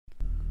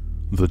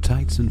The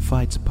Tights and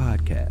Fights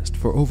podcast,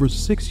 for over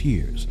 6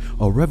 years,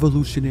 a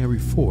revolutionary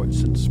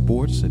force in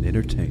sports and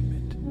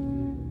entertainment.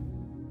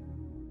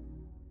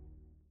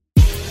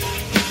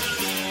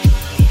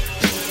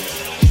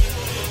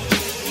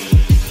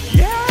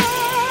 Here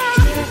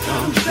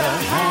comes the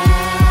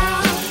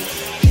hound.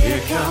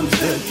 Here comes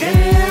the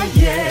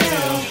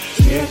Danielle.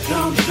 Here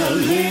comes the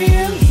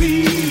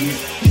Lindsay.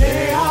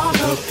 They are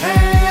the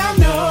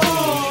panel.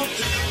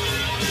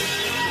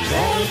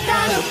 They've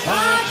got a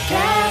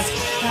podcast.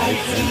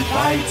 Tights and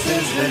Fights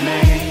is the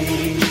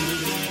name.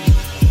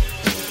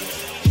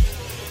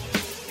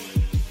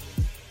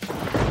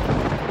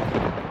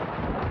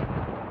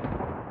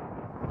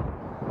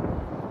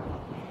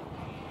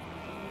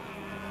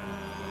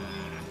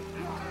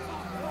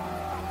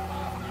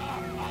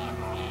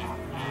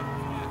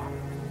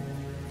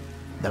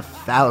 The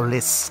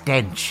foulest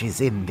stench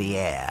is in the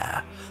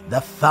air,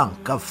 the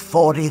funk of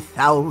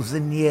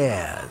 40,000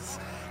 years,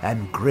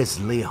 and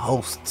grisly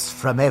hosts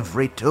from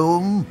every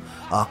tomb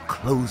are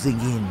closing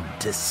in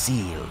to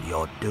seal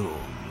your doom.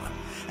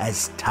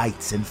 As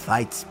Tights and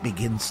Fights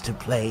begins to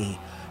play,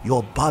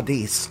 your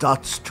body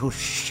starts to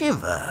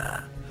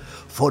shiver,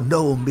 for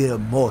no mere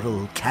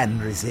mortal can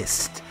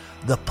resist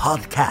the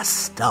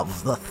podcast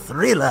of the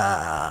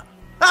thriller.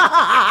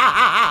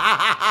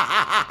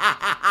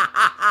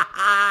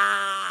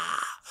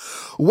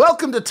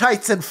 Welcome to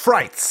Tights and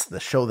Frights, the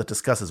show that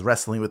discusses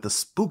wrestling with the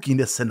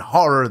spookiness and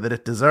horror that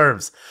it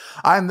deserves.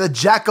 I'm the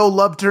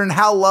Jack-O-Lubtern,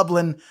 Hal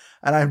Lublin,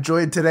 and I'm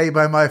joined today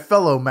by my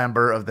fellow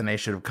member of the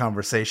Nation of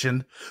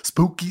Conversation,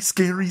 Spooky,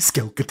 Scary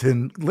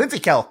Skeleton, Lindsay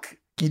Kelk.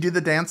 Can you do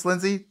the dance,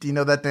 Lindsay? Do you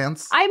know that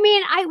dance? I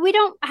mean, we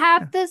don't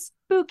have this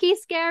spooky,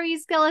 scary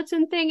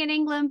skeleton thing in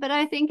England, but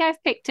I think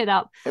I've picked it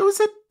up. It was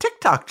a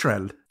TikTok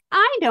trend.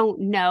 I don't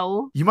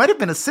know. You might have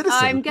been a citizen.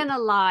 I'm going to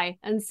lie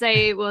and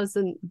say it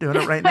wasn't. Doing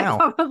it right now.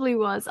 I probably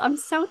was. I'm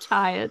so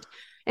tired.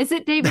 Is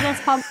it David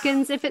S.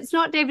 Pumpkins? If it's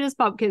not David S.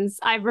 Pumpkins,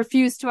 I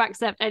refuse to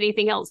accept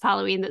anything else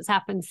Halloween that's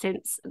happened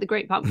since The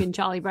Great Pumpkin,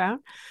 Charlie Brown.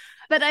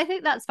 But I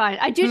think that's fine.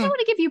 I do just want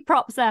to give you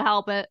props there,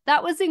 Halbert.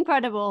 That was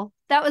incredible.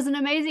 That was an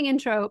amazing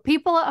intro.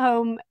 People at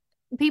home,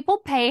 people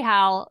pay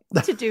Hal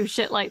to do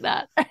shit like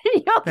that.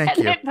 You're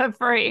getting it for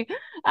free.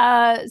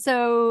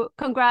 So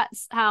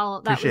congrats,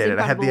 Hal. That Appreciate was it.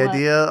 I had the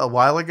idea a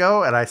while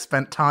ago, and I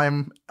spent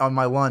time on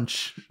my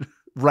lunch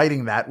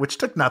writing that, which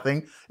took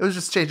nothing. It was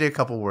just changing a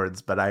couple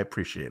words, but I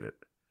appreciate it.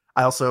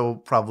 I also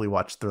probably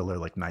watched Thriller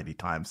like 90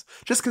 times,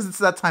 just because it's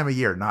that time of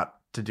year, not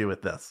to do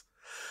with this.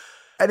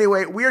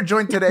 Anyway, we are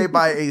joined today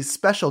by a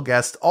special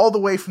guest all the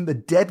way from the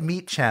Dead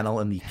Meat channel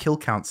in the Kill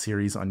Count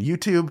series on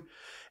YouTube.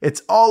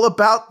 It's all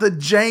about the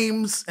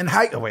James and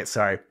how...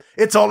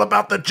 It's all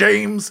about the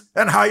James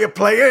and how you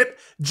play it.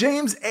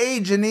 James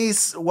A.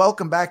 Janisse,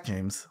 welcome back,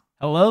 James.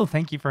 Hello,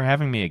 thank you for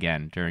having me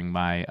again during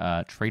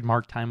my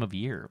trademark time of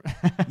year.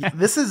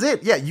 This is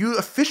it. Yeah, you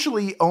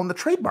officially own the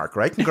trademark,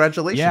 right?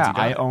 Congratulations. Yeah,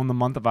 I own the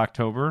month of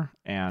October,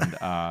 and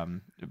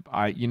I'm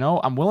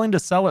willing to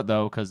sell it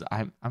though because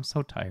I'm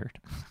so tired.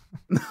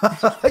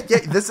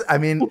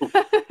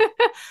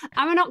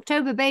 I'm an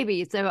October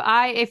baby, so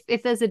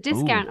if there's a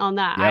discount on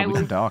that, I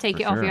will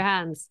take it off your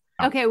hands.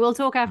 Okay, we'll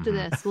talk after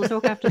this.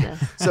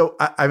 So,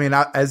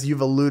 as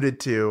you've alluded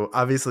to,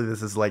 obviously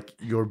this is like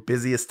your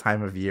busiest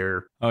time of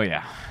year. Oh,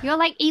 yeah. You're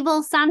like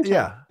evil Santa.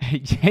 Yeah.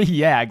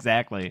 Yeah,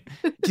 exactly.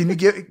 Can you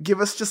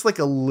give us just like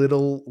a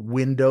little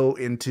window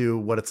into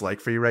what it's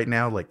like for you right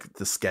now? Like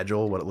the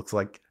schedule, what it looks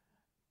like?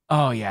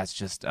 Oh, yeah, it's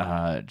just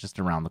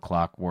around the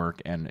clock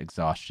work and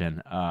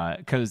exhaustion.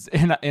 Because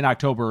in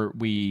October,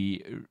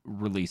 we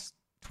release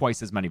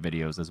twice as many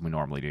videos as we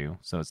normally do.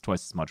 So it's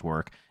twice as much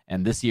work.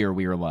 And this year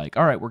we were like,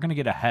 all right, we're going to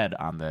get ahead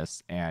on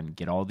this and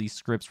get all these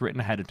scripts written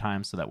ahead of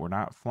time so that we're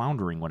not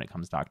floundering when it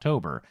comes to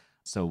October.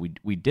 So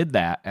we did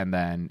that. And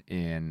then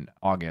in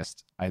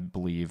August, I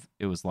believe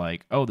it was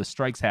like, oh, the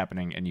strike's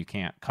happening and you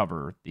can't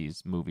cover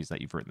these movies that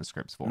you've written the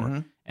scripts for. Mm-hmm.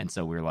 And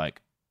so we were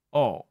like,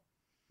 oh,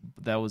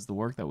 that was the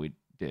work that we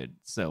did.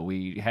 So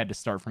we had to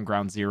start from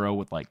ground zero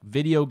with like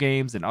video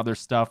games and other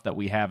stuff that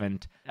we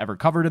haven't ever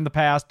covered in the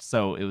past.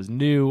 So it was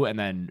new, and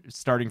then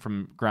starting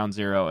from ground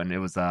zero, and it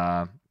was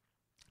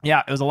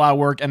it was a lot of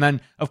work. And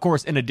then of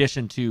course, in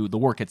addition to the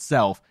work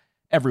itself,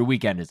 every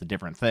weekend is a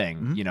different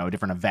thing, a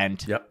different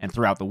event. Yep. And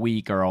throughout the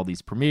week are all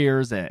these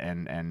premieres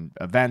and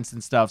events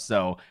and stuff.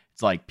 So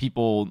it's like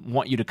people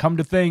want you to come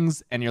to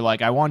things and you're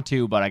like, I want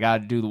to, but I got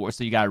to do the work.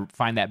 So you got to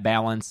find that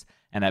balance.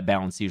 And that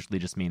balance usually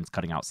just means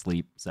cutting out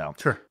sleep. So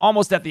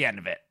almost at the end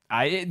of it.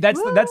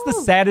 That's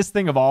the saddest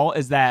thing of all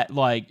is that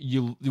like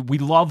we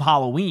love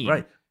Halloween,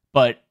 right?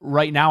 But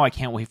right now I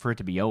can't wait for it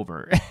to be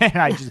over. And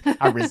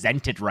I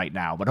resent it right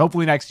now. But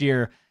hopefully next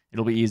year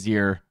it'll be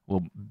easier.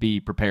 We'll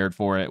be prepared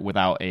for it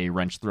without a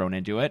wrench thrown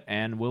into it,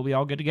 and we'll be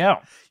all good to go.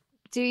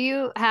 Do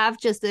you have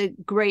just a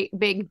great,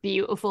 big,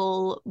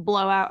 beautiful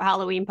blowout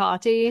Halloween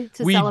party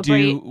to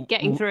celebrate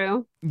getting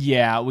through?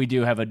 Yeah, we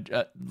do have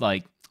a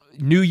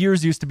New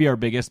Year's used to be our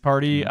biggest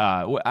party.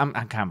 I'm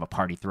kind of a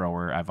party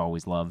thrower. I've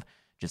always loved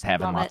just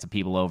having lots of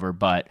people over.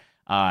 But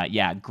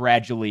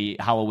gradually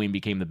Halloween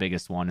became the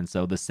biggest one, and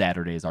so the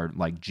Saturdays are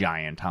like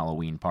giant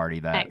Halloween party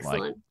that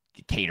Excellent.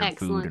 like catered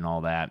food and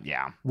all that.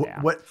 Yeah.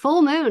 What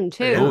Full moon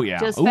too. Oh, yeah.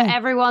 Just Ooh. for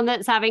everyone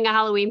that's having a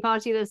Halloween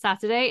party this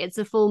Saturday, it's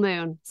a full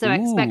moon. So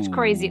expect Ooh,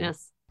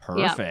 craziness.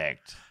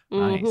 Perfect. Yeah.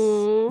 Nice.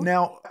 Mhm.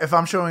 now? If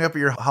I'm showing up at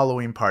your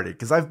Halloween party,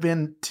 because I've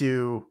been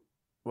to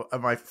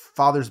my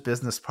father's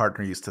business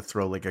partner used to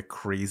throw like a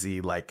crazy,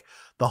 like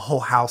the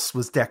whole house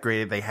was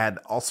decorated. They had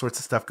all sorts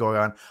of stuff going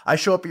on. I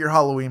show up at your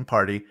Halloween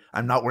party.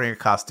 I'm not wearing a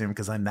costume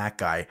because I'm that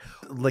guy.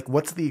 Like,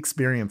 what's the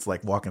experience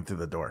like walking through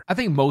the door? I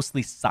think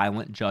mostly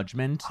silent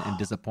judgment and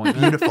disappointment.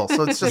 Beautiful.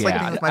 So it's just like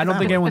being with my I don't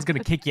think family. anyone's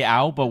gonna kick you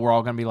out, but we're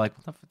all gonna be like,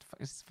 "What the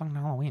fuck is fucking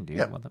Halloween, dude?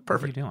 Yeah, What are you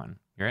perfect. doing?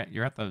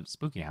 You're at the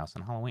spooky house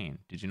on Halloween.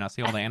 Did you not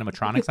see all the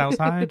animatronics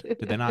outside?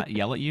 Did they not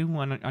yell at you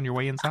on your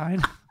way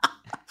inside?"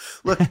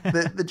 Look,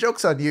 the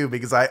joke's on you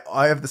because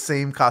I have the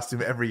same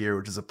costume every year,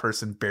 which is a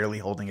person barely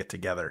holding it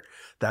together.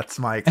 That's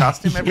my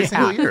costume every Yeah.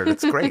 single year.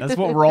 It's great. That's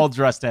what we're all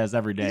dressed as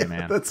every day,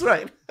 man. That's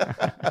right.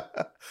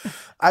 I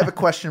have a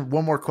question,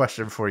 one more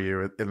question for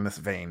you in this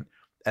vein.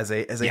 As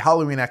a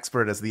Halloween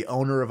expert, as the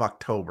owner of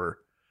October,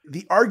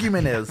 the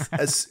argument is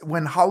as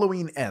when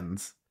Halloween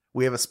ends,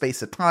 we have a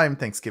space of time.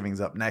 Thanksgiving's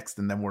up next,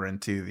 and then we're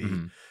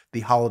into the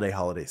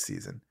holiday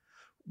season.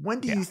 When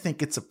do you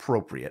think it's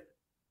appropriate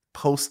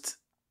post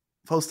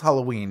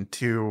Halloween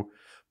to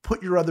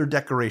put your other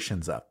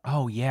decorations up?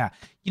 Oh yeah.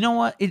 You know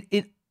what?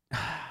 It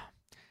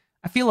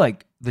I feel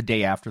like the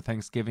day after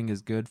Thanksgiving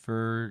is good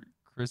for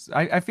Chris.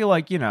 I feel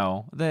like,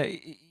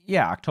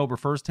 October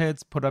 1st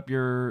hits, put up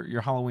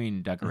your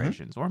Halloween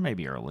decorations, or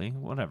maybe early,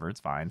 whatever, it's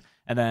fine.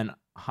 And then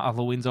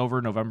Halloween's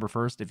over November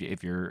 1st.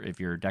 If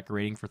you're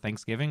decorating for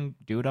Thanksgiving,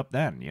 do it up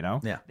then,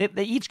 Yeah.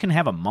 They each can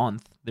have a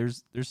month.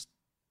 There's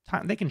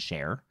time they can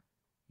share,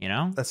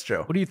 That's true.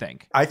 What do you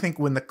think? I think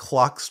when the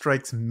clock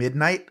strikes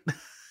midnight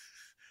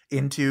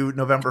into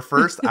November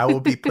 1st, I will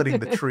be putting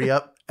the tree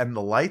up and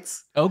the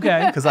lights.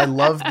 Okay. Because I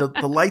love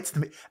the lights.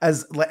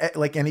 As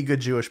like any good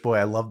Jewish boy,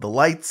 I love the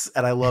lights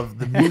and I love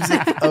the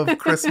music of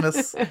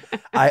Christmas.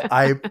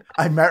 I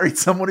married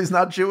someone who's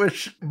not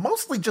Jewish,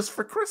 mostly just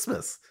for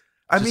Christmas.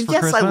 I Just mean, for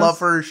yes, I Christmas? love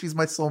her. She's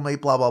my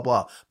soulmate, blah, blah,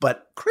 blah.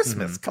 But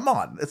Christmas, come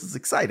on. This is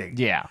exciting.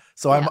 Yeah.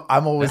 So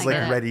I'm always I like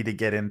get it. ready to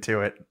get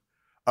into it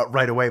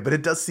right away. But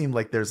it does seem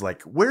like there's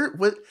like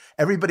what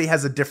everybody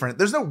has a different.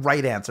 There's no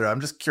right answer. I'm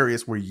just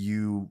curious where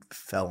you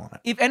fell on it.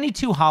 If any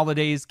two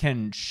holidays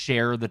can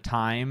share the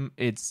time,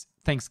 it's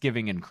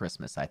Thanksgiving and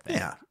Christmas, I think.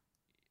 Yeah.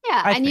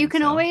 Yeah, I and you think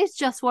can so. always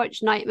just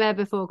watch Nightmare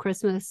Before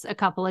Christmas a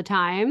couple of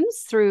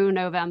times through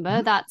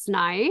November. That's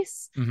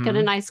nice. Get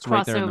a nice It's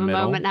right there in the crossover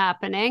middle. moment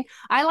happening.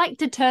 I like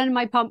to turn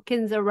my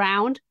pumpkins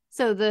around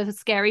so the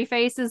scary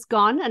face is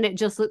gone and it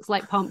just looks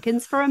like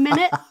pumpkins for a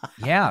minute.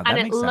 Yeah, that And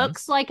it makes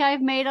looks sense. like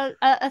I've made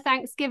a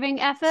Thanksgiving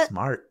effort.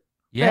 Smart.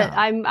 Yeah.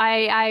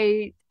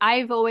 But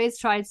I've always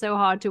tried so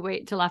hard to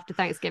wait till after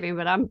Thanksgiving,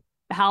 but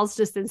Hal's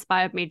just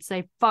inspired me to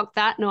say, fuck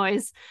that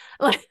noise.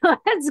 Let's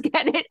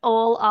get it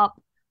all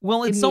up.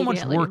 Well, it's so much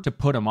immediately. work to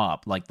put them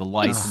up, like the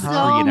lights It's and the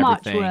so tree and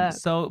much everything. work.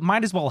 So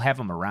might as well have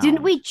them around.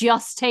 Didn't we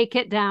just take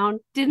it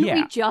down? Didn't Yeah.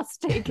 we just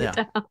take it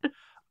Yeah. down?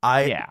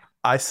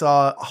 I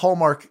saw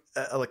Hallmark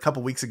a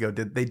couple weeks ago.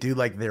 Did they do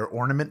like their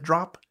ornament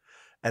drop?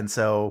 And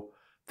so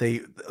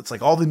it's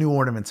like all the new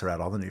ornaments are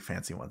out, all the new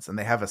fancy ones, and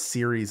they have a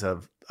series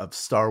of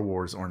Star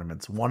Wars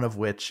ornaments. One of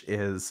which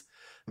is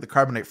the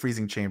carbonite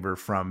freezing chamber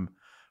from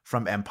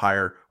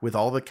Empire with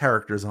all the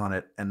characters on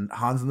it, and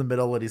Han's in the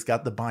middle, and he's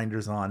got the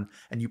binders on,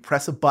 and you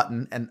press a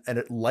button, and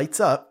it lights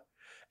up,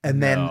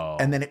 and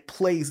then it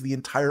plays the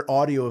entire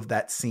audio of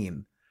that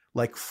scene,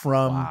 like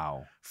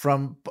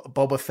from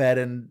Boba Fett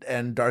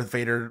and Darth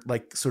Vader,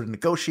 like sort of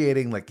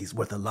negotiating, like he's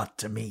worth a lot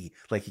to me,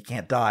 like he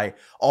can't die,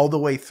 all the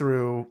way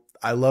through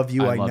I love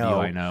you, I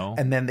know.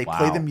 And then they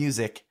play the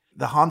music.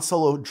 The Han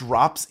Solo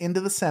drops into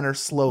the center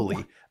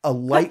slowly. A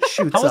light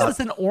shoots How up. is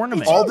this an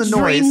ornament? All the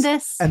Dream noise,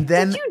 this? and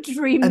then Did you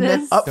dream and this?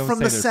 then up Don't from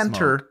say the there's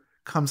center smoke.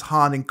 comes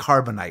Han in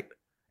carbonite,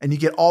 and you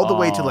get all the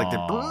way to like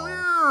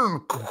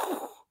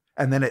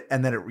and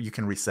then you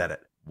can reset it.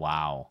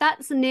 Wow.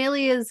 That's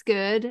nearly as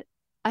good.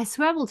 I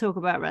swear we'll talk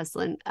about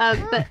wrestling.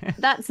 But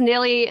that's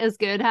nearly as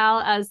good, Hal,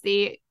 as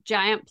the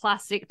giant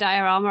plastic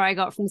diorama I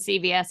got from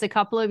CVS a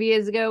couple of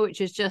years ago, which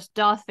is just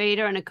Darth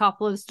Vader and a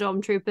couple of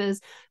stormtroopers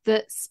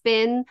that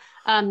spin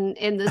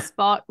in the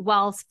spot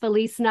whilst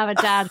Feliz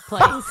Navidad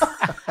plays.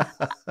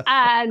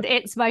 And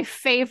it's my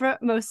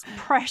favorite, most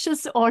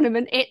precious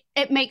ornament.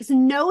 It makes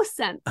no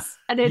sense.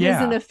 And it is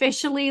an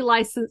officially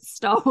licensed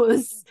Star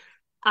Wars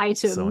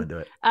item. So into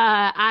it.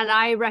 And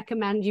I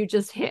recommend you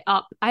just hit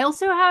up. I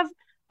also have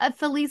a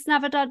Feliz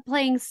Navidad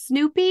playing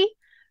Snoopy,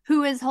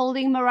 who is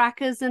holding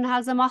maracas and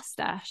has a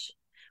mustache,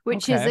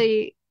 which is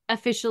a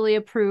officially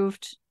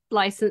approved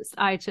licensed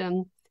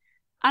item.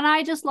 And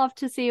I just love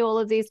to see all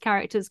of these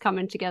characters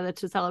coming together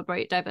to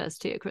celebrate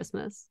diversity at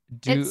Christmas.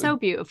 It's so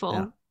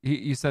beautiful. Yeah.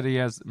 You said he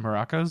has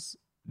maracas?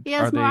 He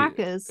has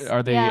maracas.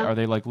 Are they Yeah. are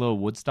they like little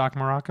Woodstock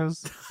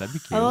maracas? That'd be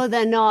cute. Oh,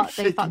 they're not.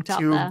 They Shaking fucked up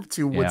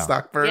two there.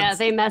 Woodstock birds. Yeah,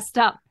 they messed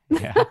up.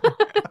 Yeah.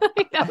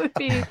 That would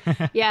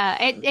be, yeah.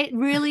 It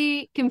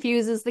really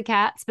confuses the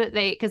cats, but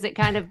because it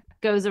kind of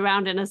goes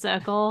around in a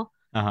circle.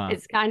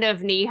 It's kind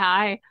of knee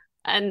high,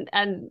 and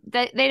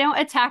they don't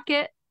attack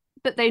it,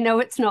 but they know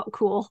it's not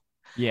cool.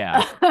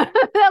 Yeah,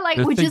 they're like,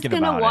 They're we're just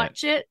thinking gonna about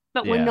watch it,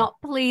 but we're Yeah. not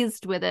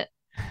pleased with it.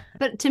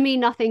 But to me,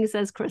 nothing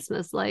says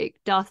Christmas like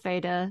Darth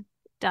Vader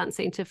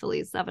dancing to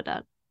Feliz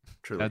Navidad.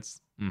 Truly.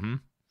 That's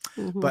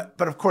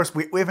But of course,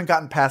 we haven't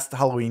gotten past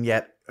Halloween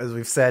yet. As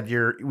we've said,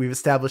 we've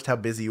established how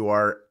busy you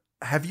are.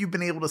 Have you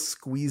been able to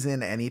squeeze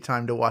in any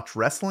time to watch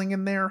wrestling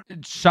in there?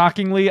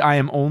 shockingly, I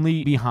am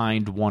only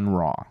behind one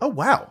Raw. Oh,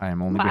 wow. I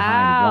am only Wow.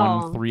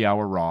 behind one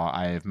 3-hour Raw.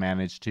 I have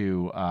managed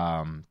to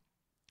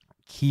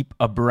keep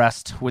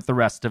abreast with the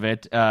rest of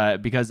it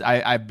because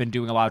I've been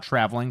doing a lot of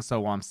traveling.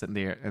 So while I'm sitting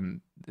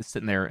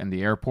there in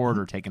the airport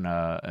or taking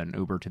an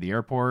Uber to the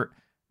airport,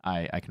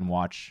 I can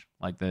watch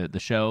like the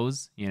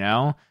shows, you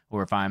know,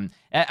 or if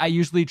I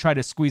usually try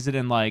to squeeze it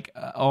in like,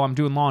 I'm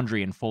doing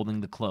laundry and folding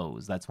the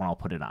clothes. That's when I'll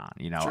put it on,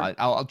 you know. Sure.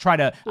 I'll try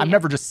to, I'm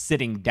never just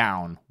sitting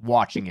down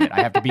watching it.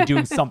 I have to be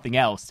doing something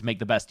else to make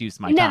the best use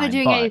of my time. Never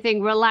doing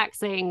anything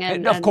relaxing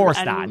and of course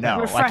and not. No, I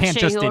refreshing can't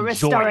just or enjoy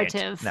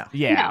restorative. it. No.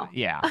 Yeah,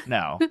 yeah,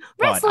 no.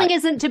 Wrestling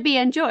isn't to be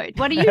enjoyed.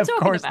 What are you Of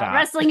talking course about? not.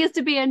 Wrestling is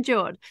to be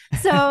endured.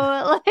 So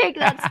like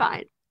that's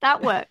fine.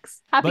 That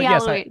works. Happy But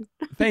yes, Halloween.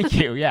 Thank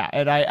you. Yeah,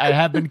 and I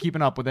have been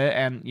keeping up with it.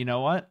 And you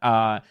know what?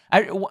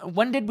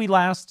 When did we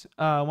last?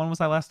 When was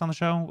I last on the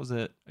show? Was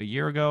it a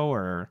year ago?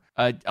 Or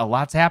a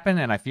lot's happened,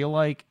 and I feel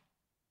like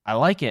I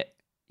like it.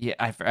 Yeah,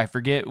 I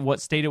forget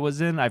what state it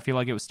was in. I feel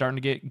like it was starting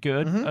to get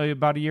good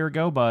about a year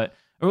ago, but.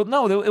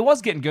 No, it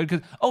was getting good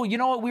because, you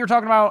know what? We were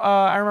talking about,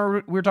 I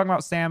remember we were talking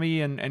about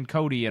Sammy and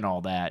Cody and all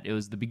that. It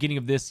was the beginning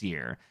of this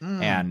year,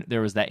 and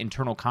there was that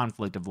internal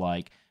conflict of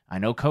like, I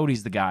know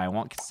Cody's the guy. I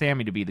want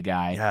Sammy to be the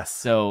guy. Yes.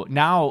 So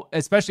now,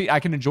 especially, I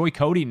can enjoy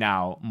Cody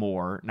now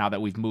more now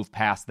that we've moved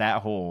past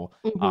that whole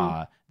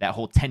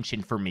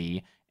tension for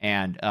me.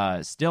 And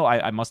still,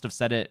 I must have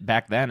said it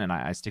back then, and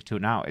I stick to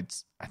it now.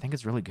 I think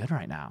it's really good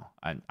right now.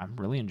 I'm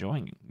really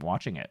enjoying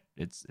watching it.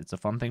 It's a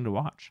fun thing to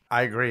watch.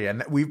 I agree.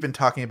 And we've been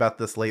talking about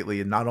this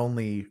lately. And not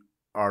only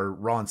are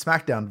Raw and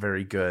SmackDown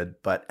very good,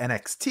 but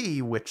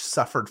NXT, which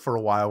suffered for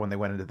a while when they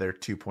went into their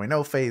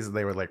 2.0 phase,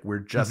 they were like, we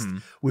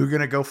were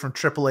going to go from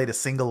AAA to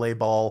single A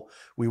ball.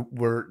 We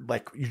were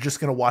like, you're just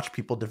going to watch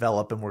people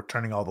develop, and we're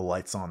turning all the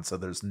lights on. So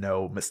there's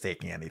no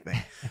mistaking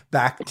anything.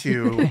 Back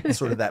to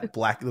sort of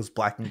those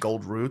black and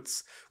gold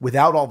roots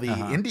without all the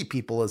indie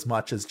people as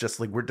much as just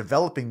like we're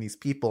developing these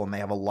people, and they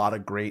have a lot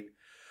of great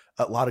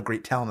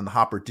talent in the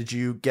hopper. Did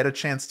you get a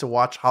chance to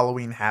watch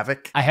Halloween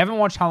Havoc? I haven't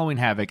watched Halloween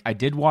Havoc. I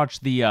did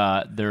watch the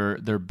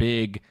their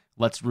big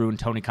Let's Ruin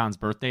Tony Khan's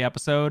Birthday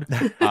episode.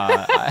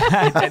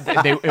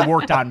 It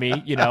worked on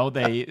me, you know.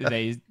 They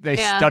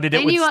studied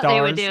it with knew what stars.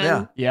 they were doing.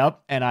 Yeah.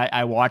 Yep. And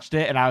I watched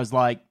it, and I was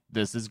like,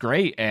 this is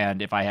great.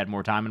 And if I had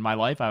more time in my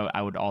life,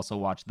 I would also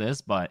watch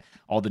this. But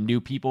all the new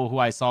people who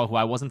I saw who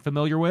I wasn't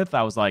familiar with,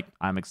 I was like,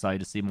 I'm excited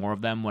to see more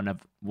of them when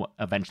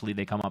eventually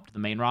they come up to the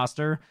main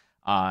roster.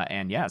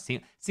 And yeah,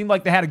 seemed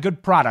like they had a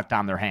good product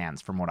on their hands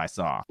from what I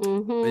saw.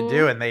 Mm-hmm. They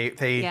do, and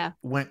they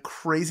went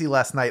crazy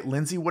last night.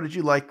 Lindsay, what did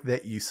you like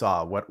that you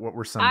saw? What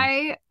were some?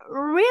 I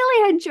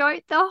really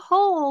enjoyed the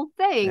whole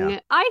thing. Yeah.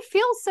 I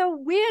feel so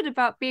weird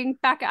about being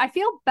back. I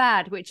feel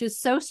bad, which is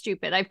so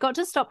stupid. I've got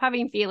to stop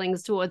having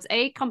feelings towards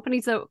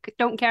companies that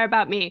don't care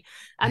about me,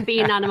 and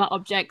B, inanimate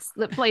objects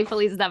that play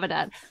Feliz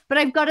Navidad. But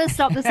I've got to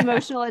stop this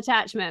emotional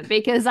attachment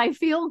because I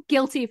feel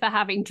guilty for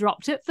having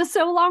dropped it for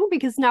so long,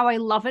 because now I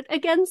love it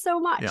again so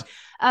much. Yeah.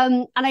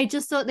 And I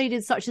just thought they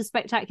did such a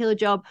spectacular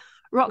job.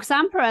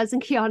 Roxanne Perez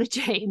and Kiana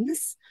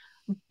James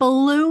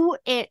blew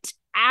it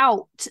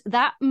out.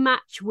 That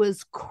match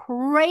was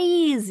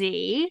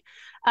crazy.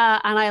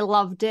 And I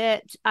loved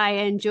it. I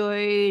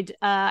enjoyed,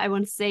 I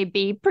want to say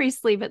B.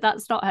 Priestley, but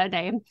that's not her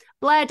name.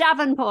 Blair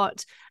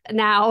Davenport.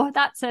 Now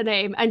that's her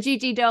name. And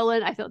Gigi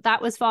Dolan, I thought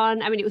that was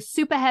fun. I mean, it was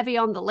super heavy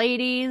on the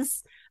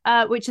ladies,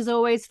 which is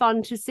always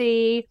fun to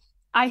see.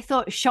 I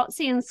thought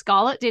Shotzi and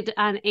Scarlett did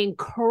an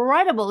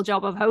incredible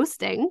job of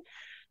hosting.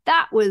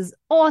 That was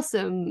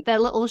awesome. Their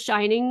little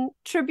Shining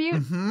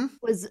tribute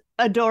was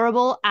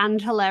adorable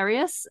and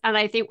hilarious. And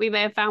I think we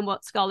may have found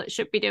what Scarlett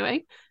should be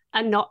doing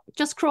and not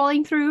just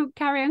crawling through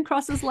Karrion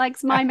Kross's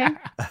legs miming.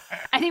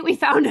 I think we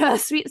found her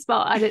sweet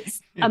spot, and it's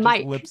a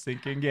mic. Lip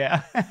syncing,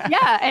 yeah.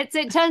 Yeah,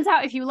 it turns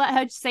out if you let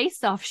her say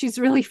stuff, she's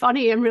really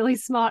funny and really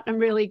smart and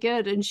really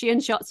good. And she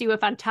and Shotzi were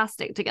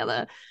fantastic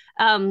together.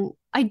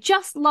 I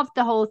just loved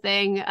the whole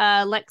thing.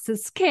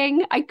 Lexus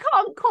King. I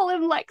can't call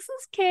him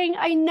Lexus King.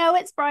 I know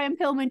it's Brian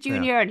Pillman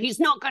Jr. And he's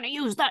not going to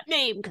use that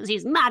name because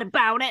he's mad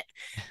about it.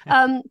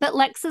 But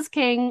Lexus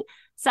King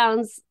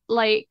sounds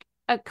like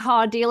a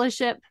car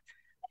dealership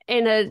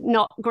in a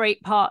not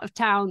great part of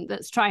town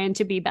that's trying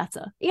to be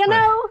better. You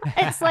know,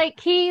 it's like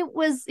he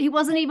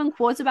wasn't even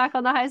quarterback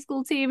on the high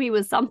school team. He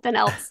was something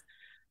else.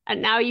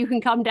 And now you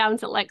can come down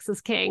to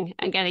Lexus King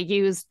and get a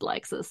used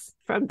Lexus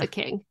from the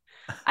King.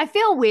 I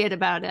feel weird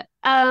about it.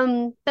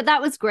 But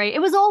that was great.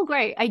 It was all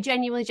great. I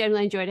genuinely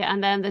enjoyed it.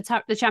 And then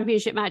the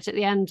championship match at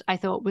the end, I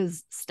thought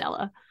was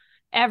stellar.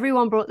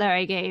 Everyone brought their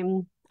A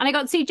game. And I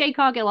got to see Jade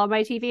Cargill on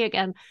my TV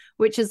again,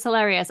 which is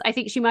hilarious. I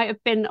think she might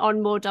have been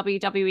on more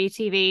WWE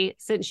TV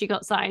since she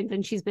got signed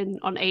than she's been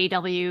on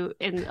AEW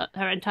in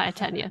her entire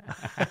tenure.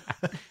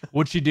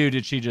 What'd she do?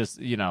 Did she just,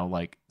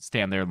 like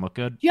stand there and look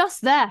good?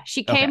 Just there.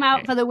 She came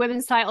out for the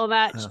women's title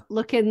match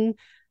looking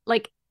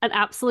like an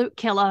absolute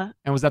killer.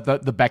 And was that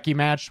the Becky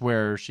match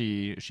where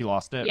she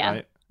lost it,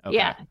 right? Okay.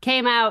 Yeah.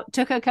 Came out,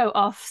 took her coat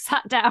off,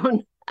 sat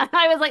down. And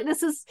I was like,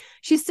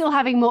 she's still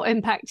having more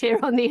impact here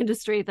on the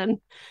industry than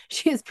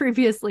she has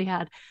previously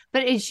had.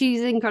 But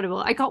she's incredible.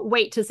 I can't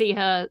wait to see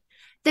her.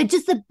 They're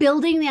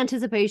building the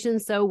anticipation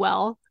so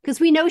well because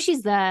we know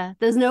she's there.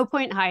 There's no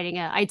point hiding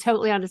her. I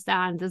totally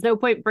understand. There's no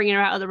point bringing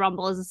her out of the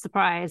Rumble as a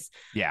surprise.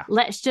 Yeah.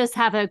 Let's just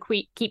have her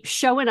keep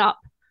showing up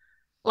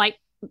like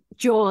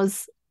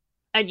Jaws.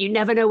 And you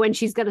never know when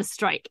she's going to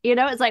strike.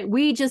 It's like,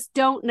 we just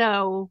don't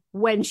know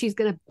when she's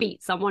going to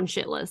beat someone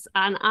shitless.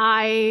 And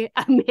I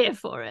am here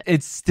for it.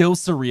 It's still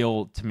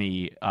surreal to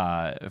me,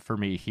 for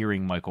me,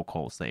 hearing Michael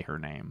Cole say her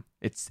name.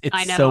 It's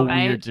I know, so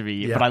right? weird to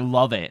me, but I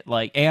love it.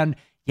 I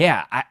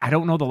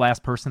don't know the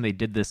last person they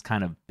did this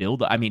kind of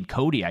build. I mean,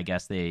 Cody, I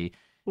guess they...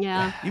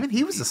 Yeah. Even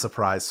he was a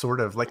surprise,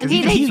 sort of. Like, you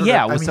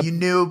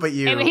knew, but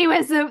you... I mean, he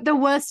was the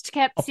worst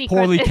kept secret.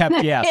 Poorly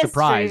kept,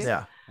 surprise.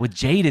 Yeah. With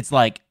Jade, it's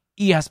like...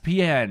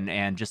 ESPN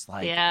and just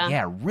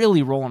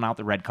really rolling out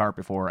the red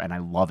carpet for her, and I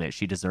love it.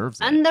 She deserves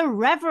it. And the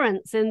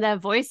reverence in their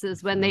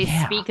voices when they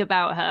speak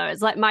about her.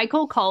 It's like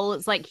Michael Cole,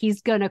 it's like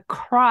he's gonna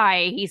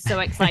cry. He's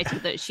so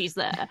excited that she's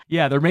there.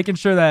 Yeah, they're making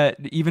sure that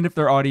even if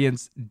their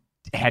audience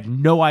had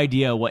no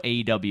idea what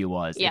AEW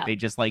was, if they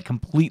just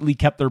completely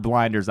kept their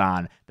blinders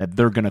on, that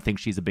they're gonna think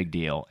she's a big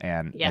deal,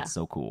 and that's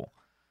so cool.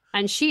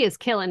 And she is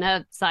killing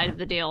her side of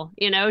the deal,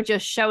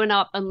 just showing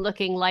up and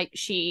looking like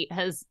she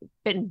has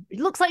been, it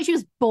looks like she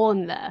was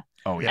born there.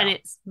 Oh, yeah. And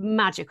it's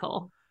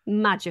magical.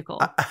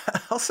 Magical.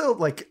 Also,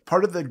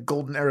 part of the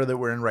golden era that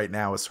we're in right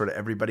now is sort of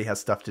everybody has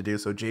stuff to do.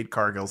 So Jade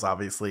Cargill's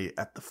obviously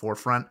at the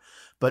forefront.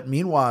 But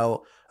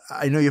meanwhile,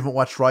 I know you haven't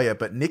watched Raw yet,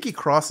 but Nikki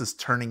Cross is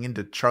turning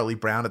into Charlie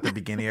Brown at the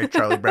beginning of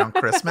Charlie Brown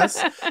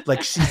Christmas.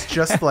 She's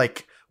just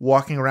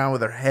walking around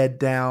with her head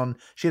down.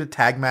 She had a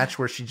tag match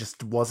where she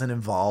just wasn't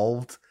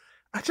involved.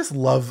 I just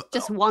love...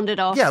 Just wandered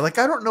off. Yeah, I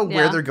don't know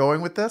where they're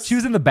going with this. She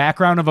was in the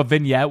background of a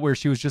vignette where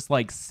she was just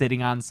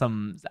sitting on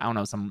some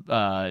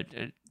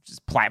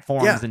just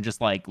platforms and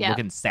just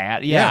looking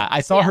sad. Yeah, I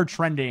saw her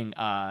trending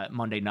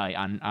Monday night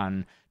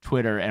on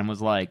Twitter and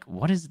was like,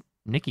 what is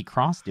Nikki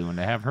Cross doing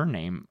to have her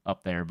name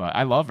up there? But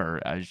I love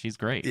her. She's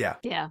great. Yeah.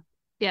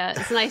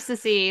 It's nice to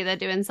see they're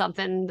doing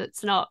something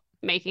that's not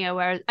making her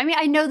wear. I mean,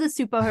 I know the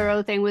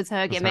superhero thing was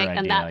her gimmick,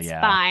 and that's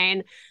fine.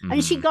 Mm-hmm.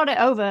 And she got it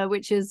over,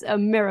 which is a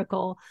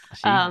miracle.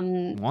 She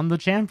won the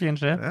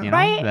championship,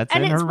 right? That's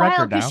and in it's her wild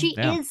record now. Because she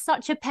is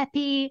such a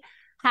peppy,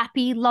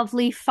 happy,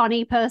 lovely,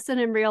 funny person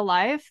in real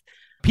life.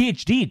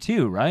 PhD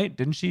too, right?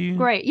 Didn't she?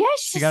 Great. Yeah,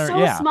 she's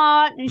so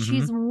smart and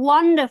she's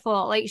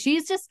wonderful.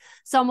 She's just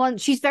someone,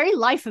 she's very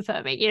life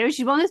affirming.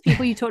 She's one of those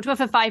people you talk to her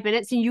for 5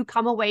 minutes and you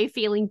come away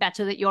feeling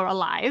better that you're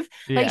alive.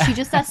 She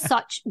just has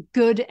such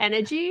good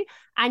energy.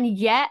 And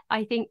yet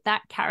I think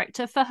that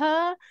character for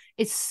her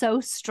is so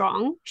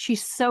strong.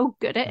 She's so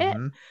good at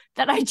it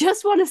that I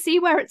just want to see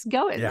where it's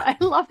going. Yeah. I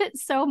love it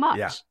so much.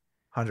 Yeah,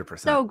 100%.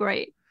 So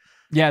great.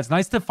 Yeah, it's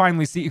nice to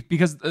finally see,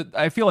 because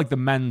I feel like the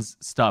men's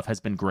stuff has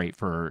been great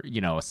for,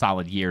 a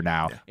solid year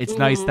now. Yeah. It's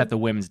nice that the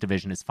women's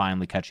division is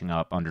finally catching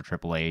up under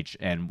Triple H,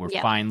 and we're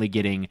finally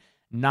getting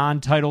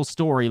non-title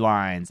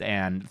storylines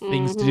and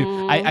things to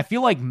do. I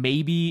feel like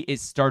maybe it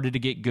started to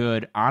get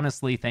good.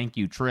 Honestly, thank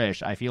you,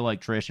 Trish. I feel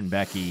like Trish and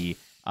Becky...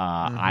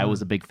 I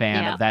was a big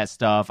fan of that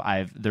stuff.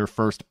 Their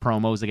first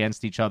promos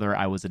against each other,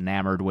 I was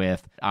enamored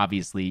with.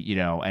 Obviously,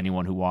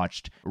 anyone who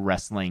watched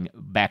wrestling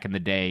back in the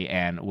day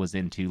and was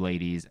into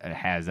ladies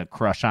has a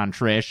crush on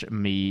Trish,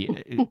 me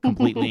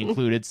completely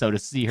included. So to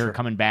see her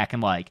coming back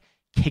and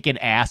kicking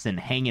ass and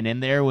hanging in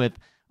there with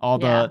all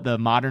the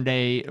modern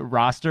day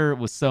roster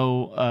was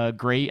so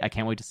great. I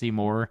can't wait to see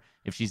more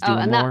if she's doing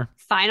and more. That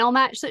final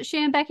match that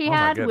she and Becky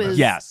had was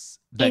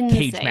the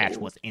insane. cage match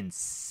was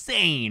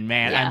insane,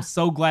 man. Yeah. I'm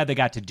so glad they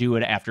got to do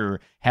it after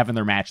having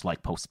their match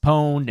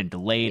postponed and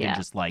delayed and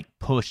just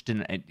pushed.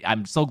 And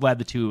I'm so glad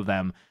the two of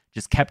them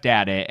just kept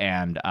at it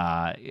and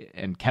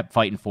kept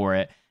fighting for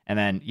it. And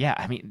then,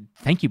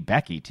 thank you,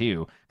 Becky,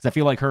 too, because I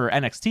feel like her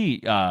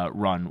NXT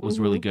run was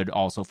really good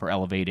also for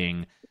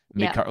elevating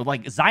mid-card.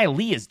 Xia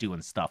Li is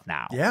doing stuff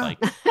now. Yeah.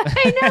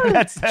 I know.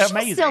 That's She's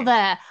amazing. Still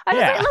there. I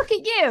was like, look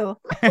at you.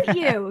 Look at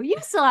you. You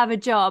still have a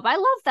job. I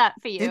love that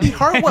for you. Indy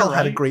Hartwell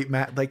had a great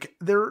match. All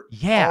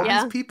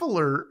these people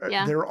are,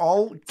 they're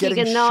all getting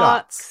Tegan shots.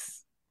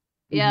 Knox.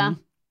 Yeah.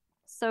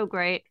 So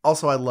great.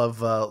 Also, I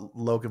love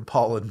Logan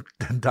Paul and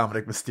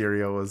Dominic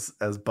Mysterio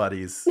as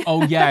buddies.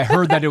 Oh, yeah. I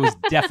heard that it was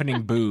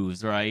deafening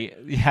boos, right?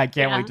 Yeah, I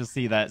can't wait to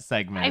see that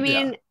segment. I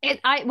mean,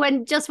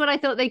 when I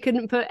thought they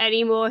couldn't put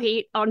any more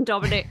heat on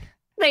Dominic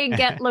they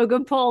get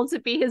Logan Paul to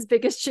be his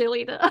biggest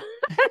cheerleader.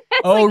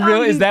 Oh, like,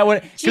 really? Is that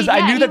what? Because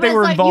I knew that they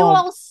were like, involved. You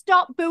all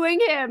stop booing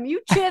him.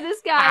 You cheer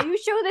this guy. You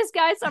show this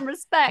guy some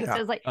respect. Yeah. I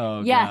was like,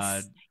 Oh,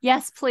 yes, God.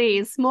 yes,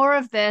 please, more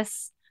of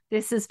this.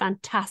 This is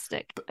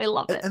fantastic. I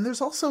love it. And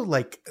there's also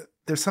like,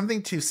 there's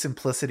something to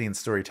simplicity in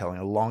storytelling.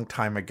 A long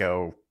time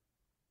ago,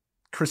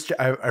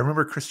 I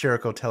remember Chris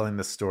Jericho telling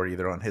this story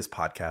either on his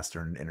podcast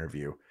or an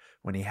interview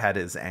when he had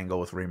his angle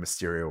with Rey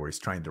Mysterio where he's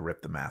trying to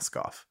rip the mask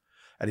off.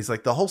 And he's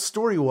like, the whole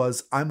story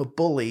was, I'm a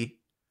bully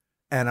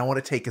and I want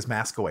to take his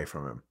mask away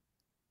from him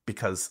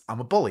because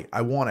I'm a bully.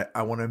 I want it.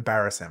 I want to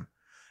embarrass him.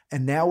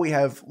 And now we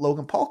have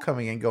Logan Paul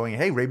coming in going,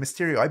 hey, Rey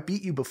Mysterio, I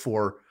beat you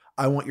before.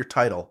 I want your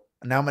title.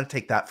 And now I'm going to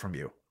take that from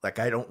you. Like,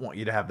 I don't want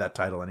you to have that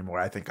title anymore.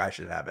 I think I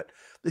should have it.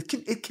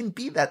 It can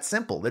be that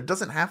simple. There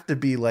doesn't have to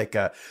be like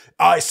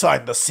I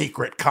signed the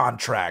secret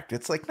contract.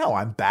 It's like, no,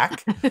 I'm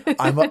back.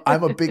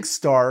 I'm a big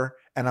star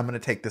and I'm going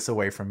to take this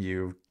away from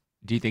you.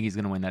 Do you think he's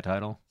going to win that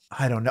title?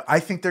 I don't know. I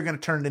think they're going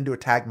to turn it into a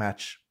tag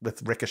match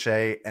with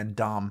Ricochet and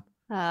Dom.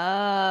 Oh,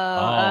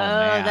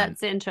 man.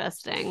 that's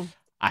interesting.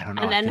 I don't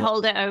know. And then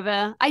hold it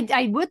over.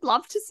 I would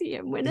love to see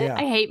him win it. Yeah.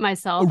 I hate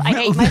myself. I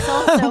hate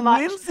myself so much.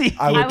 Lindsay.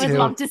 I I would would too.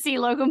 love to see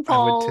Logan I would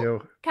Paul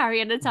too.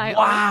 carrying a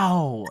title.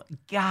 Wow.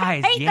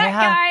 Guys, I hate that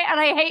guy and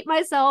I hate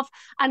myself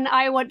and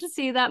I want to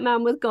see that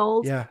man with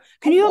gold. Yeah.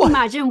 Can you What?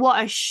 imagine what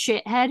a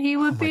shithead he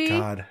would Oh my be?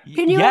 God.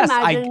 Can you yes,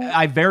 imagine?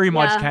 I very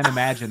much Yeah. can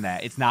imagine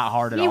that. It's not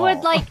hard at He all. would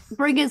like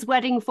bring his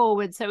wedding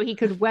forward so he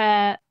could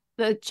wear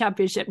the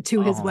championship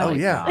to his Oh, wedding.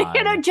 yeah. God.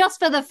 You know, just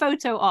for the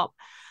photo op.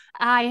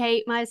 I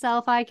hate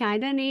myself. I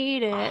kind of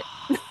need it.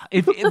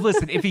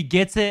 Listen, if he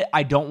gets it,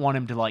 I don't want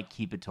him to like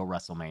keep it till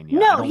WrestleMania. I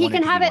No, don't he want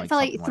can to have be, it for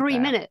like something 3 that.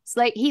 minutes.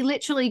 Like he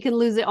literally can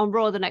lose it on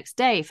Raw the next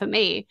day for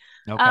me.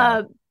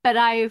 Okay. But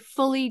I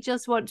fully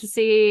just want to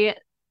see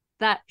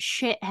that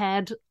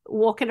shithead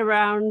walking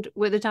around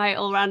with a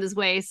title around his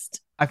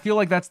waist. I feel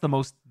like that's the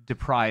most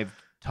deprived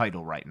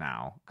title right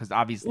now because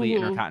obviously Mhm.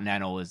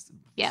 Intercontinental is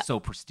Yeah. so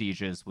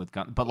prestigious with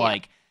but Yeah.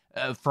 like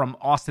from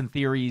Austin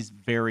Theory's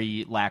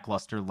very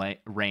lackluster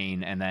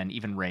reign, and then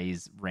even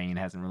Ray's reign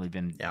hasn't really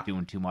been Yeah.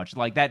 doing too much.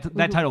 Like that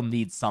Mhm. title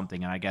needs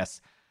something, and I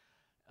guess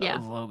Yeah.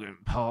 Logan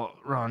Paul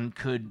Run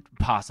could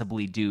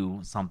possibly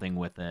do something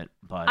with it.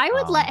 But I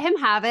would let him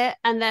have it,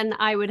 and then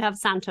I would have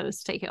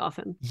Santos take it off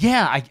him.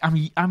 Yeah,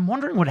 I'm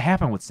wondering what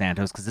happened with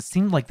Santos because it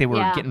seemed like they were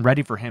Yeah. getting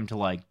ready for him to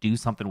like do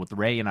something with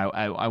Ray, and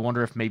I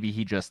wonder if maybe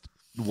he just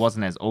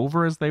wasn't as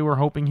over as they were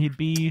hoping he'd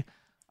be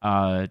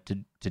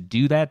to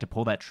do that, to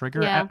pull that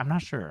trigger. Yeah. I'm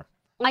not sure.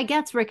 I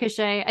guess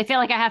Ricochet. I feel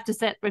like I have to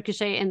set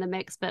Ricochet in the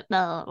mix, but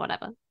no,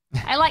 whatever.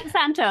 I like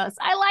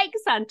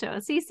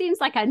Santos. He seems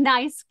like a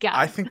nice guy.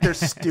 I think they're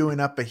stewing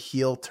up a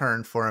heel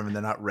turn for him and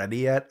they're not ready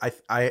yet. This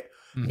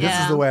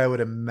Yeah. is the way I would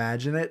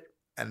imagine it,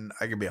 and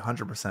I could be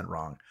 100%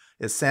 wrong.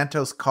 Is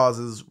Santos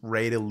causes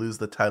Ray to lose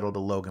the title to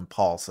Logan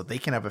Paul so they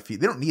can have a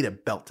feud. They don't need a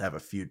belt to have a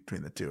feud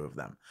between the two of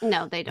them.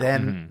 No, they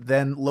don't.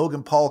 Then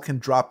Logan Paul can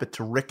drop it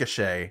to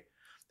Ricochet,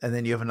 and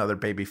then you have another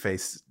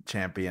babyface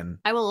champion.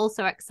 I will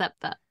also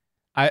accept that.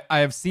 I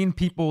have seen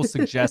people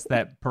suggest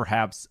that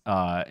perhaps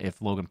if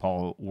Logan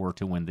Paul were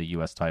to win the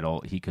U.S.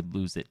 title, he could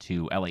lose it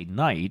to L.A.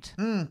 Knight.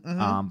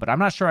 Mm-hmm. But I'm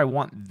not sure I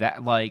want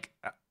that. Like,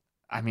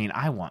 I mean,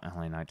 I want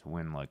L.A. Knight to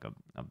win like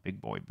a big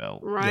boy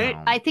belt, Right.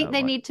 I think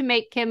they need to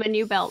make him a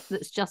new belt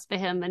that's just for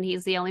him, and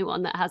he's the only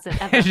one that has it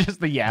ever. It's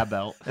just the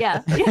belt.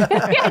 Yeah.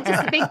 Yeah,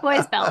 just the big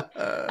boy's belt.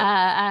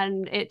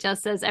 And it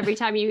just says every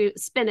time you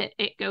spin it,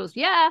 it goes,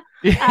 yeah.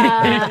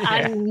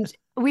 And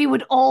we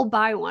would all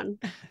buy one.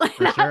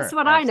 That's sure.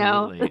 what I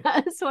know. Absolutely.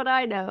 That's what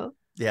I know.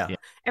 Yeah.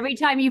 Every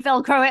time you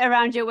Velcro it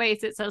around your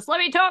waist, it says, let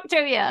me talk to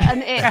you.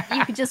 And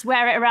you could just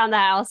wear it around the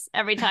house.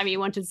 Every time you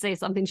wanted to say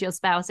something to your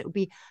spouse, it would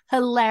be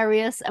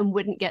hilarious and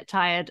wouldn't get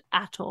tired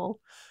at all.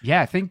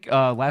 Yeah, I think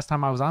last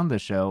time I was on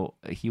this show,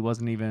 he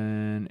wasn't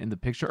even in the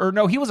picture. Or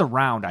no, he was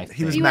around, I think.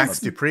 He was He Max was-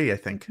 Dupree, I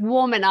think.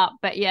 Warming up,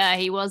 but yeah,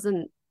 he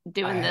wasn't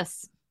doing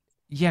this.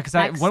 Yeah, because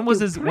Max when was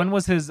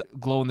Dupree? his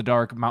glow in the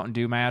dark Mountain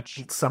Dew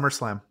match?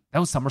 SummerSlam. That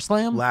was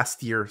SummerSlam?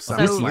 Last year. This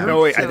SummerSlam. year?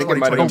 No, wait, I think it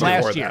might have been 2022. last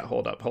before year. that.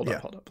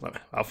 Hold up. Yeah.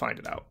 I'll find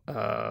it out.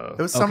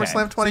 It was Okay.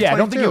 SummerSlam 2022. So yeah, I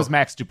don't think it was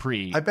Max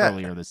Dupree I bet.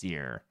 earlier this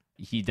year.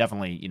 He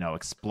definitely,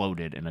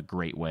 exploded in a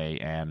great way,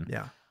 and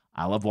Yeah.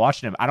 I love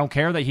watching him. I don't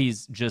care that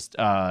he's just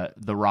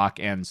The Rock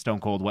and Stone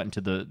Cold went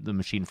into the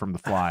machine from The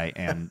Fly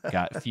and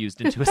got fused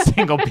into a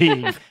single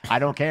being. I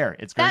don't care.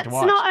 It's great That's to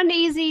watch. not an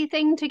easy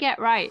thing to get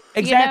right.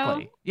 Exactly.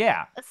 You know?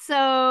 Yeah.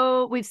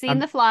 So we've seen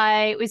The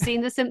Fly. We've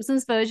seen the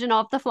Simpsons version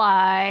of The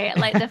Fly.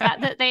 Like the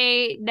fact that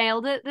they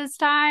nailed it this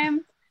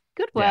time.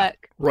 Good Yeah.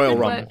 work. Royal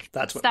Good Rumble. work,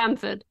 That's when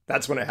Stanford.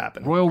 it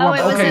happened. Royal Oh, Rumble.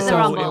 it was okay, in the so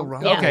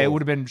Rumble. Yeah. okay, it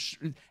would have been,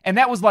 and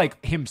that was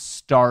like him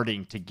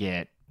starting to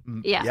get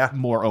Yeah. Yeah.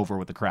 more over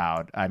with the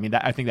crowd. I mean,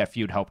 I think that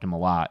feud helped him a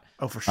lot.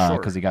 Oh, for sure.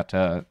 Because he got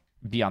to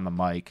be on the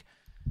mic,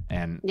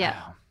 and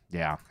Yeah.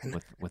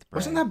 with Bray.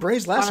 Wasn't that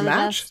Bray's last One of the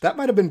match? best. That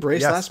might have been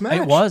Bray's Yes. last match.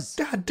 It was.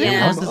 God Yeah.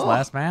 damn. It was his Oh.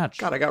 last match.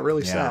 God, I got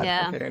really sad.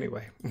 Yeah. Okay,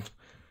 anyway.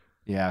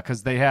 Yeah,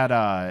 because they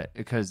had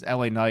because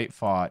LA Knight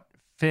fought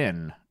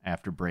Finn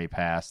after Bray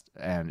passed,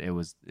 and it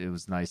was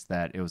nice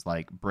that it was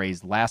like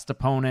Bray's last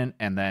opponent,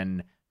 and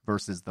then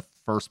versus the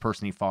first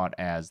person he fought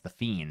as the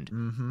Fiend.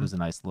 Mm-hmm. It was a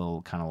nice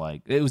little kind of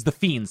like it was the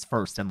Fiend's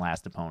first and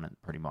last opponent,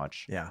 pretty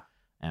much. Yeah,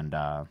 and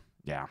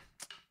yeah,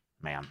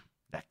 man,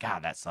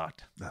 that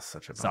sucked. that's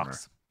such a bummer.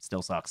 Sucks.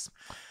 Still sucks.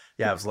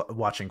 Yeah, I was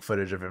watching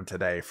footage of him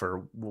today.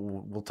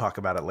 We'll talk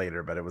about it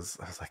later, but I was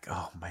like,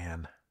 oh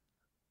man.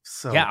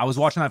 So yeah, I was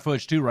watching that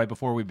footage too right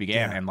before we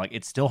began, Yeah. and like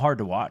it's still hard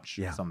to watch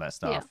some of that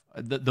stuff.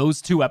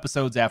 Those 2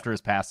 episodes after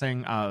his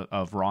passing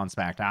of Raw and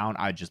SmackDown,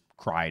 I just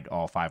cried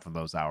all 5 of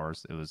those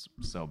hours. It was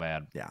so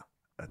bad. Yeah,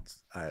 that's.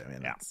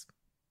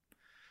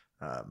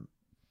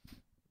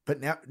 But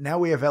now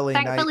we have LA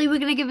Knight. Thankfully, we're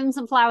going to give him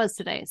some flowers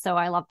today, so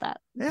I love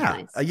that.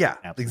 Yeah,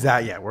 Nice.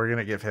 Exactly. Yeah, we're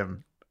gonna give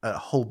him a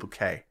whole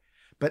bouquet.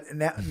 But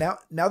now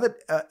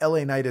that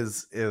LA Knight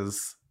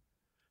is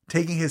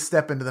taking his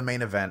step into the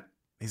main event,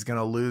 he's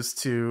gonna lose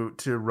to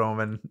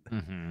Roman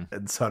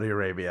in Saudi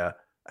Arabia.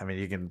 I mean,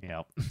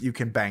 you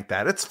can bank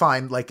that. It's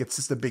fine. Like, it's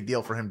just a big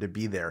deal for him to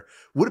be there.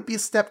 Would it be a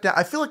step down?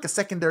 I feel like a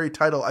secondary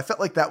title. I felt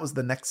like that was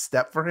the next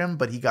step for him,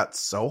 but he got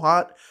so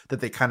hot that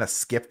they kind of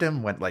skipped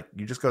him. Went like,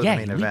 you just go to the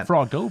main event.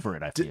 Leapfrogged over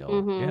it. I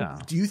feel. Yeah.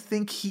 Do you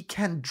think he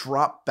can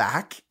drop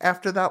back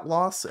after that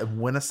loss and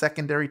win a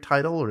secondary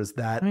title, or is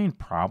that? I mean,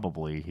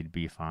 probably he'd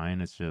be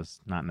fine. It's just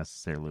not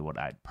necessarily what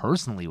I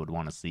personally would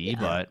want to see.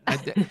 But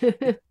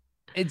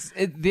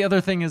the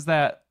other thing is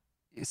that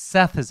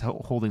Seth is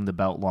holding the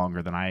belt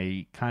longer than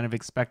I kind of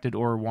expected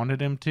or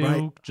wanted him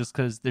to, just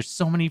because there's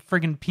so many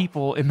friggin'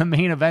 people in the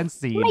main event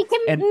scene. Make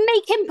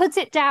him put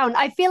it down.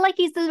 I feel like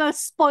he's the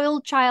most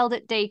spoiled child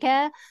at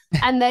daycare,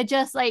 and they're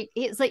just like,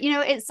 it's like,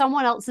 it's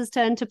someone else's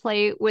turn to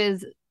play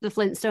with the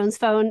Flintstones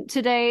phone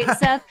today,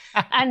 Seth.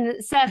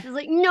 And Seth is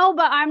like, no,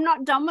 but I'm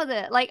not done with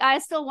it. Like, I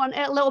still want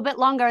it a little bit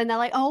longer. And they're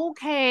like,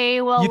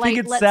 okay, well, you think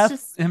it's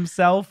Seth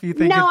himself? You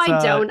think? No, it's,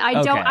 I don't. I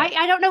okay. don't.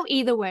 I don't know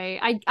either way.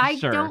 I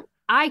Sure. don't.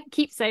 I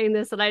keep saying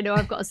this, and I know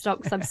I've got to stop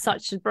because I'm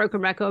such a broken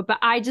record, but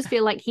I just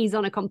feel like he's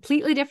on a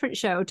completely different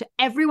show to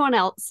everyone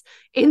else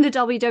in the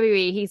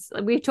WWE.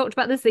 We've talked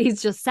about this.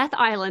 He's just Seth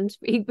Island.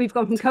 We've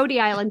gone from Cody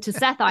Island to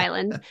Seth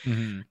Island.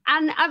 And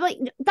I'm like,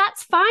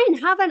 that's fine.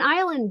 Have an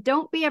island.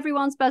 Don't be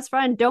everyone's best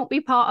friend. Don't be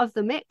part of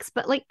the mix.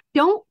 But like,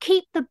 don't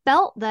keep the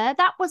belt there.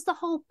 That was the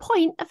whole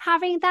point of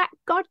having that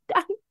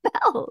goddamn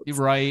belt.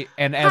 Right.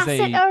 And Pass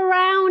it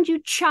around, you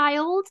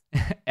child.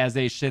 As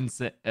a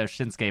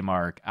Shinsuke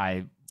mark,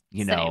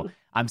 Same.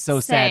 I'm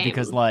so sad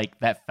because like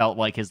that felt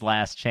like his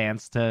last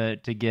chance to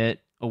get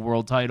a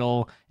world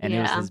title, and it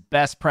was his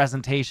best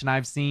presentation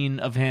I've seen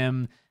of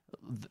him.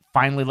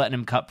 Finally letting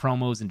him cut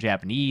promos in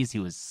Japanese. He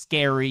was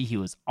scary. He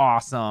was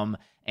awesome.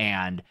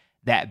 And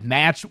that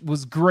match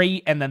was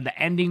great. And then the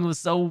ending was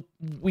so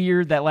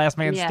weird. That last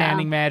man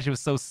standing match, it was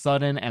so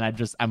sudden.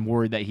 And I'm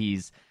worried that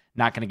he's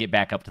not going to get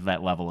back up to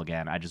that level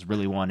again. I just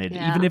really wanted,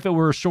 even if it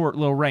were a short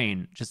little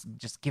reign, just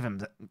give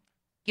him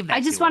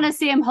I just want to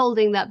see him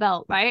holding that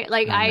belt, right?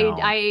 Like,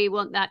 I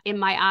want that in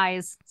my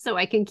eyes so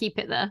I can keep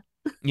it there.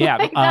 Yeah,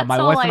 like,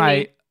 my wife and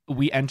I,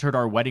 we entered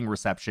our wedding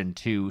reception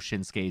to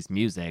Shinsuke's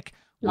music.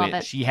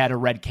 She had a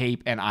red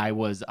cape, and I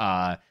was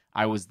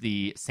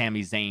the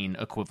Sami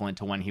Zayn equivalent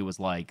to when he was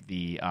like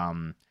the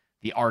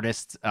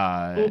artist,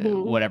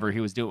 whatever he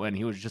was doing.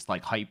 He was just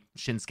like hype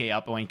Shinsuke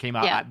up when he came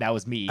out. That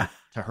was me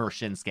to her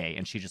Shinsuke,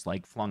 and she just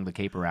like flung the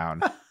cape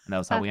around, and that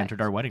was how we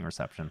entered our wedding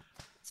reception.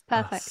 It's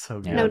perfect.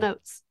 So good. No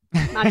notes.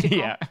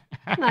 Magical.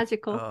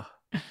 Magical.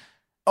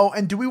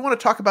 And do we want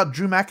to talk about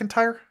Drew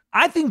McIntyre?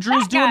 I think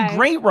Drew's doing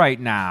great right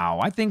now.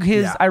 I think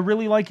I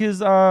really like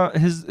his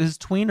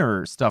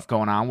tweener stuff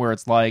going on, where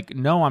it's like,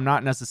 no, I'm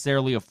not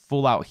necessarily a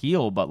full out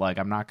heel, but like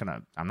I'm not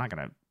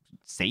gonna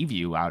save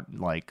you out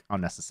like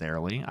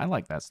unnecessarily. I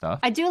like that stuff.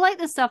 I do like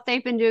the stuff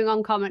they've been doing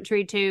on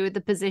commentary too,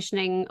 the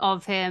positioning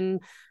of him,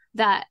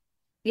 that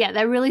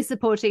they're really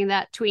supporting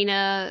that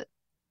tweener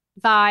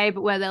vibe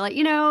where they're like,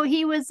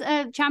 he was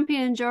a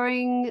champion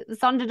during the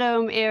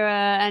Thunderdome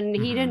era, and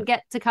he didn't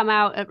get to come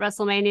out at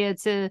WrestleMania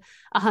to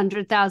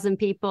 100,000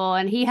 people,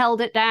 and he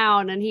held it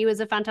down, and he was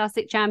a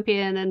fantastic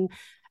champion, and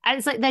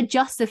it's like they're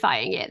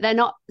justifying it. They're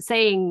not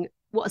saying,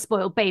 what a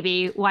spoiled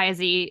baby, why is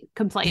he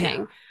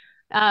complaining?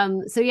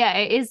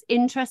 It is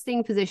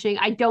interesting positioning.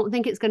 I don't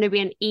think it's going to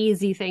be an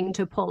easy thing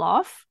to pull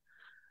off,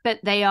 but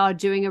they are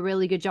doing a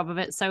really good job of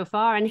it so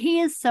far. And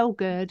he is so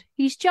good.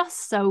 He's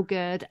just so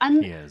good.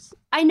 And he is.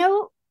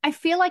 I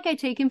feel like I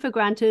take him for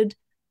granted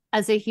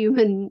as a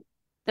human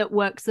that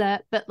works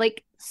there, but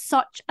like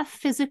such a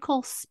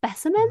physical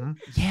specimen.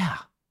 Yeah.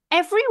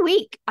 Every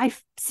week I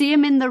see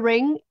him in the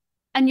ring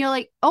and you're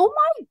like, oh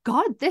my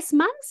God, this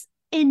man's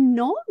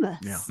enormous.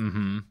 Yeah.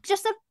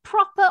 Just a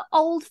proper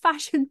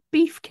old-fashioned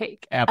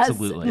beefcake.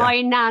 Absolutely. As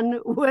my nan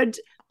would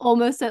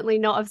almost certainly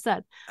not have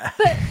said.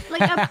 But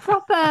like a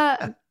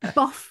proper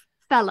buff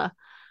fella.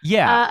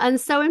 Yeah. And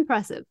so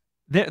impressive.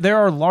 There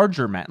are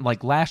larger men,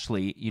 like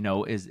Lashley,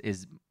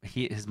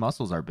 his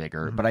muscles are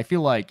bigger, but I feel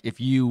like if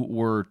you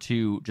were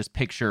to just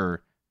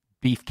picture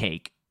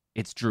beefcake,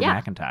 it's Drew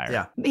McIntyre.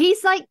 Yeah.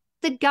 He's like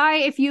the guy,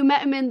 if you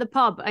met him in the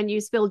pub and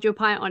you spilled your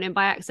pint on him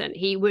by accident,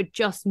 he would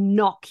just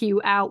knock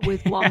you out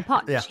with one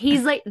punch. Yeah.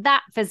 He's like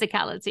that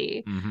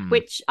physicality,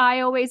 which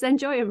I always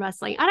enjoy in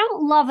wrestling. I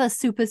don't love a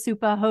super,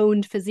 super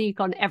honed physique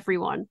on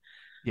everyone.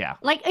 Yeah.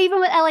 Like even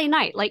with LA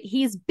Knight, like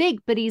he's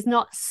big, but he's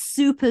not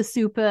super,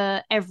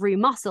 super every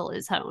muscle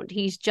is honed.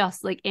 He's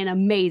just like in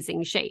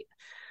amazing shape.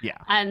 Yeah.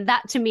 And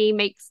that to me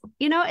makes,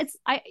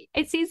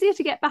 it's easier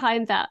to get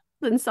behind that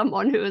than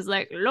someone who is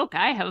like, look,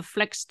 I have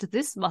flexed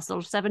this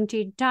muscle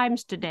 17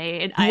 times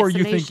today in Who isolation. are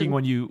you thinking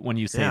when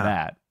you say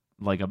that?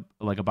 Like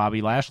a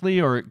Bobby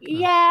Lashley or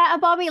Yeah, a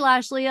Bobby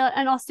Lashley,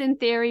 an Austin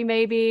Theory,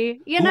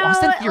 maybe.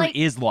 Austin Theory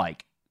is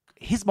like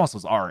his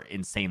muscles are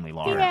insanely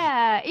large.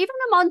 Yeah, even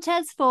a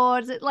Montez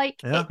Ford,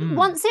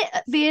 once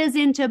it veers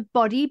into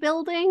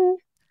bodybuilding,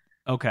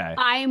 okay,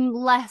 I'm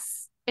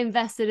less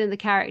invested in the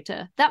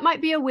character. That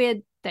might be a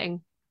weird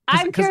thing.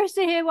 I'm curious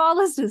to hear what our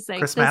listeners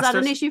think. Is that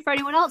an issue for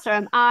anyone else, or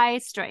am I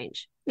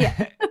strange?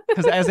 Yeah,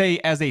 because as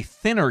a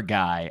thinner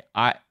guy,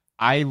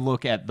 I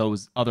look at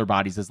those other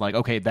bodies as like,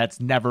 okay, that's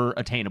never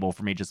attainable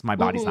for me. Just my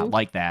body's not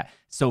like that.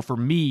 So for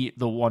me,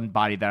 the one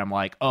body that I'm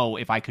like, oh,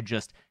 if I could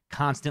just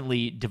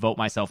constantly devote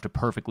myself to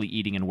perfectly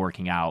eating and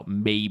working out,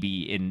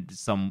 maybe in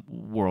some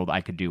world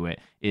I could do it,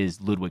 is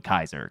Ludwig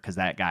Kaiser, because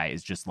that guy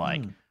is just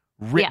like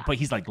ripped, but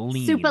he's like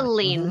lean. Super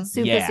lean.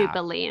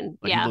 Super lean.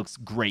 But he looks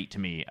great to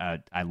me.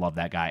 I love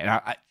that guy.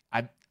 And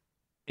I'm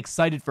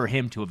excited for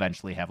him to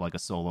eventually have like a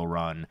solo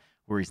run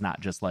where he's not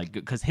just like,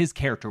 because his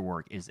character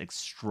work is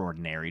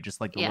extraordinary.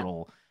 Just like the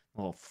little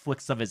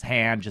flicks of his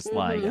hand, just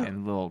like,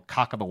 and the little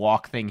cock of the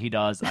walk thing he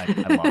does. I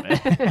love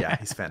it. Yeah,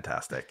 he's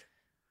fantastic.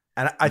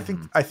 And I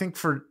think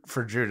for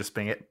Drew, just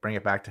bring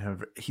it back to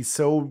him. He's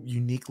so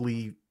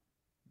uniquely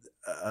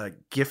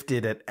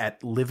gifted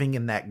at living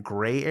in that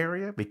gray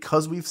area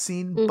because we've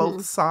seen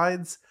both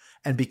sides,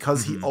 and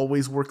because he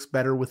always works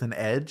better with an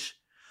edge.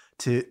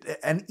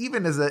 And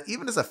even as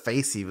a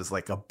face, he was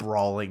like a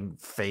brawling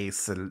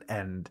face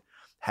and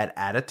had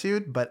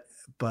attitude. But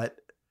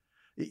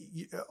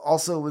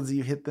also, Lindsay,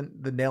 you hit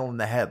the nail on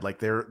the head. Like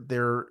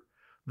the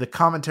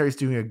commentary's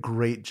doing a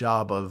great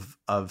job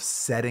of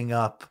setting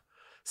up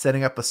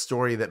a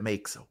story that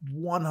makes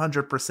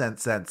 100%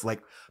 sense.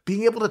 Like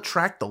being able to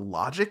track the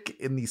logic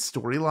in these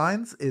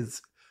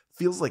storylines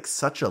feels like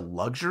such a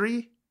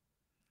luxury.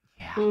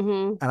 Yeah.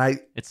 And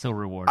it's so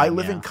rewarding. I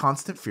live in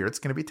constant fear it's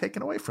going to be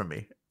taken away from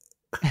me.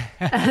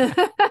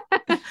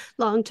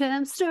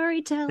 Long-term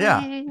storytelling.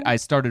 Yeah. I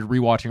started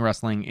rewatching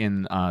wrestling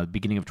in the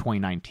beginning of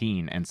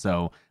 2019, and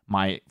so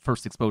my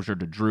first exposure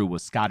to Drew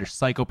was Scottish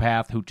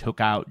Psychopath, who took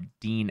out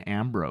Dean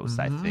Ambrose.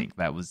 I think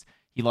that was,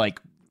 he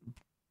like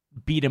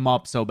beat him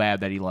up so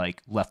bad that he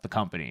like left the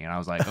company, and I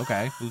was like,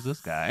 okay, who's this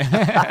guy?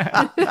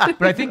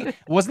 But I think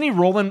wasn't he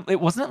rolling?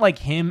 It wasn't like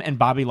him and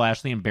Bobby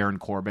Lashley and Baron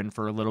Corbin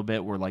for a little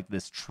bit were like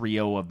this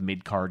trio of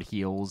mid-card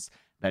heels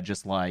that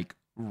just like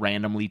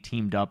randomly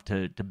teamed up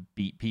to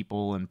beat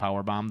people and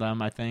powerbomb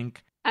them. I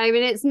think. I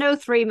mean, it's no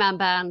 3-man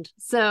band,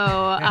 so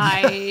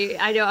I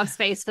don't have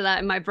space for that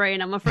in my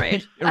brain, I'm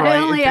afraid. Right, I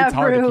only have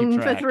hard to keep room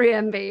for track.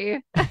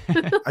 3MB.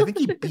 I think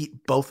he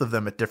beat both of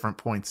them at different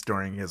points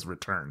during his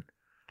return.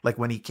 Like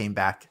when he came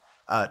back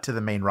to the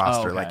main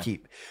roster, okay. like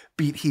he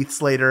beat Heath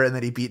Slater and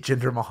then he beat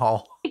Jinder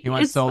Mahal. He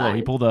went It's solo. fine.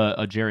 He pulled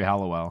a Jerry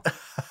Halliwell,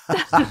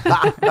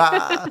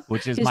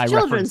 which is His my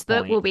children's reference book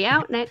point. will be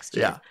out next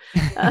year.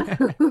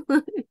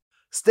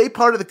 Stay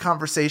part of the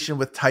conversation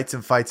with Tights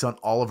and Fights on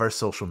all of our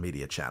social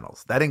media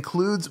channels. That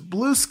includes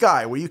Blue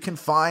Sky, where you can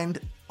find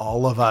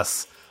all of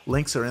us.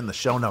 Links are in the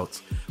show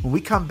notes. When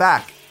we come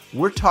back,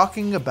 we're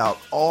talking about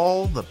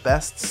all the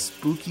best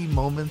spooky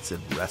moments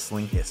in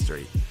wrestling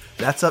history.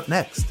 That's up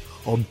next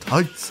on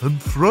Tights and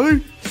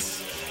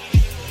Fights.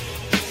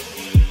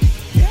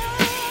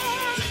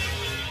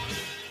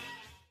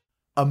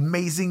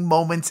 Amazing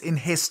moments in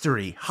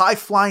history,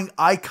 high-flying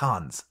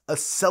icons, a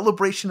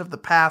celebration of the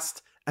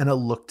past, and a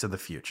look to the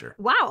future.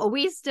 Wow, are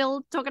we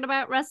still talking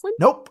about wrestling?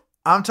 Nope.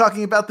 I'm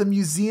talking about the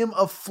Museum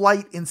of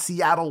Flight in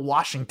Seattle,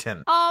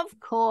 Washington. Of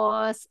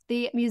course.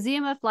 The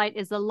Museum of Flight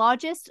is the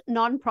largest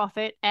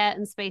non-profit air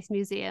and space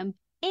museum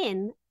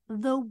in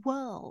the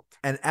world.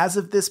 And as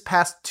of this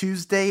past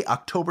Tuesday,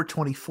 October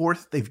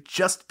 24th, they've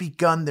just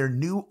begun their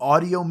new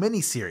audio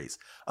miniseries,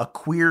 A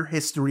Queer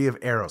History of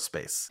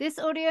Aerospace. This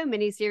audio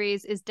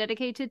miniseries is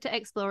dedicated to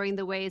exploring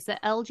the ways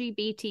that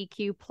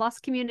LGBTQ plus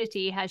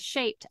community has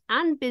shaped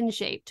and been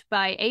shaped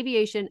by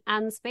aviation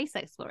and space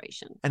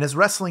exploration. And as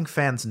wrestling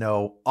fans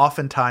know,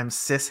 oftentimes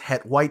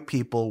cis-het white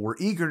people were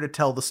eager to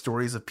tell the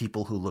stories of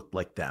people who looked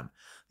like them.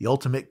 The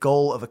ultimate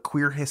goal of A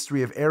Queer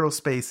History of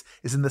Aerospace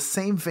is in the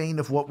same vein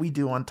of what we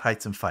do on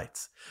Tights and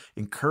Fights.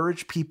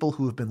 Encourage people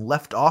who have been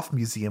left off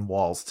museum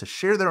walls to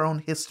share their own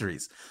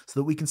histories so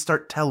that we can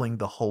start telling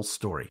the whole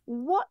story.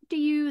 What do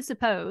you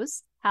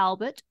suppose,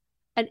 Albert,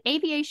 an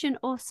aviation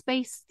or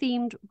space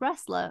themed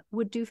wrestler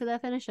would do for their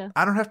finisher?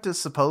 I don't have to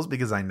suppose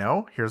because I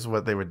know. Here's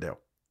what they would do.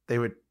 They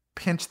would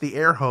pinch the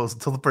air hose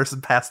until the person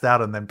passed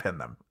out and then pin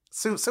them.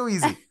 So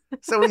easy.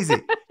 So easy.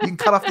 You can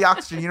cut off the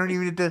oxygen. You don't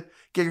even need to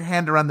get your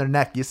hand around their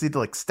neck. You just need to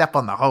like step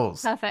on the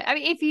hose. Perfect. I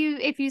mean,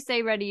 if you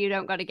say ready, you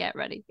don't got to get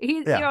ready.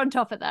 Yeah. You're on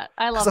top of that.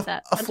 I love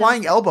that. A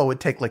flying elbow would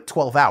take like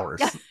 12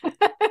 hours.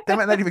 They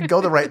might not even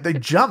go the right. They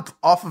jump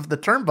off of the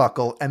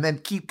turnbuckle and then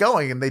keep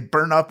going, and they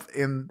burn up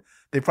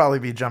they'd probably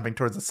be jumping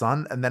towards the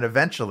sun, and then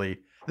eventually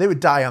they would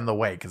die on the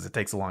way because it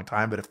takes a long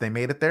time. But if they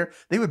made it there,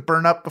 they would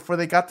burn up before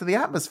they got to the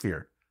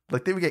atmosphere.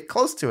 Like they would get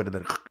close to it and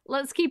then.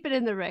 Let's keep it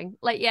in the ring.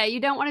 Like, yeah,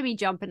 you don't want to be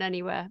jumping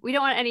anywhere. We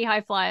don't want any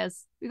high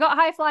flyers. We got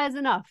high flyers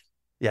enough.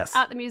 Yes.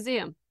 At the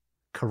museum.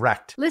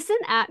 Correct. Listen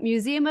at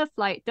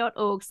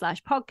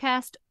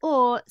museumofflight.org/podcast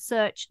or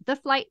search The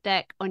Flight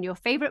Deck on your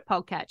favorite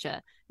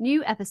podcatcher.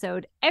 New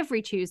episode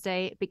every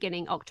Tuesday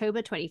beginning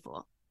October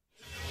 24.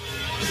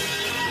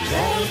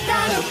 They've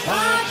got a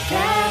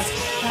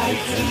podcast.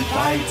 Tights and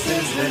Fights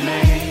is the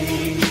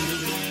name.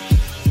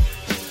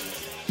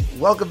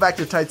 Welcome back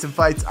to Tights and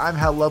Fights. I'm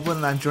Hal Lublin,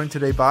 and I'm joined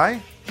today by...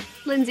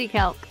 Lindsay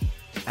Kelk.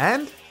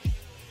 And...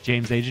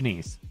 James A.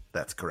 Janisse.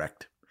 That's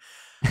correct.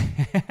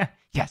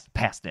 Yes,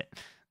 passed it.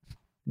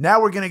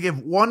 Now we're going to give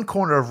one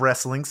corner of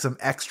wrestling some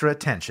extra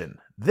attention.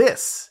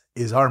 This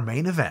is our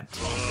main event.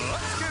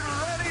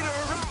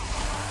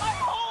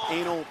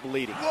 Anal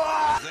bleeding.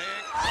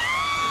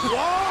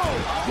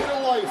 Whoa! Get a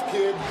life,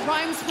 kid.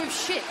 Rhymes with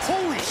shit.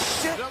 Holy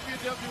shit!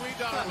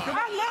 WWE.com.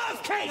 I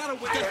love cake! I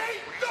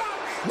hate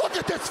nuts! Look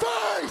at this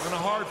face! And a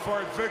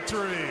hard-fought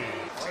victory.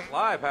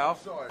 Live, Hal.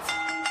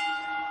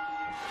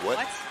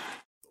 What?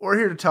 We're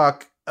here to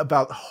talk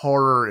about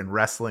horror in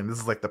wrestling. This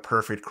is like the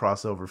perfect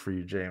crossover for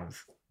you,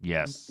 James.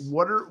 Yes.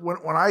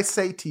 When I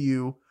say to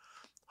you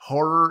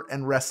horror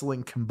and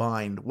wrestling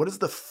combined, what is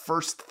the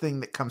first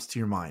thing that comes to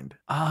your mind?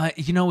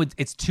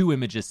 It's two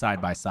images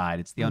side by side.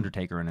 It's The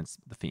Undertaker and it's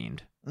The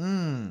Fiend.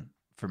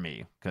 For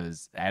me,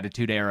 because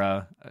Attitude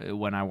Era,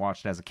 when I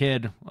watched it as a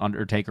kid,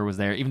 Undertaker was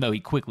there, even though he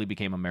quickly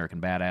became American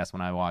Badass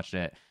when I watched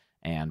it.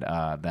 And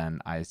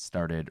then I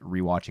started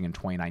rewatching in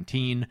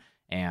 2019,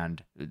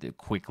 and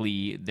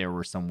quickly there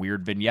were some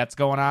weird vignettes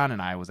going on,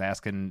 and I was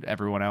asking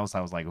everyone else,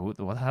 I was like, what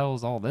the hell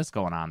is all this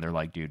going on? They're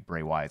like, dude,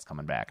 Bray Wyatt's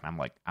coming back. And I'm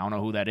like, I don't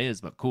know who that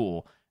is, but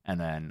cool. And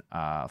then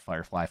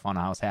Firefly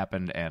Funhouse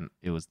happened, and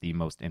it was the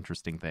most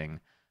interesting thing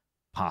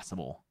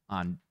possible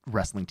on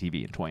wrestling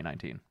TV in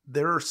 2019.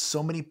 There are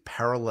so many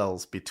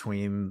parallels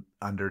between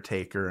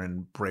Undertaker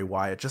and Bray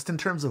Wyatt, just in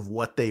terms of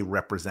what they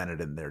represented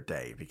in their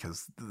day.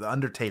 Because the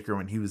Undertaker,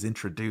 when he was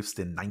introduced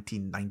in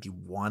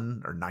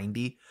 1991 or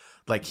 90,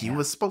 like he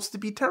was supposed to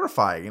be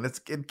terrifying,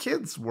 and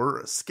kids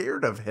were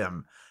scared of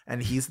him.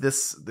 And he's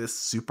this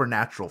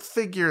supernatural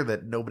figure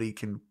that nobody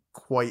can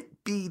quite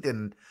beat,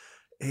 and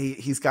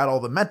he's got all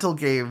the mental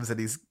games,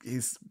 and he's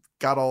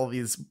got all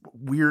these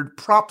weird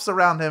props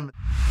around him.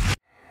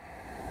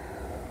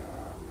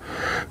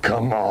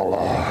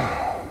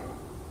 Kamala,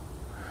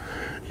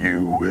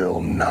 you will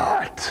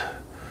not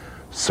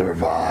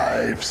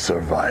survive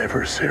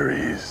Survivor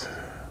Series.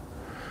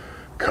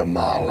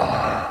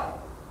 Kamala,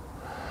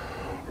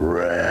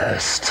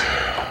 rest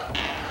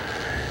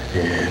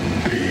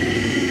in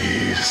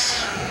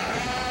peace.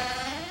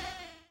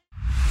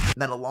 And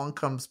then along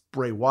comes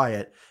Bray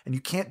Wyatt, and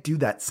you can't do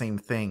that same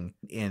thing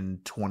in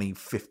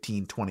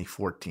 2015,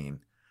 2014.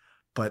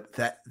 But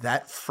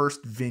that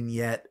first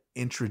vignette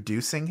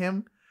introducing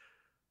him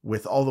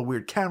with all the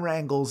weird camera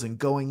angles and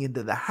going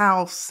into the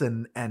house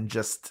and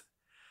just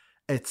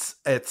it's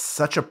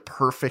such a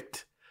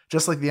perfect,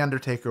 just like The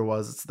Undertaker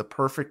was, it's the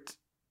perfect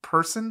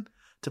person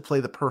to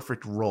play the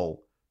perfect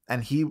role.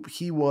 And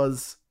he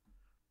was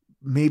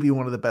maybe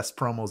one of the best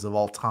promos of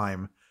all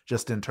time,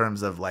 just in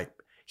terms of like,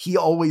 he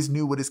always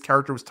knew what his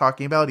character was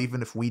talking about,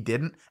 even if we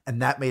didn't,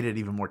 and that made it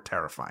even more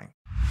terrifying.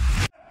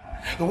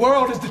 The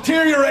world is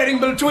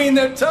deteriorating between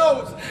their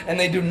toes, and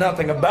they do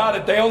nothing about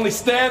it. They only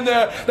stand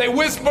there, they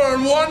whisper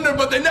and wonder,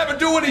 but they never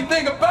do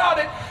anything about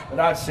it. But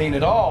I've seen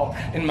it all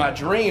in my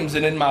dreams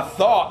and in my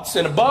thoughts,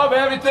 and above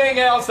everything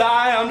else,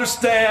 I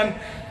understand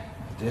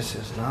this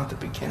is not the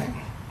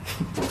beginning.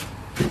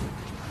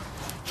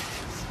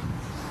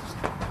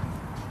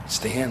 It's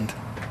the end.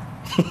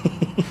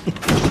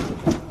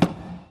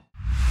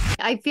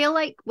 I feel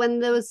like when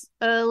those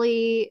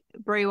early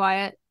Bray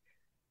Wyatt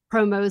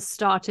promos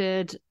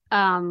started,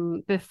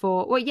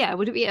 before, would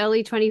it be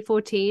early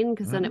 2014?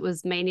 Because then it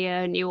was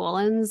Mania New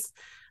Orleans,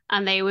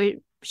 and they were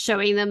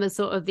showing them as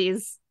sort of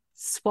these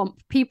swamp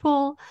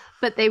people,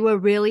 but they were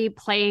really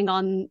playing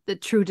on the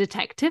True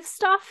Detective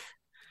stuff.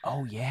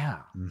 Oh yeah.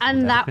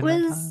 And that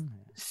was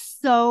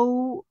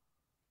so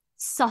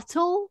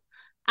subtle,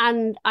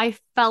 and I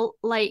felt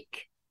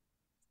like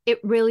it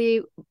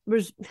really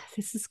was,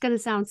 this is going to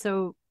sound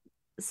so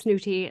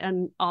snooty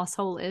and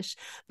arsehole-ish,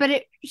 but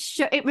it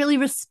really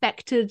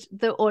respected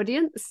the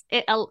audience.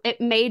 It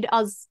made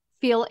us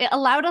feel, it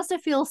allowed us to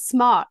feel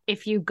smart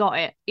if you got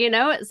it.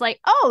 It's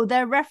like, oh,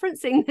 they're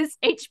referencing this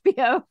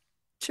HBO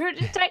True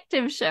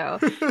Detective show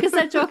because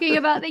they're talking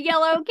about the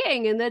Yellow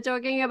King and they're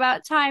talking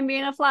about time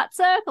being a flat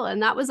circle,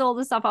 and that was all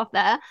the stuff off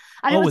there.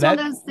 And it was one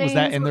of those things. Was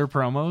that in their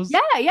promos?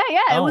 Yeah.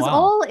 It was wow.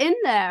 all in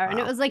there, and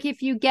it was like,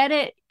 if you get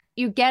it,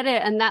 you get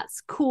it, and that's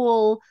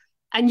cool,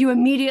 and you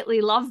immediately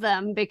love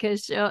them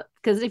because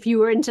if you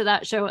were into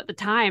that show at the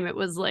time, it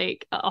was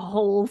like a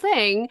whole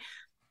thing.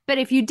 But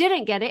if you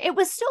didn't get it, it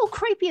was still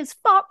creepy as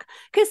fuck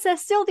because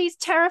there's still these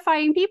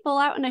terrifying people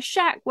out in a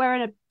shack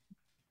wearing a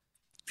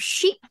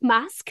sheep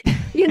mask,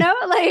 you know,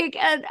 like,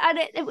 and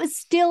it was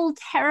still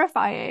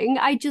terrifying.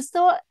 I just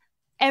thought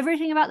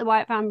everything about the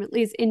Wyatt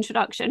family's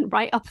introduction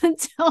right up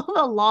until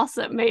the loss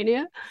at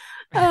Mania,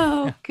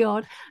 oh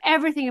god,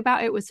 everything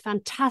about it was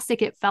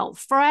fantastic. It felt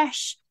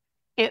fresh,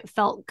 it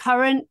felt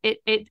current,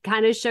 it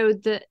kind of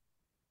showed that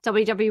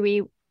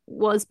WWE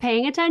was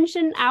paying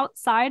attention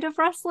outside of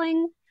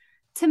wrestling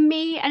to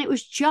me, and it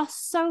was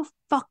just so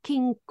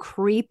fucking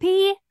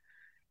creepy.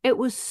 It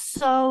was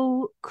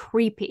so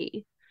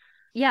creepy.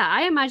 Yeah,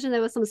 I imagine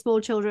there were some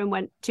small children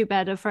went to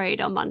bed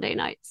afraid on Monday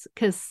nights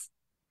because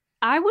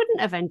I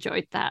wouldn't have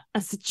enjoyed that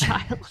as a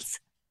child.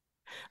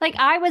 Like,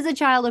 I was a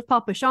child of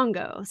Papa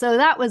Shango, so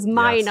that was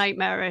my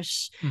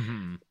nightmarish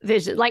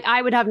vision. Like,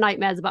 I would have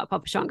nightmares about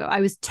Papa Shango. I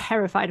was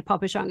terrified of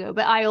Papa Shango,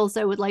 but I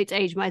also would like to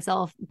age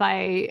myself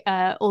by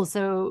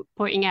also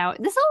pointing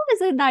out, this all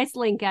is a nice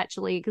link,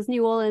 actually, because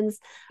New Orleans,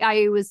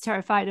 I was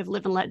terrified of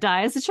Live and Let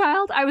Die as a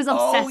child. I was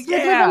obsessed with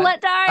Live and Let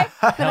Die,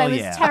 but I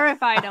was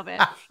terrified of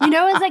it. You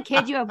know, as a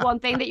kid, you have one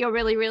thing that you're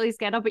really, really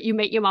scared of, but you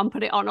make your mom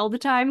put it on all the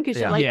time because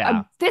you're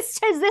like, this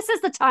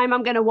is the time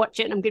I'm going to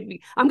watch it, and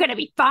I'm going to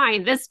be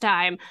fine this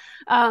time.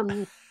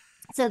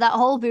 So that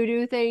whole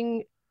voodoo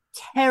thing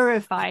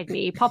terrified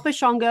me. Papa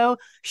Shango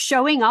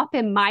showing up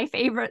in my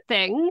favorite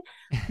thing,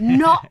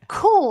 not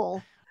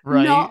cool.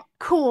 Right. Not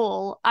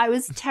cool. I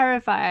was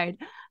terrified.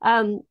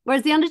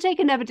 Whereas the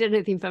Undertaker never did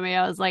anything for me.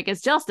 I was like,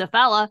 it's just a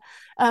fella.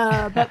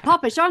 But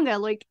Papa Shango,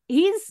 like,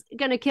 he's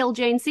gonna kill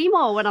Jane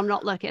Seymour when I'm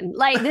not looking.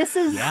 Like, this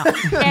is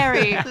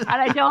scary, and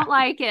I don't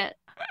like it.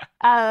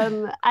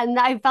 And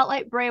I felt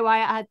like Bray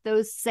Wyatt had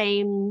those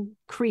same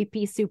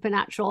creepy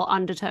supernatural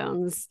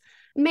undertones,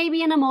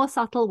 maybe in a more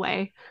subtle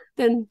way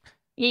than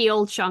ye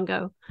old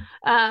Shango.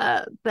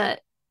 But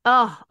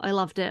I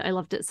loved it. I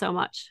loved it so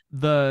much.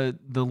 The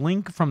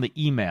link from the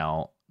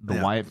email,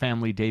 the Wyatt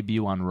family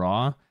debut on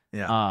Raw.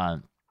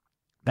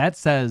 That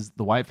says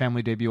the Wyatt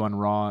family debut on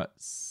Raw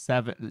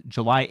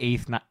July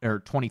 8th,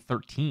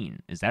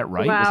 2013. Is that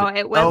right? Wow,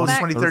 it went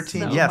back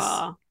 2013. so yes,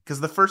 far. because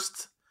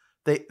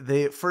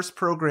the first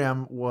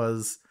program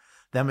was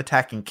them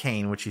attacking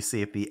Kane, which you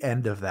see at the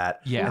end of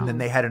that. Yeah. And then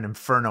they had an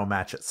Inferno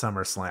match at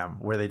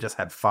SummerSlam where they just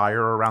had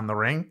fire around the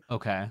ring.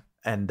 Okay.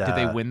 And did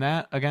they win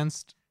that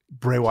against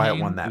Bray Wyatt?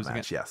 Kane? won that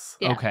match, yes.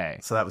 Yeah. Okay.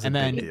 So that was a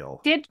big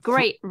deal. Did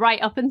great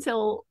right up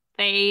until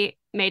they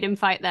made him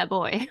fight their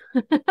boy.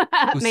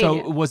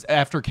 So was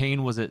after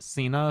Kane, was it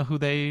Cena who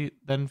they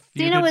then feuded?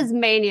 Cena was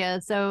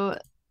Mania, so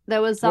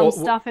there was some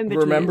stuff in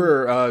between.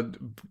 Remember,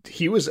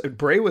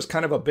 Bray was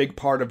kind of a big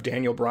part of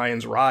Daniel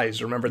Bryan's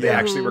rise. Remember, they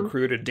actually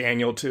recruited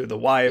Daniel to the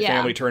Wyatt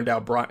family. Turned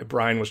out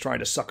Bryan was trying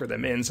to sucker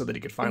them in so that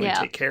he could finally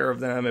take care of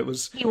them.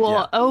 He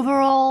wore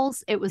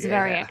overalls. It was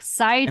very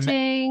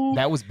exciting.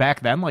 That was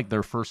back then, like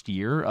their first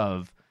year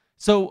of.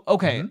 So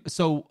okay,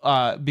 so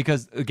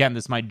because again,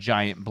 this is my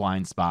giant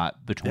blind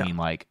spot between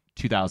like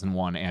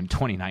 2001 and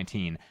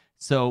 2019.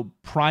 So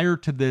prior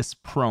to this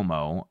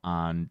promo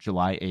on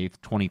July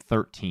 8th,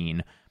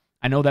 2013.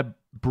 I know that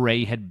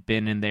Bray had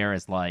been in there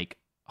as like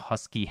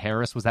Husky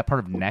Harris. Was that part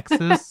of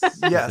Nexus? Yes.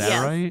 Is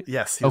that right?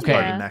 Yes. He was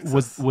part of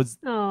Nexus. Was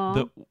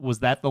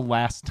that the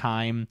last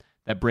time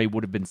that Bray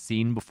would have been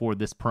seen before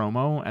this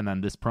promo? And then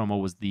this promo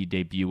was the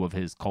debut of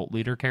his cult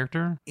leader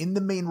character? In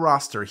the main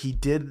roster, he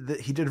did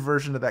a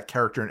version of that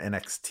character in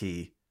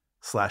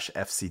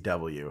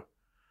NXT/FCW.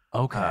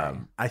 Okay.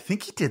 I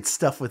think he did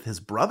stuff with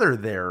his brother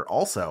there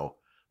also.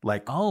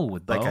 Like,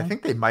 with Bo? I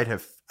think they might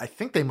have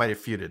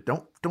feuded.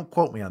 Don't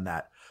quote me on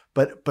that.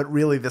 But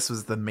really, this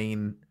was the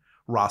main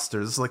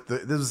roster. This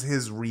was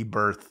his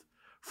rebirth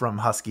from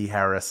Husky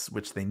Harris,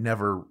 which they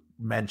never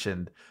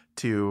mentioned,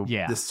 to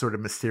this sort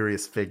of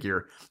mysterious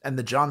figure. And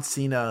the John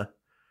Cena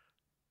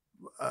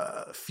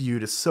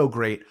feud is so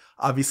great.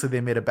 Obviously,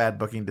 they made a bad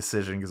booking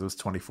decision because it was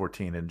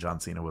 2014 and John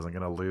Cena wasn't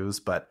going to lose.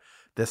 But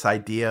this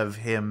idea of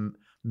him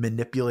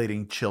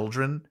manipulating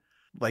children,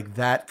 like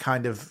that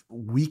kind of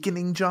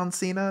weakening John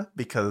Cena,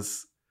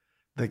 because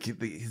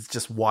he's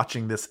just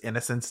watching this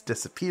innocence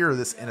disappear,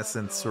 this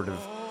innocence sort of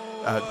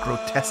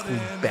grotesquely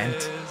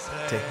bent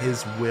to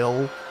his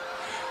will.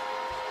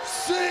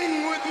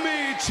 Sing with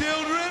me,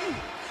 children,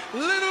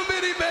 little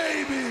bitty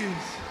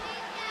babies.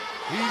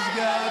 He's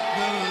got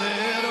the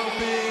little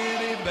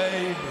bitty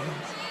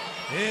babies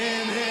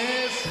in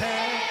his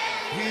hand.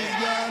 He's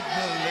got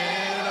the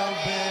little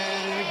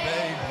bitty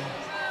babies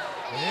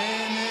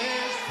in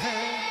his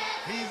hand.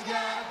 He's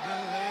got the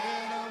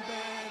little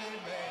bitty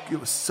babies. It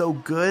was so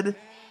good,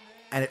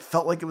 and it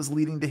felt like it was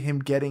leading to him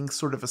getting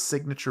sort of a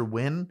signature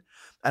win.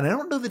 And I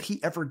don't know that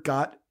he ever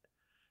got...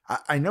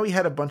 I know he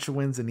had a bunch of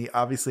wins, and he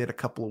obviously had a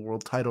couple of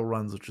world title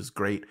runs, which is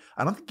great.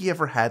 I don't think he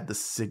ever had the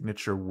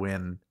signature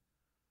win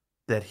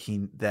that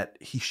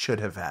he should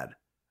have had.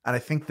 And I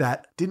think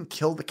that didn't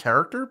kill the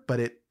character, but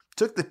it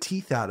took the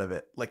teeth out of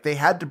it. Like they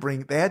had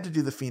to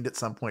do the Fiend at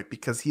some point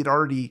because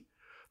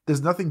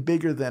there's nothing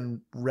bigger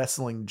than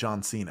wrestling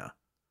John Cena.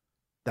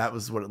 That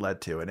was what it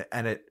led to.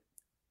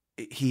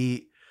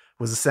 He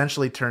was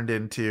essentially turned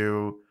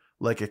into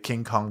like a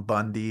King Kong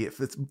Bundy. It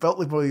felt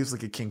like he was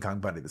like a King Kong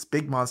Bundy, this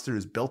big monster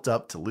who's built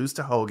up to lose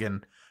to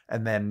Hogan,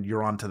 and then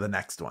you're on to the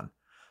next one.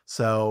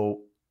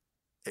 So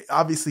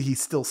obviously he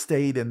still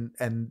stayed,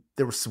 and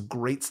there was some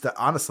great stuff.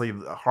 Honestly,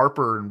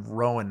 Harper and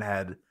Rowan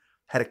had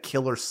a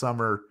killer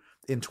summer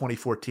in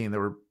 2014.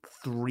 There were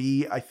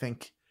 3, I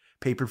think,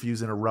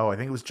 pay-per-views in a row. I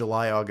think it was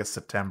July, August,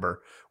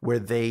 September, where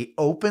they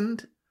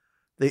opened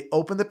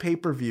the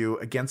pay-per-view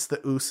against the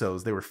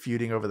Usos. They were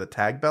feuding over the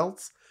tag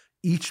belts.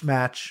 Each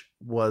match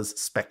was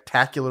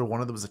spectacular. One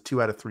of them was a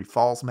 2 out of 3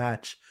 falls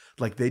match.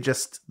 Like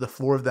the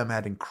 4 of them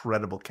had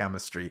incredible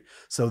chemistry.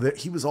 So that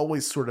he was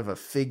always sort of a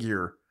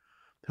figure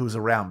who was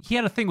around. He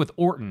had a thing with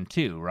Orton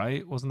too,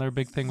 right? Wasn't there a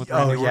big thing with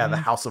Randy Orton? The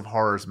House of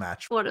Horrors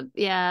match.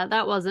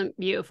 That wasn't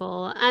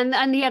beautiful.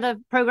 And he had a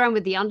program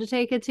with The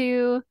Undertaker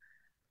too.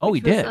 Oh, he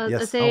did.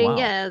 Yes. Thing. Oh,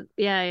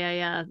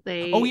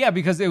 wow. Yeah.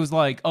 Because it was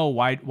like,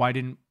 why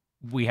didn't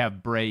we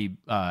have Bray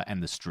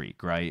end the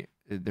streak, right?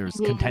 There's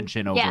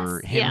contention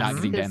over him not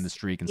getting to end the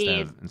streak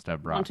instead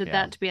of Brock. Wanted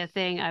that to be a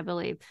thing, I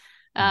believe.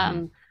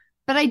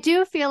 But I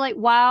do feel like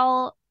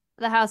while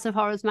the House of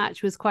Horrors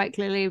match was quite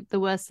clearly the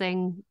worst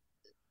thing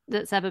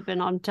that's ever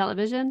been on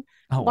television,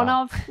 one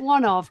of,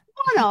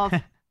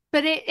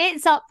 but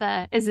it's up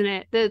there, isn't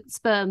it? The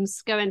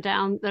sperms going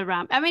down the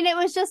ramp. I mean, it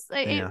was just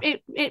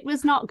it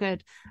was not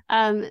good.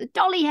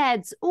 Dolly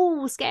heads,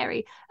 ooh,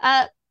 scary.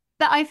 But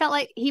I felt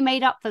like he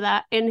made up for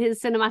that in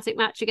his cinematic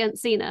match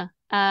against Cena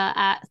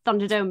at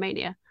Thunderdome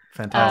Mania.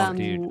 Fantastic,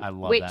 dude! I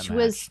love which that match.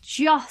 Was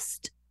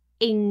just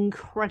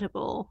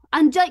incredible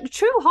and like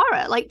true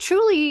horror, like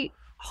truly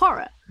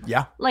horror.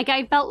 Yeah, like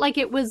I felt like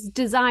it was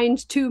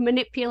designed to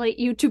manipulate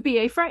you to be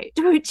afraid,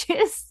 which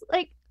is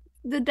like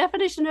the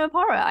definition of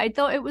horror. I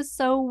thought it was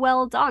so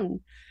well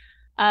done.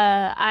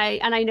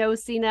 I know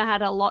Cena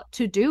had a lot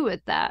to do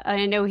with that.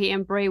 I know he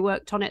and Bray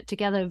worked on it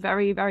together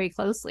very, very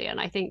closely, and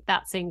I think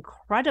that's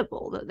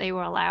incredible that they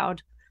were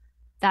allowed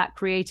that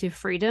creative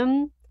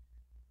freedom.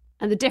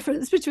 And the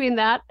difference between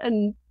that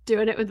and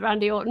doing it with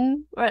Randy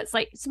Orton, where it's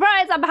like,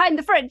 surprise, I'm behind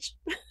the fridge.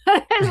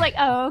 It's like,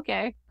 oh,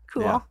 okay,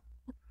 cool.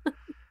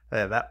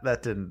 Yeah,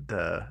 that didn't.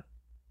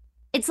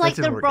 It's like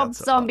the Rob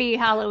Zombie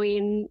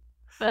Halloween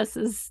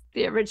versus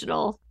the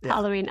original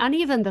Halloween, and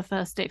even the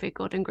first David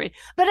Gordon Green.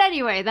 But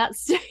anyway,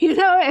 that's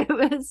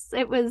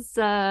it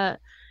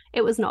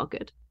was not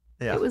good.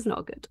 Yeah. It was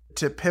not good.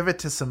 To pivot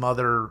to some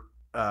other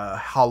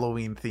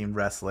Halloween themed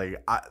wrestling,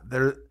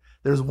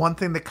 there's one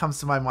thing that comes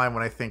to my mind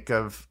when I think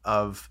of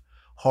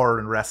horror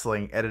and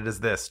wrestling, and it is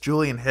this.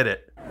 Julian, hit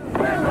it.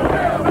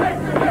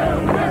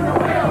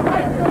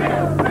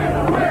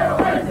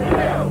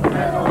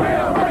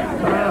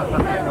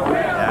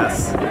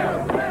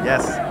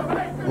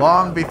 Yes.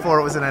 Long before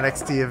it was an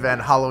NXT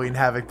event, Halloween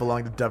Havoc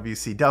belonged to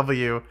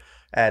WCW.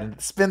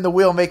 And spin the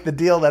wheel, make the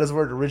deal. That is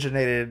where it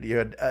originated. You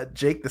had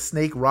Jake the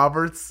Snake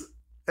Roberts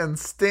and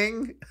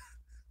Sting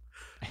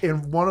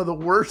in one of the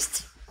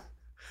worst.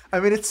 I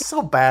mean, it's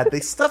so bad. They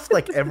stuffed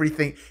like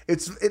everything.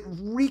 It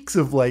reeks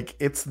of like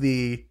it's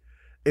the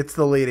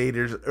late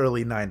 80s,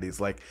 early 90s.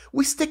 Like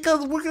we're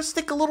gonna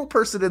stick a little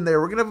person in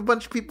there. We're gonna have a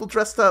bunch of people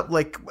dressed up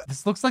like.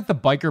 This looks like the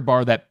biker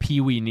bar that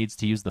Pee-wee needs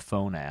to use the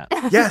phone at.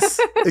 Yes,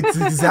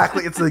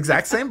 exactly. It's the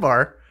exact same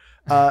bar.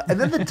 And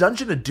then the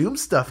Dungeon of Doom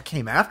stuff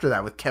came after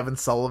that with Kevin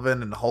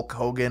Sullivan and Hulk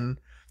Hogan,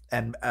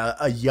 and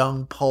a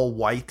young Paul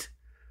White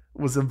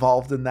was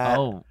involved in that.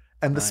 Oh.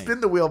 And the spin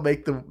the wheel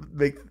make the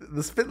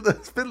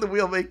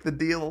wheel make the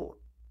deal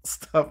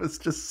stuff is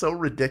just so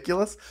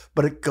ridiculous,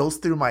 but it goes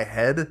through my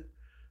head,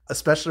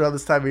 especially around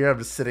this time of year. I'm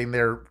just sitting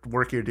there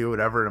working or doing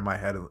whatever in my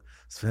head.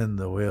 Spin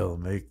the wheel,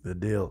 make the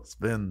deal.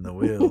 Spin the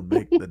wheel,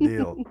 make the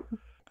deal.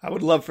 I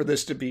would love for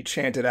this to be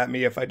chanted at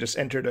me if I just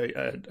entered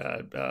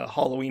a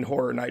Halloween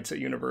Horror Nights at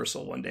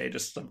Universal one day.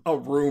 Just a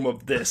room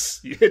of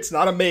this. It's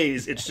not a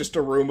maze. It's just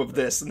a room of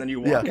this, and then you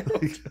walk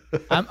out.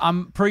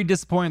 I'm pretty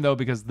disappointed though,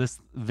 because this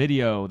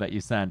video that you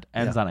sent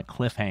ends on a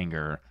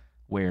cliffhanger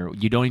where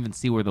you don't even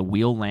see where the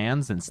wheel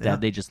lands.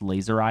 Instead, they just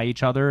laser eye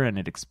each other and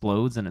it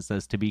explodes, and it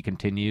says to be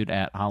continued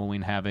at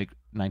Halloween Havoc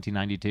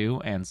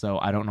 1992. And so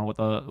I don't know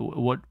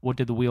what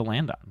did the wheel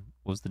land on?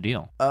 What was the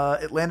deal?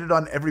 It landed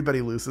on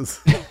Everybody Loses.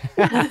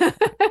 That's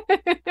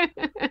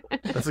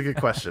a good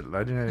question.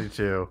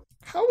 1992.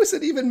 How is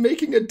it even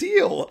making a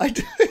deal?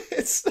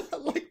 It's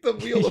not like the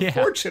Wheel of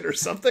Fortune or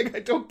something. I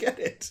don't get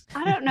it.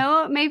 I don't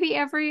know. Maybe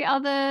every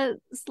other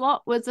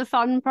slot was a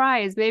fun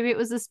prize. Maybe it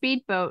was a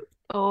speedboat.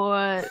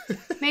 Or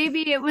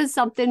maybe it was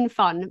something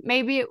fun.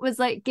 Maybe it was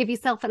like give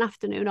yourself an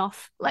afternoon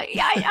off. Like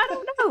I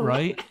don't know.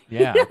 Right?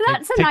 Yeah.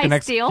 That's take a nice the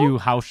next deal. few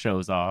house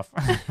shows off.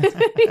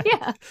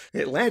 Yeah.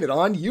 It landed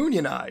on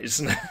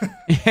Unionize.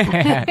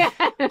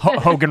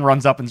 Hogan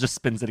runs up and just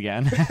spins it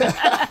again.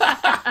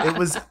 It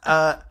was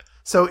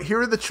so here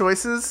are the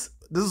choices.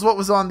 This is what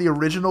was on the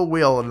original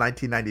wheel in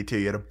 1992.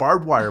 You had a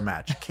barbed wire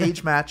match,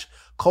 cage match,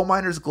 Coal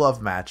Miner's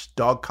Glove match,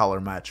 Dog Collar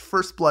match,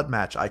 First Blood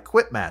match, I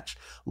Quit match,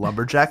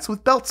 Lumberjacks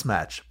with Belts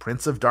match,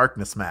 Prince of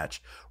Darkness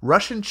match,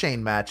 Russian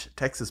Chain match,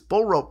 Texas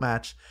Bull Rope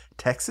match,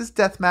 Texas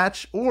Death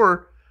match,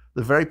 or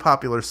the very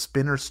popular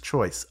Spinner's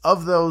Choice.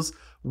 Of those,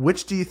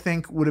 which do you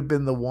think would have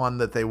been the one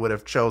that they would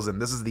have chosen?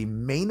 This is the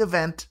main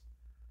event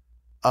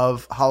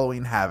of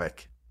Halloween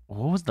Havoc.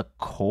 What was the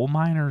coal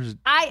miners?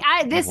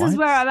 This is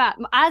where I'm at.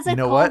 As a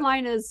coal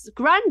miner's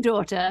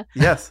granddaughter,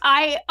 yes,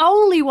 I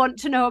only want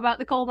to know about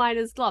the coal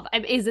miner's glove.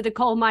 Is it a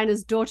coal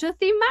miner's daughter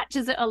theme match?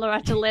 Is it a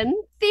Loretta Lynn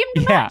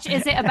themed match?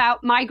 Is it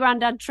about my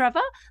granddad Trevor?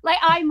 Like,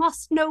 I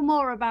must know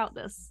more about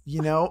this.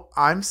 You know,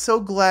 I'm so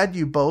glad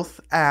you both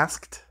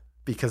asked,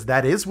 because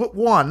that is what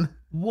won.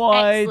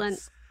 What? Excellent.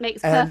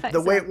 Makes perfect sense.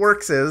 The way it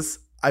works is,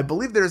 I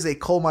believe there's a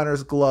coal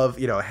miner's glove,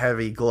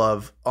 heavy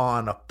glove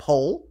on a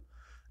pole.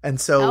 And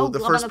so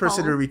the first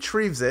person who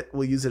retrieves it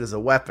will use it as a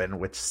weapon,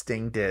 which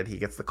Sting did. He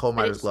gets the coal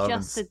miner's glove.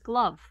 It's just a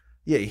glove.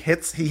 Yeah, he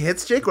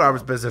hits Jake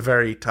Roberts, but it's a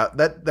very tough.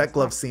 That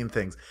glove's seen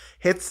things.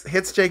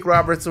 Hits Jake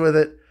Roberts with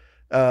it,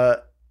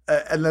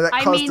 and then that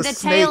caused the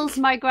snake. Tales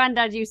my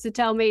granddad used to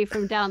tell me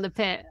from down the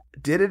pit.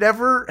 Did it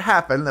ever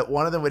happen that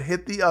one of them would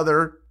hit the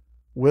other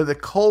with a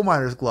coal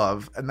miner's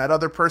glove, and that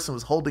other person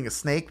was holding a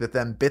snake that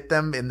then bit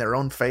them in their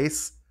own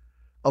face,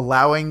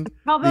 allowing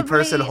the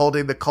person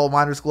holding the coal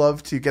miner's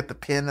glove to get the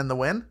pin and the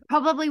win?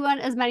 Probably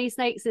weren't as many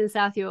snakes in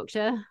South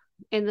Yorkshire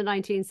in the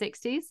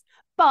 1960s,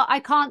 but I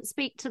can't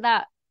speak to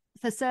that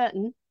for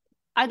certain.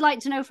 I'd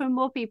like to know from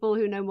more people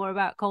who know more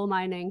about coal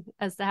mining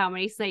as to how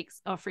many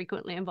snakes are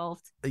frequently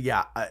involved.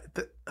 Yeah,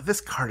 this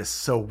card is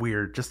so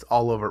weird, just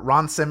all over.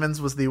 Ron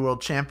Simmons was the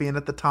world champion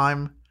at the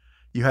time.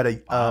 You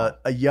had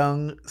a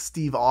young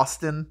Steve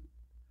Austin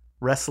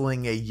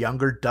wrestling a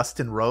younger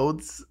Dustin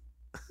Rhodes.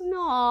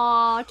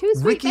 No, two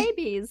sweet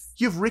babies.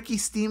 You have Ricky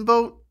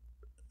Steamboat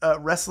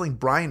wrestling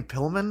Brian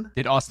Pillman.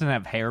 Did Austin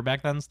have hair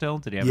back then still?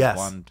 Did he have a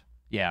blonde?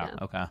 Yeah,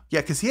 okay.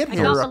 Yeah, because he had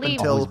hair up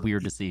until... Always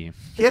weird to see.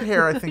 He had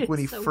hair, I think, when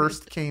he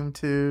first came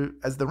to...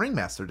 as the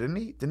ringmaster, didn't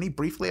he? Didn't he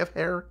briefly have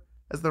hair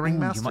as the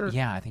ringmaster?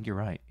 Yeah, I think you're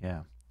right,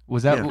 yeah.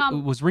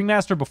 Was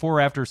Ringmaster before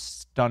or after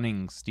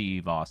Stunning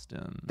Steve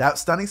Austin? That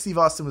Stunning Steve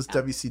Austin was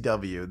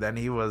WCW. Then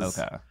he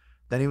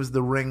was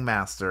the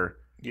ringmaster.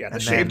 Yeah,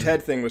 the shaved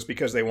head thing was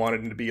because they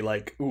wanted him to be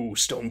like, ooh,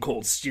 Stone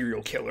Cold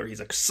serial killer.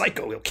 He's like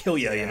psycho, he'll kill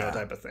you,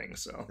 type of thing.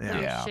 So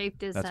shaved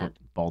his That's head.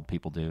 what bald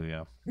people do.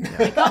 Yeah.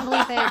 I can't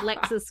believe they had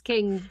Lexus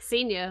King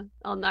Sr.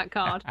 on that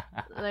card.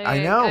 I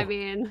know. I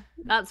mean,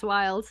 that's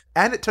wild.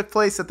 And it took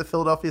place at the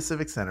Philadelphia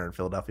Civic Center in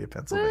Philadelphia,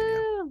 Pennsylvania.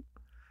 Woo!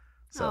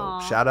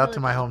 So shout out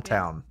to my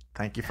hometown.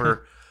 Thank you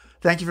for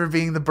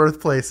being the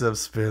birthplace of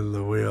Spin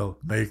the Wheel,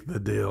 Make the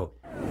Deal.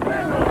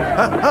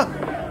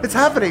 It's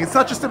happening. It's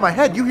not just in my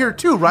head. You hear it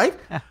too, right?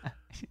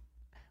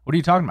 What are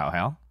you talking about,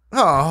 Hal?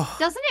 Oh.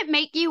 Doesn't it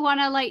make you want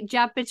to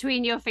jab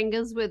between your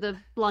fingers with a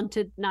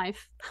blunted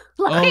knife?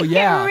 It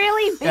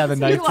really makes the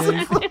knife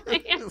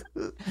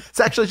It's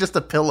actually just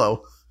a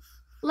pillow.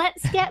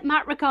 Let's get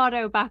Matt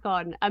Ricardo back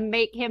on and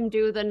make him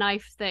do the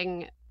knife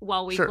thing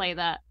while we play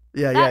that.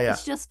 Yeah.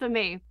 That's just for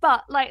me.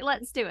 But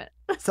let's do it.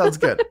 Sounds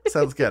good.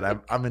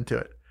 I'm into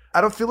it. I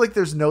don't feel like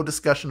there's no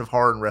discussion of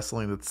horror and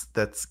wrestling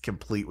that's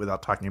complete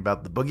without talking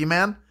about the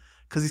Boogeyman,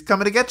 because he's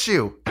coming to get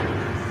you.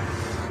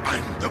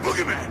 I'm the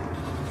Boogeyman,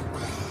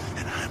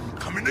 and I'm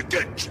coming to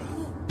get you.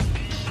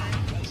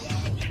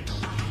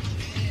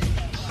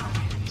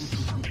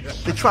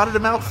 They trotted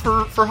him out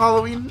for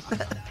Halloween.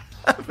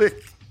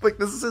 Like,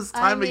 this is his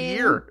time of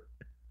year.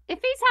 If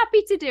he's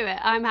happy to do it,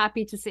 I'm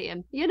happy to see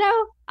him.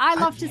 I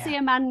love to see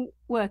a man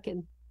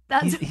working.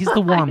 He's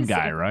the worm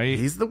guy, right?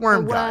 He's the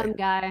worm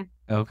guy.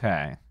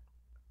 Okay.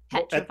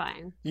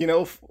 Petrifying.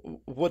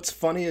 What's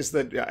funny is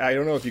that I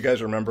don't know if you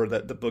guys remember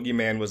that the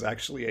Boogeyman was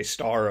actually a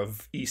star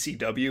of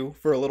ECW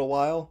for a little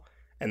while,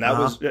 and that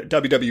was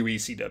WWE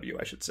ECW,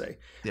 I should say.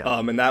 Yeah.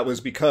 And that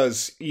was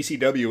because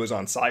ECW was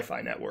on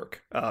Sci-Fi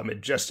Network.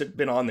 It just had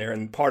been on there,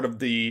 and part of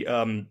the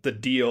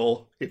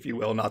deal, if you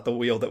will, not the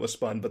wheel that was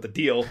spun, but the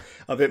deal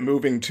of it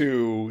moving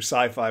to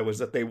Sci-Fi was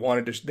that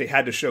they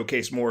had to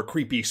showcase more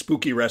creepy,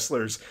 spooky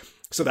wrestlers.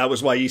 So that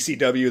was why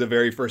ECW, the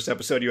very first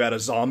episode, you had a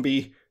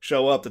zombie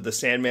show up that the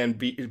Sandman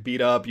beat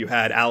up. You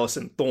had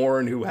Allison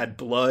Thorne, who had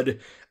blood,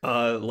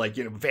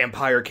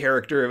 vampire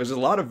character. It was a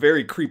lot of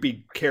very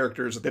creepy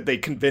characters that they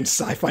convinced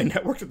Sci-Fi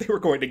Network that they were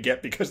going to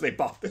get because they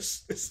bought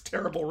this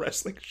terrible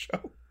wrestling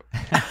show.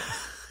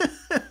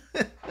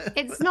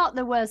 It's not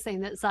the worst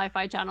thing that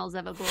Sci-Fi Channel's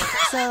ever bought,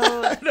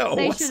 so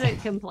they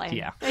shouldn't complain.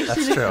 Yeah,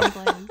 that's true.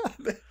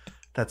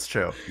 That's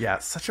true. Yeah,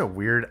 such a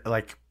weird,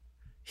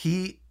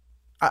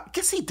 I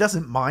guess he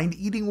doesn't mind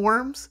eating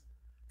worms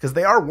because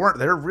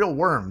they're real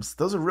worms.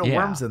 Those are real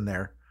worms in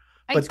there.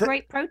 It's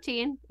great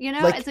protein.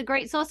 It's a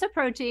great source of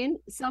protein.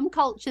 Some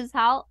cultures,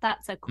 Hal,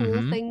 that's a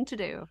cool thing to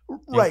do.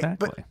 Right,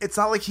 exactly. But it's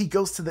not like he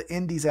goes to the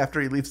indies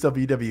after he leaves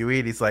WWE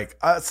and he's like,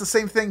 it's the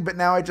same thing, but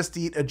now I just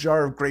eat a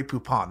jar of Grey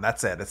Poupon.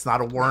 That's it. It's not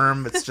a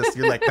worm. It's just,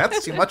 you're like,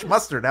 that's too much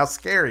mustard. How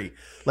scary.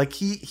 Like,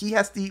 he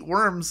has to eat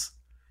worms.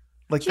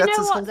 Like, that's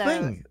his whole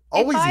thing.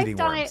 Always eating worms. If I've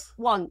done it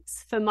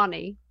once for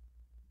money,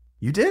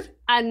 You did?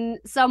 And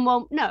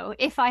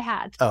if I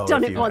had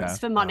done it once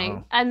for money,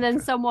 and then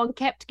someone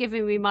kept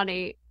giving me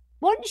money.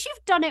 Once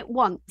you've done it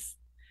once,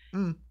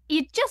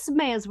 you just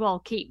may as well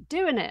keep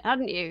doing it,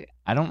 hadn't you?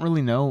 I don't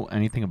really know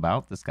anything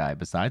about this guy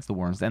besides the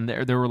worms. And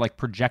there were like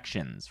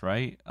projections,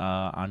 right?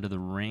 Onto the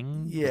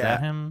ring. Yeah. Was that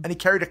him? And he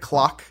carried a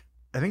clock.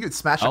 I think he'd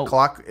smash a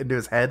clock into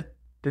his head.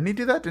 Didn't he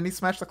do that? Didn't he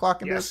smash the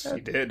clock into his head?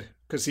 Yes, he did.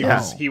 Because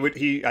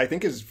I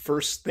think his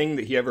first thing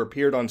that he ever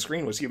appeared on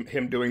screen was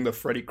him doing the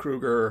Freddy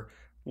Krueger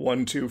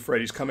 1-2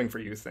 Freddy's coming for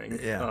you thing.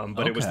 Yeah.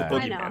 But it was the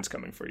Boogeyman's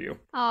coming for you.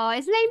 Oh,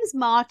 his name's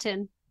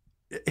Martin.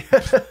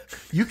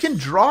 You can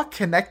draw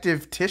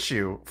connective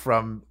tissue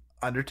from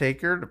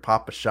Undertaker to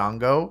Papa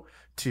Shango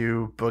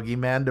to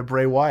Boogeyman to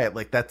Bray Wyatt.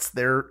 Like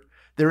they're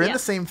in the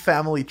same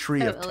family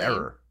tree of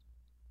terror.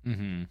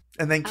 Mm-hmm.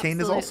 And then Kane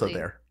is also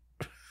there.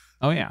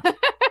 Oh yeah.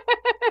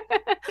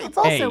 It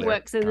also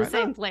works in the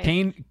same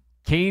place.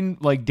 Kane,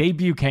 like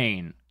debut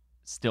Kane,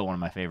 still one of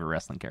my favorite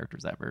wrestling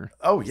characters ever.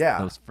 Oh yeah.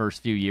 Those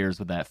first few years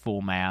with that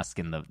full mask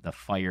and the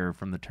fire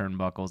from the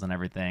turnbuckles and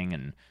everything,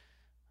 and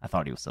I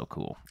thought he was so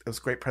cool. It was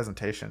great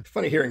presentation.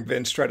 Funny hearing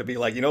Vince try to be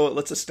like, you know what,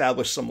 let's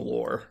establish some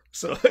lore.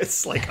 So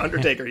it's like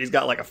Undertaker, he's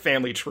got like a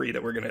family tree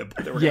that we're gonna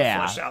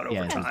flesh out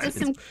over time. Just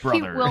some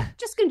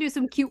gonna do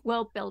some cute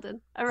world building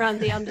around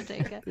the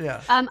Undertaker.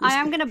 Yeah. I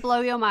am gonna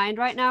blow your mind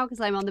right now because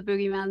I'm on the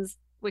Boogeyman's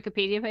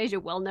Wikipedia page, a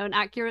well-known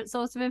accurate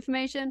source of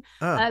information.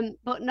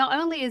 But not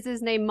only is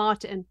his name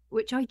Martin,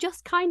 which I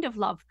just kind of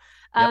love,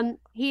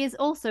 he is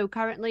also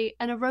currently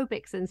an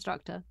aerobics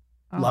instructor.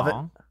 Love it.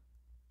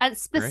 And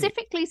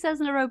specifically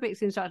says an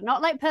aerobics instructor,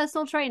 not like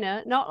personal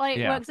trainer, not like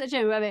works at a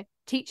gym, whatever.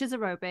 Teaches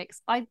aerobics.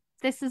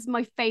 This is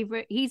my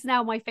favorite. He's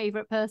now my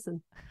favorite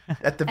person.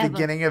 At the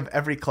beginning of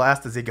every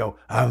class, does he go,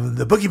 "I'm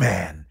the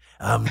Boogeyman.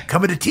 I'm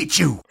coming to teach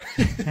you."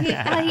 He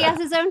has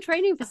his own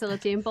training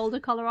facility in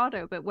Boulder,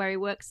 Colorado, but where he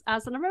works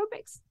as an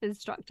aerobics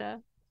instructor.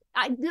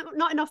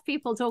 Not enough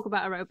people talk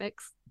about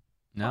aerobics.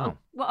 No.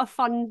 What a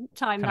fun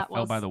time that was.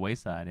 Fell by the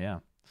wayside, yeah.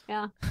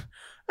 Yeah.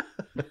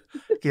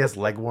 He has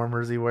leg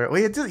warmers he wears.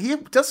 Well, he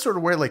does sort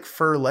of wear like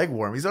fur leg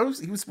warmers.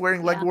 He was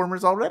wearing leg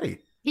warmers already.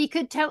 He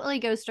could totally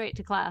go straight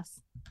to class.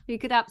 He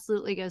could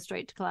absolutely go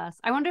straight to class.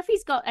 I wonder if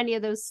he's got any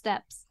of those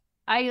steps.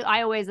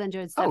 I always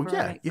enjoyed step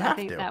aerobics. I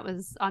think that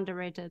was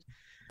underrated.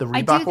 The Reebok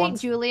I do think,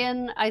 ones?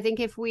 Julian, I think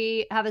if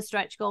we have a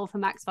stretch goal for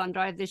Max Fun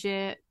Drive this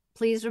year,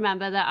 please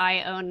remember that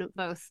I own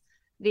both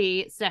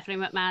the Stephanie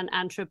McMahon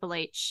and Triple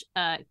H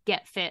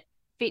Get Fit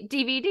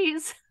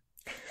DVDs.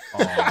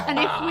 And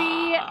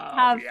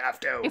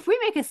if we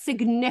make a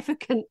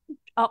significant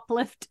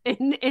uplift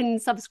in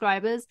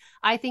subscribers,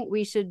 I think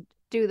we should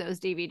do those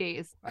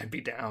DVDs. I'd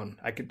be down.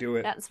 I could do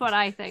it. That's what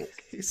I think.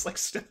 He's like,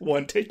 step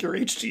one, take your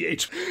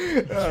HGH.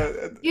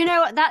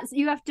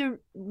 You have to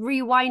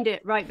rewind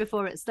it right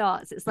before it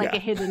starts. It's like a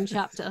hidden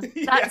chapter.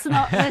 That's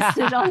not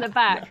listed on the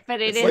back,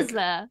 but it is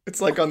there.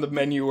 It's like on the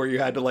menu where you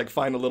had to like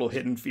find a little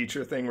hidden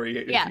feature thing where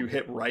if you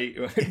hit right,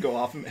 it go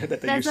off.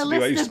 That There's a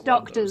list of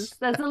doctors.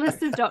 There's a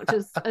list of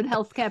doctors and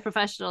healthcare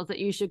professionals that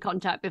you should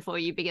contact before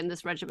you begin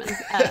this regimen.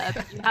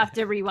 You have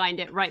to rewind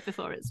it right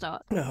before it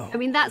starts. No. I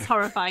mean, that's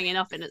horrifying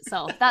enough in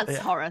itself. That's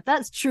horror.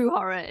 That's true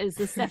horror. Is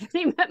the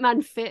Stephanie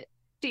McMahon Fit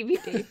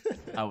DVD?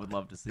 I would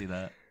love to see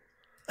that.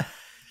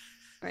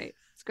 Right,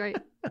 it's great.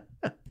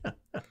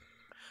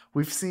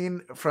 We've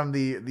seen from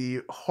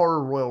the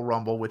horror Royal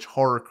Rumble which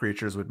horror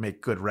creatures would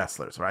make good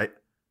wrestlers, right?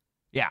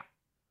 Yeah.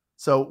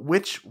 So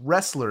which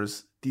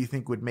wrestlers do you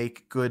think would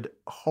make good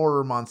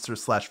horror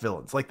monsters /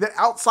 villains? Like the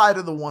outside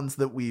of the ones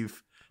that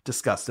we've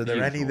discussed, are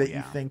there any that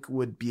you think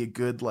would be a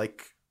good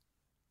like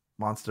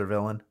monster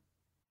villain?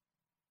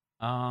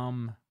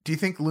 Do you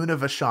think Luna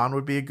Vachon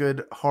would be a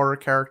good horror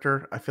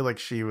character? I feel like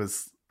she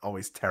was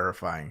always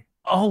terrifying.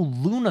 Oh,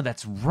 Luna,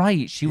 that's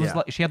right. She was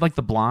like, she had like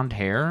the blonde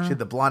hair. She had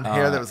the blonde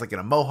hair that was like in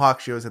a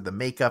mohawk. She always had the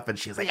makeup, and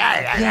she was like,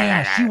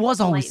 she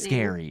was always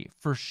scary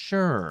for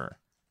sure.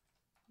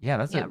 Yeah,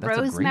 that's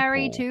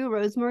Rosemary a great too.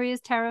 Rosemary is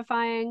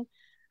terrifying.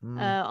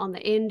 On the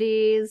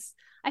indies,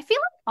 I feel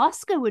like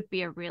Oscar would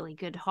be a really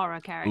good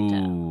horror character.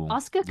 Ooh,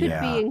 Oscar could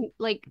be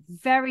like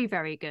very,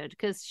 very good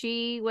because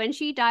when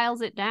she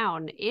dials it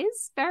down,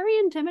 is very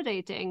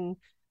intimidating.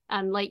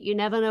 And like you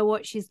never know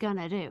what she's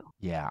gonna do.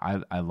 Yeah,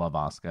 I love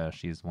Asuka.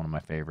 She's one of my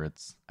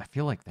favorites. I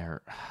feel like I'm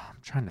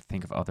trying to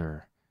think of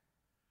other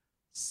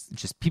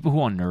just people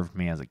who unnerved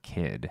me as a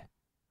kid.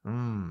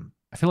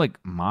 I feel like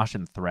Mosh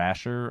and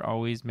Thrasher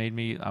always made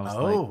me. I was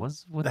like,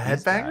 what's with the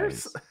these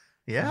headbangers? guys?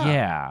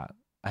 Yeah.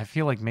 I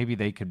feel like maybe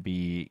they could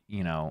be,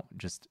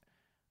 just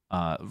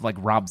like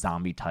Rob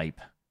Zombie type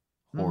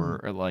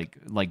or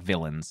like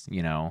villains,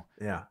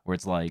 Yeah. where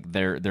it's like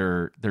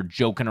they're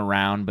joking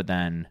around, but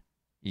then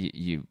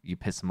you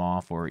piss them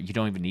off, or you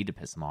don't even need to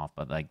piss them off,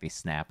 but like they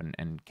snap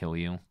and kill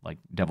you, like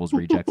Devil's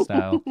Reject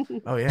style.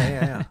 Oh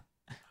yeah.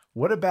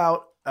 What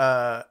about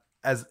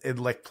as in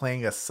like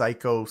playing a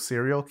psycho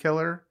serial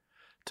killer,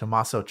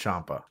 Tommaso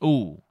Ciampa?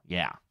 Ooh,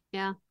 yeah.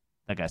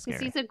 That guy's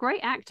scary. He's a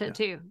great actor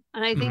too,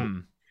 and I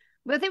think.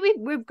 But I think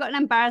we've got an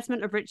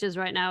embarrassment of riches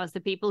right now as the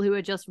people who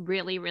are just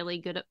really, really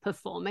good at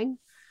performing.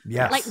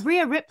 Yes. Like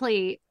Rhea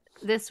Ripley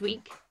this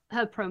week,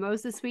 her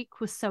promos this week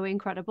was so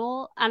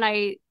incredible.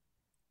 And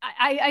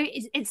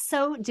it's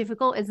so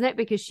difficult, isn't it?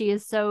 Because she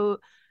is so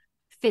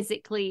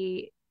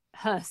physically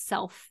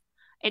herself.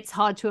 It's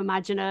hard to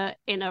imagine her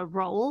in a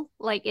role.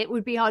 Like, it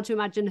would be hard to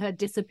imagine her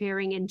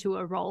disappearing into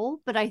a role.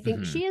 But I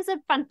think she is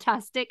a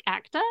fantastic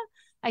actor.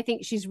 I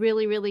think she's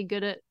really, really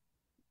good at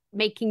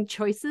making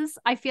choices.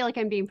 I feel like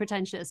I'm being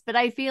pretentious, but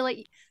I feel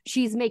like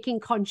she's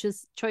making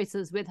conscious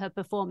choices with her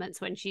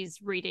performance when she's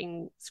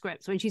reading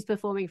scripts, when she's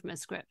performing from a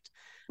script,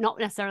 not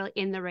necessarily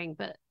in the ring,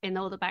 but in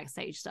all the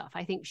backstage stuff.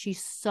 I think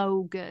she's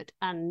so good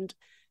and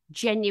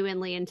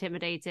genuinely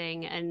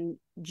intimidating and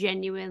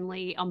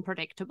genuinely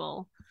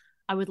unpredictable.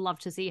 I would love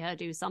to see her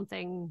do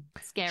something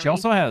scary. She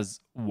also has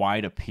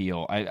wide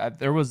appeal.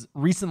 There was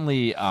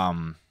recently,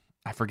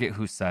 I forget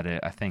who said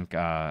it. I think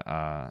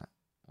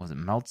was it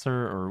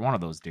Meltzer or one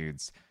of those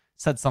dudes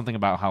said something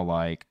about how,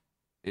 like,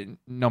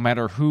 no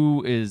matter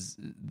who is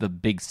the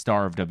big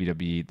star of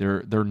WWE,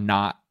 they're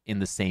not in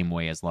the same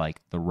way as like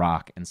The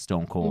Rock and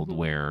Stone Cold,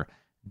 where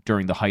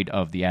during the height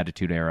of the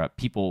Attitude Era,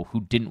 people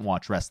who didn't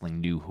watch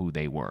wrestling knew who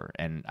they were.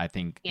 And I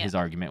think his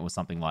argument was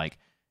something like,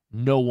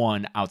 no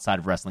one outside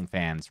of wrestling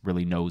fans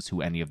really knows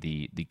who any of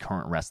the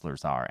current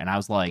wrestlers are. And I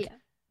was like,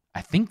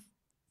 I think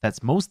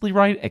that's mostly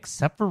right,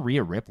 except for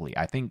Rhea Ripley.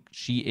 I think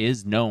she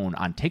is known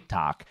on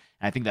TikTok.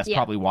 And I think that's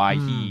probably why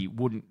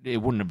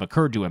it wouldn't have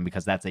occurred to him,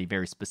 because that's a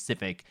very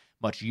specific,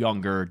 much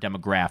younger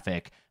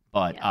demographic.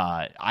 But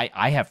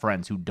I have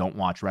friends who don't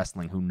watch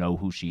wrestling who know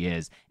who she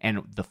is.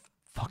 And the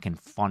fucking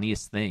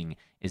funniest thing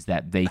is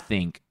that they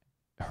think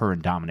her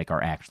and Dominic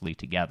are actually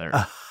together.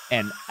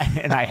 And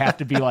I have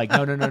to be like,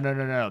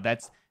 no.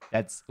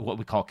 That's what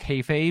we call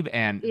kayfabe.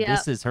 And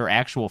this is her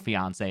actual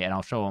fiance. And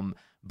I'll show them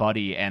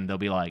Buddy, and they'll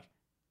be like,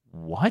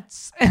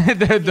 what?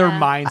 Their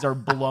minds are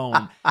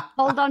blown.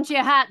 Hold on to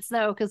your hats,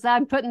 though, because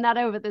I'm putting that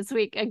over this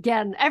week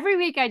again. Every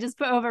week I just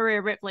put over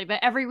Rhea Ripley, but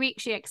every week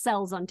she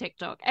excels on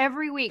TikTok.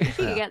 Every week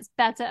she gets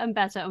better and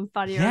better and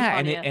funnier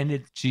and funnier.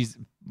 And she's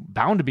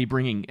bound to be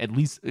bringing, at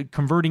least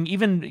converting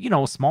even,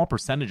 a small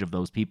percentage of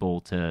those people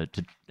to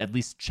at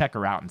least check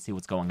her out and see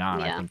what's going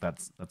on. I think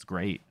that's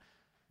great.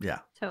 Yeah,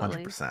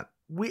 totally. 100%.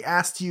 We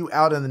asked you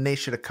out in the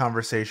Nation a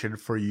conversation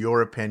for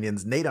your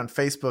opinions. Nate on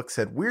Facebook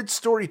said, weird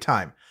story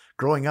time.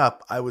 Growing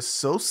up, I was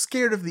so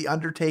scared of The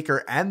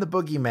Undertaker and the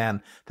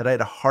Boogeyman that I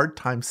had a hard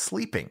time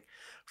sleeping.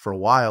 For a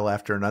while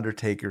after an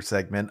Undertaker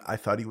segment, I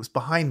thought he was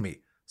behind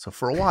me. So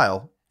for a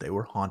while, they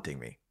were haunting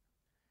me.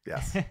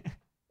 Yes.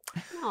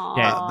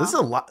 There's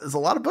a lot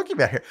of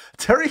Boogeyman here.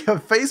 Terry on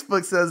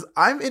Facebook says,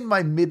 I'm in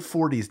my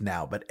mid-40s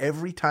now, but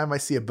every time I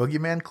see a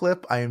Boogeyman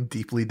clip, I am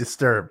deeply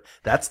disturbed.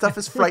 That stuff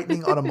is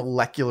frightening on a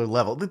molecular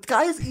level. The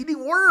guy is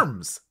eating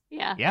worms.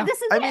 Yeah.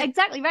 This is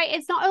exactly right.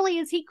 It's not only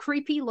is he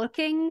creepy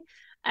looking,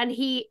 and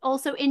he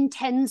also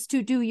intends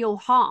to do you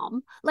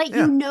harm. Like,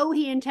 you know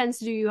he intends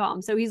to do you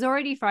harm. So he's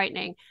already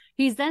frightening.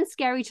 He's then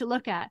scary to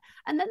look at.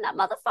 And then that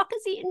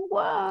motherfucker's eating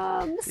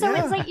worms. So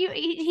it's like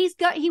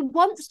he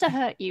wants to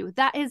hurt you.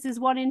 That is his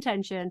one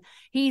intention.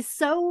 He's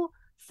so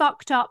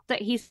fucked up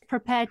that he's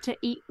prepared to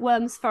eat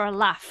worms for a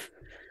laugh.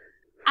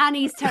 And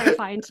he's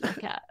terrifying to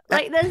look at.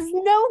 Like, there's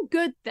no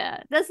good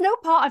there. There's no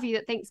part of you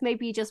that thinks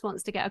maybe he just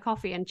wants to get a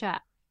coffee and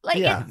chat. Like,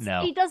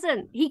 he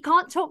doesn't. He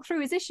can't talk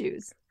through his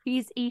issues.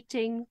 He's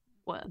eating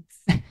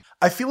worms.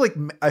 I feel like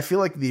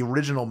the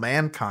original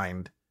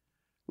Mankind,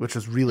 which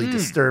was really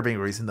disturbing,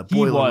 where he's in the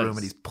boiler room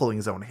and he's pulling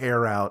his own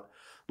hair out.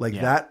 Like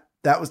that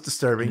was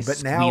disturbing.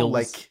 But now,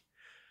 like,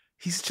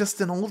 he's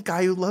just an old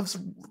guy who loves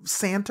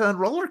Santa and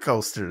roller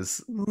coasters.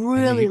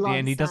 Really loves Santa.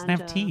 And he doesn't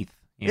have teeth.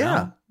 You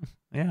know?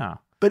 Yeah.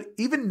 But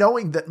even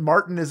knowing that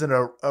Martin is an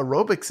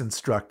aerobics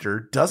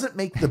instructor doesn't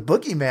make the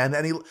Boogeyman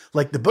any,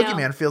 like, the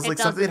Boogeyman feels like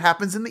something that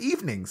happens in the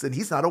evenings and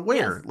he's not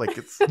aware. Like,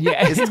 it's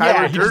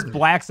Tyler he just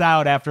blacks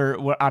out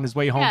on his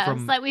way home from.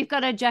 It's like we've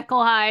got a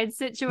Jekyll Hyde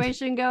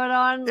situation going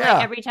on.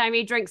 Like, every time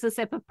he drinks a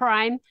sip of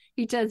Prime,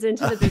 he turns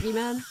into the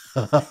Boogeyman.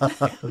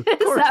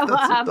 Is that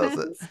what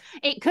happens?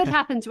 It could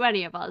happen to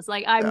any of us.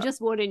 Like, I'm just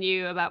warning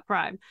you about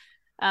Prime.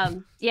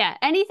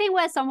 Anything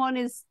where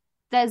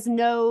there's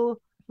no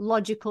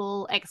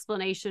logical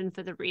explanation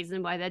for the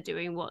reason why they're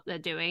doing what they're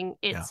doing,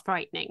 it's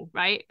frightening,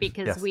 right?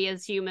 Because we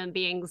as human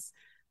beings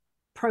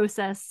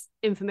process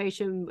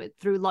information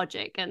through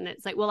logic, and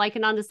it's like, well, I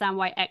can understand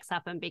why X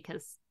happened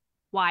because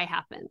Y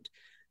happened,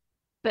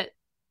 but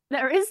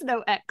there is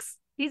no X.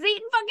 He's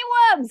eating fucking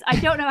worms. I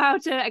don't know how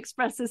to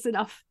express this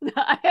enough.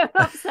 I am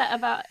upset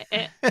about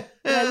it.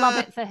 I love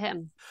it for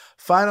him.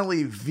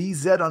 Finally,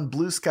 VZ on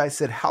Blue Sky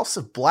said House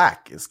of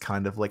Black is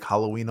kind of like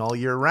Halloween all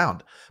year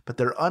round, but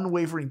their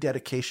unwavering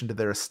dedication to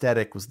their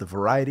aesthetic was the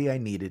variety I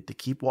needed to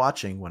keep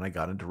watching when I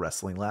got into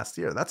wrestling last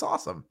year. That's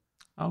awesome.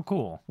 Oh,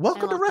 cool.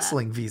 Welcome to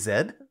wrestling,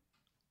 VZ.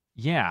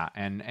 Yeah,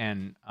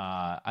 and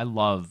I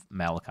love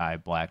Malachi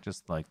Black,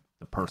 just like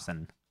the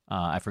person.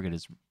 I forget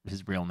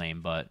his real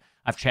name, but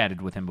I've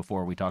chatted with him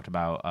before. We talked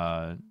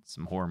about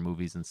some horror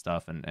movies and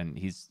stuff, and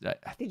he's...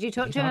 Did you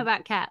talk to him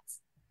about cats?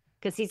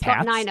 Because he's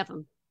got 9 of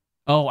them.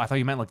 Oh, I thought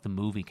you meant like the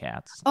movie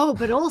Cats. Oh,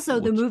 but also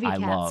the movie I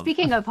Cats. love.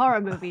 Speaking of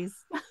horror movies,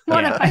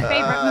 one of my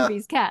favorite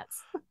movies,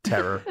 Cats.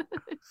 Terror.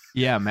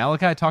 Yeah,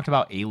 Malachi talked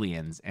about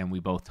Aliens, and we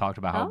both talked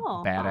about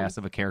how badass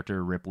fun. of a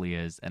character Ripley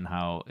is, and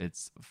how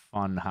it's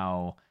fun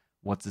how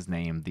what's his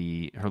name,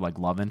 her like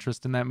love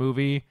interest in that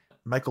movie,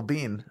 Michael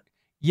Biehn.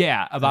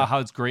 Yeah, about how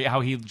it's great how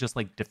he just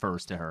like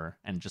defers to her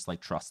and just like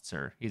trusts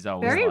her. He's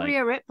always very like,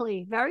 Rhea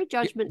Ripley, very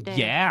Judgment Day.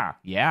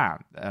 Yeah.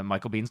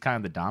 Michael Bihn's kind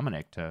of the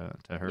Dominic to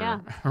her.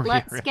 Yeah, Rhea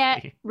let's Ripley.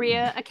 get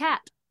Rhea a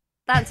cat.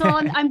 That's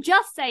all. I'm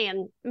just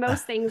saying,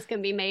 most things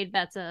can be made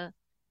better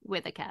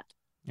with a cat.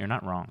 You're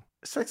not wrong.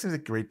 Strikes me as a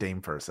Great Dane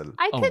person.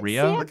 I could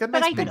Rhea? see it, Like a but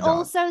nice I could big dog.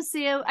 also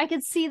see her. I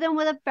could see them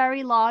with a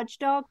very large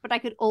dog, but I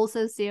could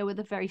also see her with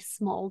a very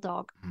small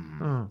dog.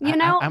 You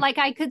know, like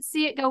I could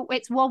see it go.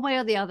 It's one way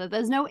or the other.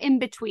 There's no in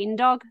between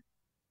dog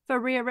for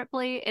Rhea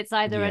Ripley. It's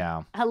either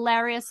a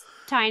hilarious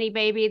tiny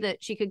baby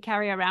that she could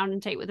carry around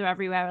and take with her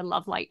everywhere and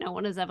love like no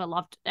one has ever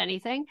loved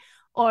anything,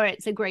 or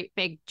it's a great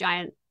big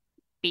giant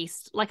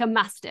beast like a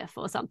mastiff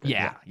or something.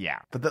 Yeah.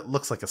 But that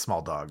looks like a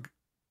small dog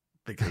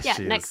because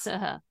she next is, to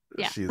her.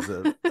 Yeah, she's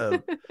a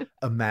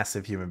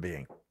massive human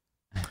being.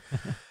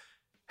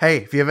 Hey,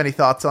 if you have any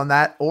thoughts on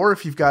that, or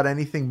if you've got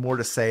anything more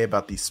to say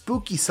about the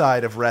spooky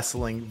side of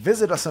wrestling,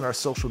 visit us on our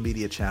social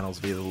media channels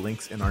via the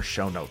links in our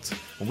show notes.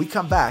 When we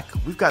come back,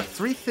 we've got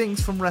 3 things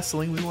from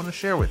wrestling we want to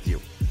share with you.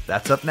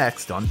 That's up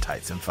next on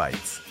Tights and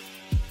Fights.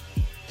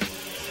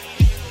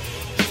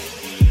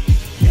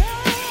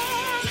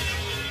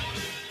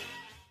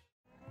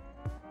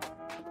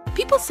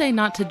 People say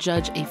not to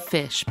judge a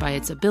fish by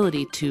its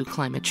ability to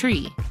climb a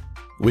tree.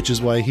 Which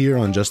is why here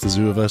on Just the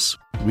Zoo of Us,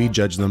 we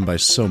judge them by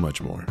so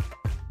much more.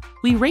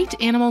 We rate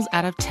animals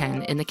out of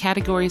 10 in the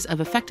categories of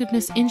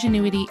effectiveness,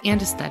 ingenuity,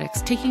 and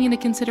aesthetics, taking into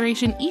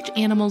consideration each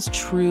animal's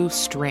true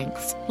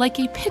strengths, like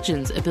a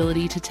pigeon's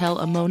ability to tell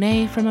a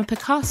Monet from a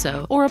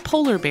Picasso, or a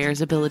polar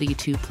bear's ability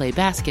to play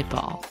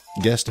basketball.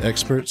 Guest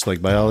experts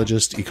like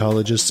biologists,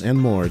 ecologists, and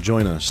more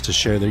join us to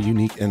share their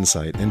unique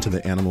insight into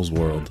the animal's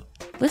world.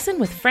 Listen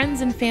with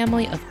friends and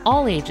family of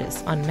all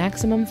ages on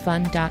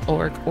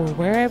MaximumFun.org or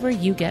wherever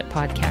you get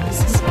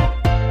podcasts.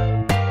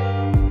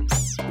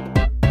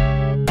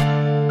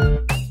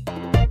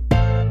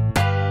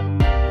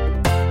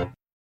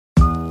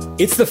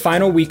 It's the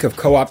final week of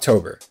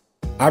Co-Optober.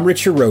 I'm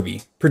Richard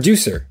Roby,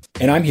 producer,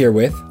 and I'm here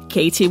with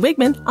Katie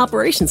Wigman,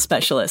 operations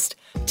specialist.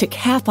 To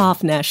cap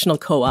off National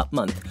Co-op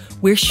Month,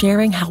 we're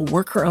sharing how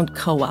worker-owned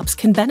co-ops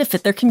can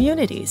benefit their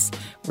communities.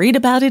 Read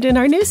about it in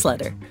our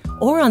newsletter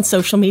or on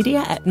social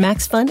media at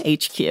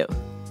MaxFunHQ.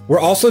 We're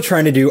also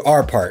trying to do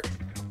our part.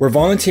 We're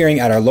volunteering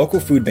at our local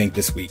food bank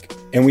this week,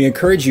 and we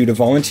encourage you to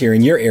volunteer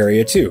in your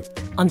area too.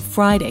 On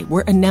Friday,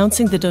 we're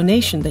announcing the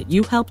donation that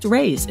you helped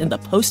raise in the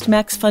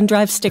Post-Max Fund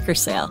Drive sticker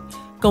sale,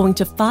 going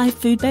to 5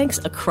 food banks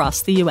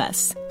across the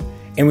U.S.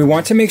 And we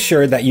want to make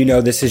sure that you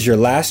know this is your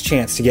last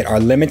chance to get our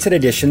limited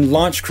edition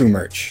Launch Crew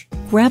merch.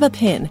 Grab a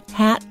pin,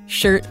 hat,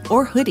 shirt,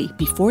 or hoodie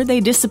before they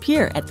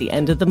disappear at the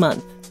end of the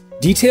month.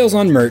 Details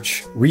on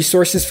merch,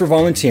 resources for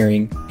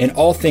volunteering, and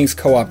all things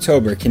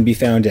Co-Optober can be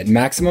found at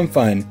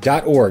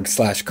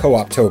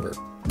MaximumFun.org/Co-Optober.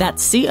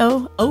 That's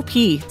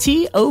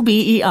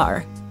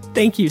COOPTOBER.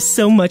 Thank you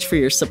so much for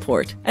your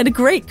support and a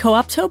great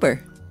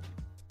Co-Optober.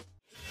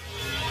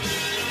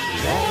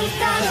 They've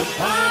got a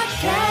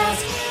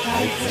podcast,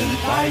 Tights and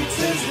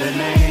Fights is the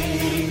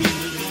name.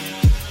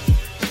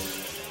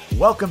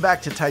 Welcome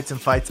back to Tights and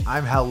Fights.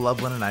 I'm Hal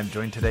Lublin, and I'm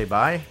joined today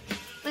by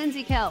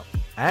Lindsay Kelp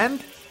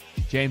and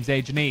James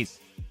A. Janisse.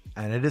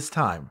 And it is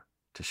time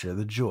to share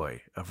the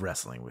joy of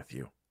wrestling with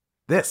you.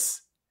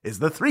 This is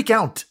the 3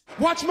 count.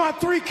 Watch my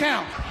 3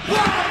 count. 1,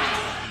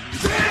 2,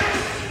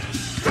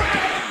 3.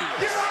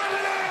 Get out of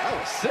there. That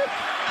was sick.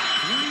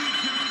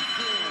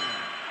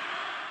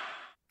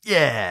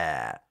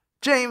 Yeah.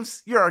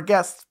 James, you're our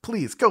guest.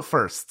 Please go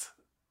first.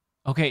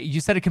 Okay, you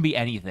said it can be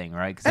anything,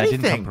 right? Because I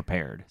didn't come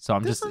prepared. So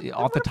I'm just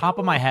off the top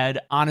of my head,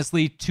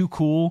 honestly, Too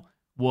Cool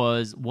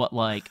was what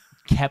like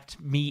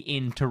kept me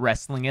into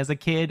wrestling as a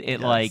kid. It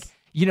like,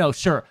 you know,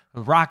 sure,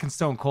 Rock and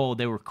Stone Cold,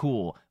 they were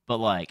cool, but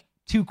like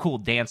Too Cool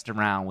danced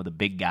around with a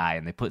big guy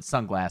and they put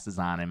sunglasses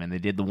on him and they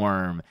did the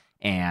worm,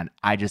 and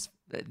I just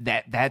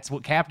that's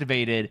what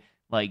captivated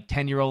like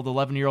 10-year-old,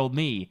 11-year-old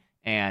me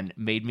and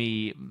made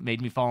me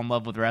fall in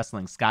love with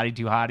wrestling. Scotty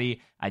 2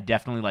 Hotty, I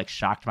definitely like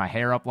shocked my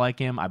hair up like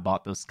him. I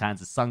bought those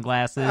kinds of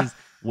sunglasses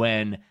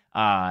when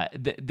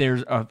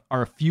there's are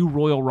a few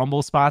Royal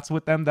Rumble spots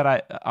with them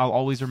that I'll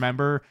always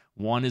remember.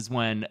 One is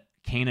when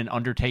Kane and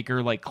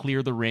Undertaker like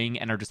clear the ring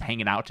and are just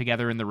hanging out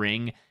together in the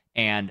ring,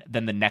 and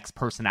then the next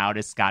person out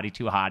is Scotty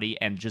 2 Hotty,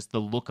 and just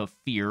the look of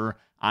fear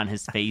on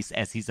his face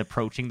as he's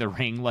approaching the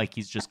ring like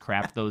he's just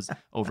crapped those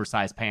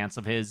oversized pants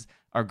of his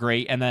are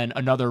great. And then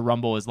another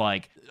Rumble is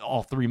like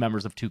all 3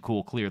 members of Too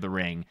Cool clear the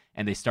ring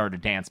and they start a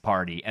dance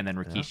party, and then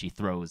Rikishi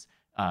throws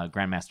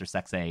Grandmaster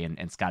Sexay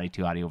and Scotty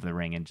 2 Hotty over the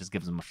ring and just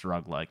gives him a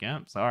shrug like,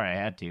 yeah, sorry, I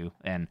had to.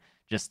 And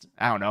just,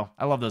 I don't know,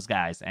 I love those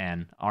guys.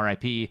 And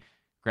R.I.P.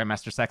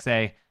 Grandmaster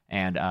Sexay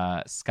And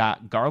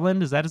Scott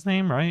Garland, is that his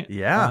name, right?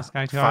 Yeah,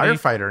 Sky Toddy.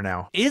 firefighter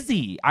now. Is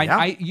he? Yeah.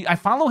 I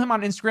follow him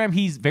on Instagram.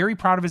 He's very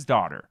proud of his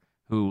daughter,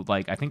 who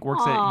like I think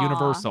works at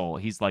Universal.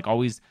 He's like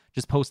always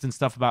just posting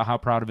stuff about how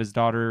proud of his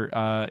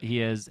daughter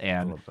he is.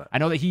 And I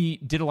know that he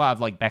did a lot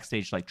of like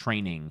backstage like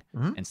training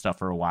and stuff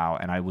for a while.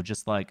 And I would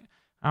just like,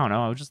 I don't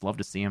know, I would just love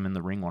to see him in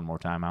the ring one more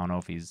time. I don't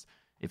know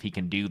if he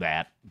can do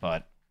that,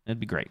 but it'd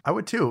be great. I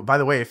would too. By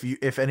the way,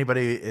 if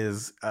anybody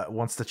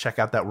wants to check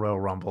out that Royal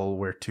Rumble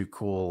where Too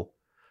Cool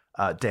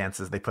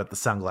dances, they put the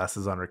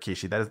sunglasses on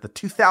Rikishi. That is the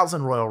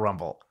 2000 Royal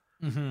Rumble.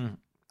 Mm-hmm.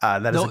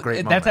 That is a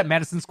great moment. That's at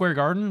Madison Square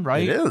Garden,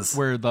 right? It is.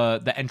 Where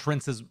the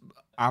entrance is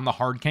on the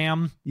hard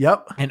cam.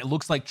 Yep. And it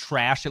looks like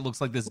trash. It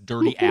looks like this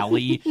dirty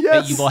alley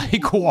Yes. that you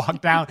like walk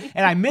down.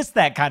 And I miss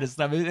that kind of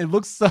stuff. It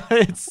looks so,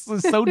 it's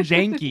so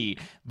janky,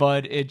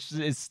 but it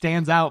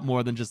stands out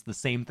more than just the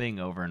same thing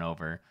over and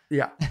over.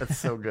 Yeah, that's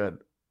so good.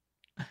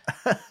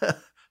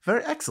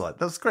 Very excellent.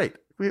 That was great.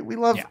 We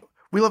love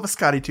a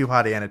Scotty Too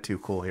Hottie and a Too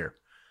Cool here.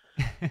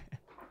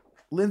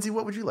 Lindsay,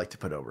 what would you like to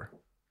put over?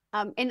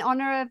 In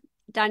honor of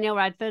Danielle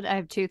Radford, I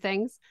have two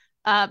things.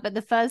 But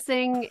the first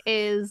thing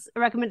is a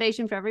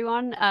recommendation for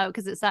everyone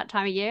because it's that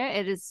time of year.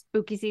 It is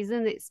spooky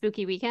season. It's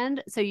spooky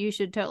weekend. So you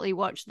should totally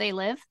watch They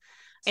Live.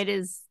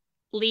 It's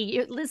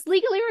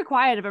legally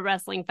required of a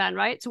wrestling fan,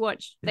 right? To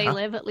watch They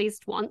Live at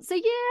least once a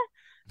year.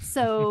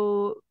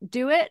 So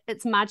do it.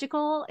 It's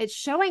magical. It's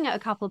showing at a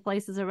couple of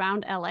places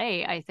around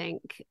LA, I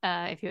think,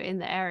 if you're in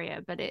the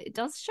area, but it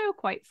does show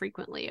quite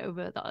frequently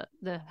over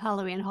the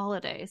Halloween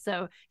holiday.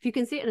 So if you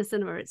can see it in a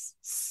cinema, it's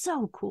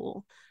so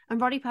cool. And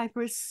Roddy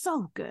Piper is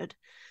so good.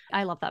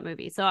 I love that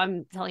movie. So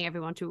I'm telling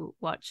everyone to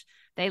watch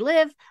They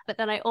Live. But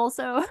then I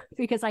also,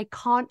 because I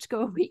can't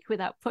go a week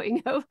without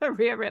putting over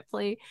Rhea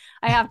Ripley,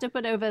 I have to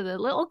put over the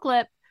little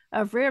clip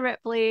of Rhea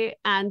Ripley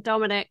and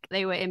Dominic.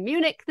 They were in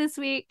Munich this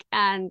week,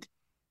 and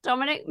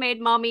Dominic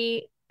made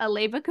mommy a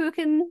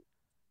Leberkuchen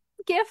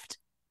gift,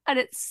 and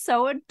it's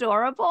so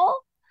adorable.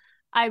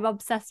 I'm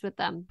obsessed with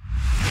them.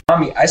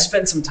 Mommy, I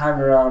spent some time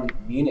around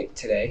Munich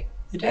today,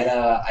 and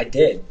I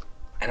did,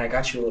 and I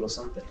got you a little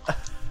something. I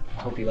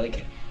hope you like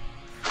it.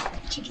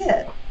 What'd you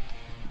get?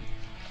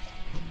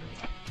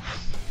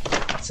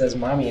 It says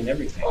mommy and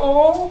everything.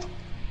 Oh.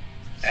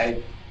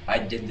 I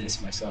did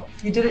this myself.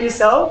 You did it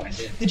yourself? I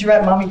did. Did you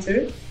wrap mommy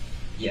too?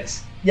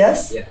 Yes.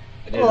 Yes? Yeah.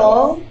 I did it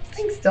all. Oh,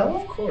 thanks, Dom.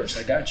 Of course,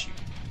 I got you.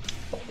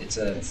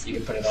 It's you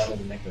can put it on in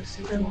the necklace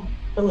too.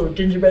 A little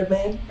gingerbread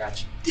man.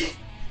 Got you.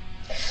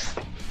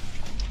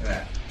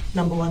 That.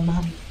 Number one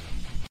mommy.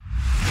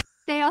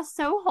 They are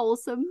so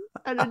wholesome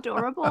and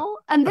adorable.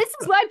 And this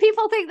is why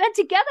people think they're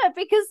together,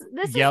 because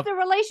this is the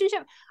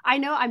relationship. I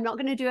know I'm not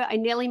going to do it. I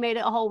nearly made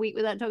it a whole week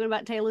without talking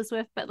about Taylor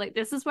Swift, but like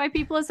this is why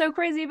people are so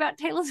crazy about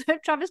Taylor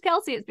Swift, Travis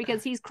Kelce. It's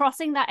because he's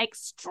crossing that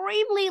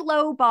extremely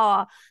low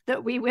bar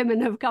that we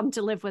women have come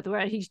to live with,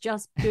 where he's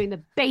just doing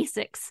the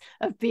basics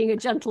of being a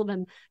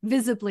gentleman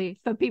visibly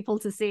for people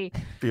to see.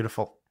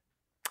 Beautiful.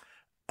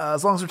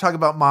 As long as we're talking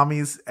about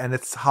mommies and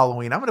it's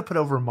Halloween, I'm going to put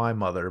over my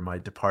mother, my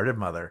departed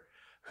mother,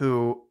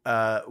 who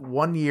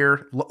 1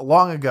 year,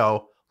 long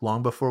ago,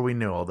 long before we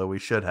knew, although we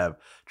should have,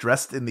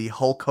 dressed in the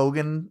Hulk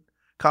Hogan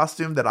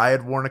costume that I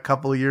had worn a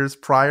couple of years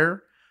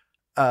prior,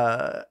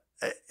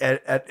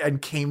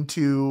 and came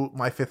to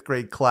my 5th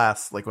grade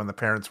class, like when the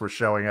parents were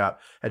showing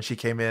up, and she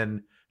came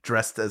in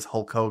dressed as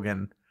Hulk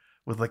Hogan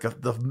with like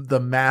the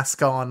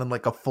mask on and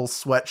like a full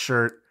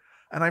sweatshirt.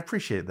 And I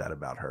appreciated that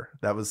about her.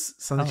 That was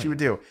something she would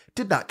do.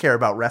 Did not care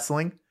about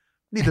wrestling.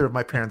 Neither of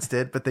my parents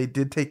did, but they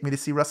did take me to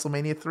see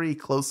WrestleMania 3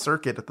 closed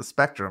circuit at the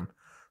Spectrum.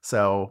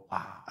 So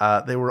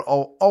they were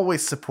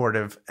always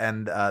supportive,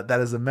 and that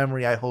is a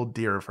memory I hold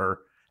dear of her.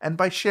 And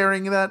by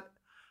sharing that,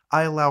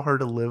 I allow her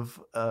to live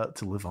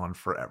on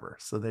forever.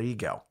 So there you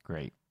go.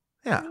 Great.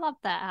 Yeah. I love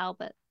that,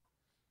 Albert.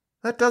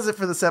 That does it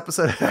for this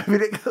episode. I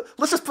mean,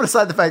 let's just put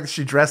aside the fact that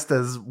she dressed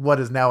as what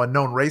is now a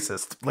known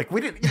racist. Like,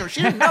 we didn't,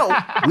 she didn't know.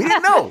 We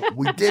didn't know.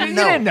 We didn't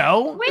know. You didn't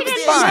know. We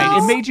didn't fine.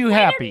 know. It made you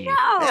happy.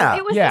 Yeah.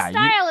 It was the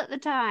style at the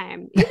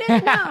time. You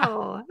didn't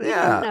know. You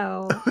didn't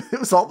know. It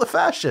was all the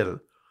fashion.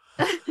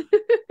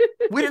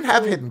 We didn't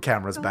have hidden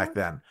cameras back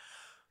then.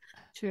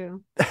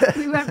 True.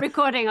 We weren't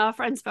recording our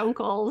friends' phone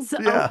calls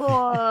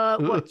or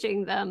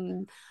watching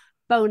them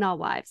bone our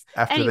wives.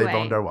 After they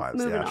boned our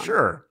wives. Yeah, on.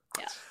 sure.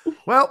 Yeah.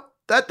 Well,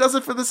 that does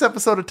it for this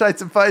episode of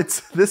Tights and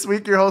Fights. This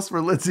week, your hosts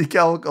were Lindsay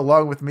Kelk,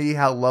 along with me,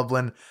 Hal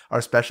Lublin.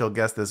 Our special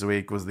guest this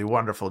week was the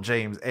wonderful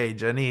James A.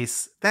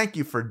 Janisse. Thank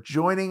you for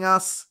joining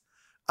us.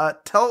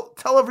 Tell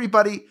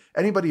everybody,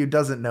 anybody who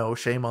doesn't know,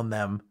 shame on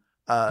them.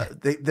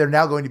 They're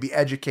now going to be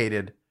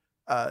educated.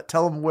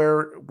 Tell them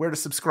where to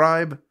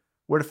subscribe,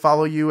 where to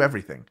follow you,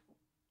 everything.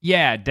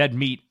 Yeah, Dead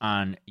Meat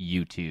on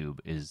YouTube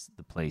is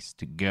the place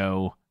to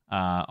go.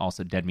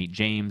 Also, Dead Meat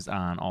James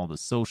on all the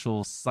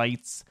social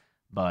sites.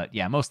 But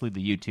yeah, mostly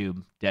the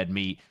YouTube, Dead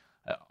Meat.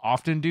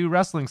 Often do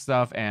wrestling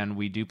stuff, and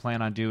we do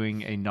plan on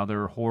doing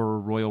another Horror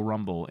Royal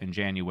Rumble in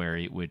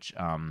January, which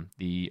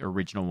the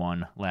original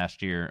one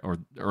last year or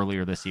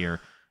earlier this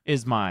year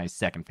is my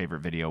second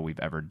favorite video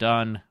we've ever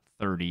done.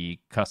 30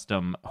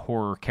 custom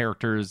horror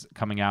characters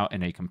coming out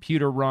in a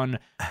computer run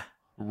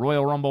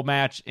Royal Rumble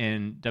match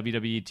in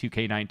WWE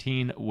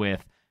 2K19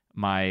 with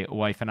my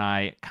wife and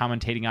I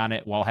commentating on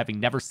it while having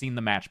never seen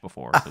the match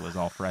before. So it was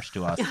all fresh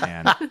to us.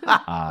 And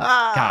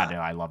God,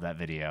 I love that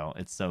video.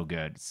 It's so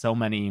good. So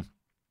many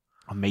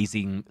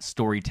amazing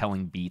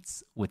storytelling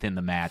beats within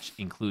the match,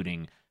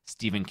 including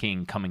Stephen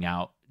King coming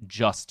out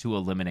just to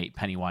eliminate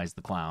Pennywise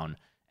the Clown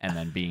and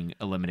then being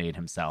eliminated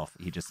himself.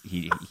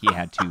 He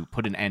had to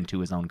put an end to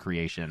his own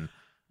creation,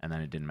 and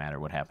then it didn't matter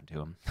what happened to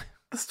him.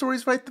 The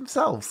stories write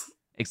themselves.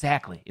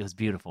 Exactly. It was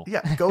beautiful.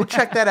 Yeah, go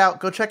check that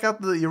out. Go check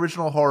out the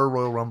original Horror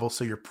Royal Rumble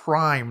so you're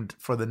primed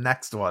for the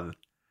next one.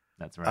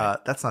 That's right.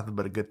 That's nothing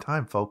but a good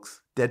time,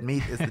 folks. Dead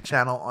Meat is the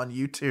channel on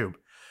YouTube.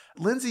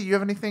 Lindsay, you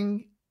have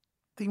anything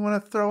that you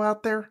want to throw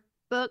out there?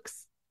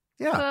 Books.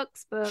 Yeah.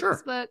 Books,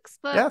 sure. books,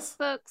 Yes.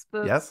 books,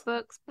 Yes.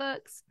 books.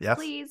 Yes.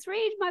 Please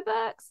read my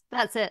books.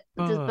 That's it.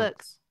 Just Books.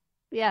 books.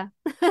 Yeah.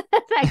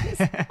 Thanks.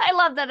 I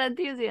love that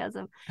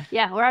enthusiasm.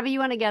 Yeah, wherever you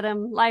want to get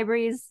them.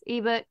 Libraries,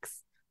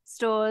 ebooks,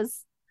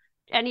 stores,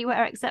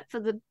 anywhere except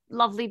for the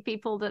lovely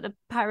people that are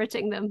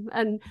pirating them.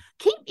 And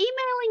keep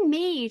emailing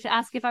me to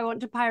ask if I want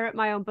to pirate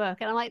my own book.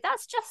 And I'm like,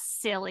 that's just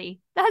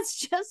silly. That's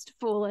just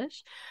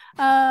foolish.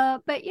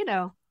 But, you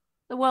know,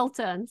 the world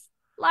turns.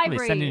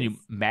 Libraries. Are they sending you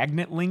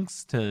magnet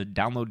links to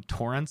download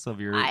torrents of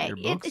your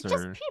books? It's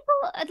just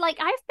people, like,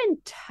 I've been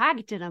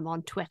tagged in them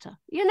on Twitter.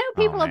 You know,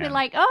 people will be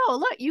like, oh,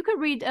 look, you could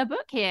read a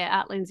book here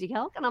at Lindsay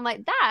Kelk. And I'm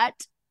like, that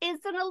is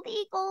an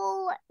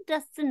illegal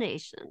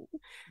destination.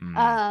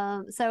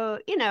 So,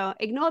 you know,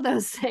 ignore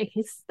those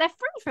things. They're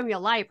free from your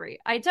library.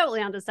 I totally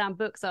understand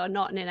books are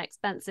not an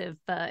inexpensive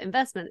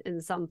investment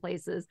in some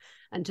places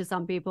and to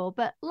some people,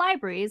 but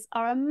libraries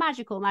are a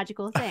magical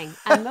thing.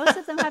 And most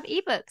of them have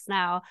ebooks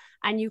now,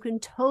 and you can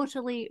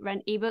totally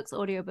rent ebooks,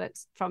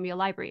 audiobooks from your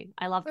library.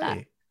 I love that.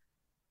 Hey.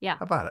 Yeah.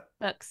 How about it?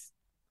 Books.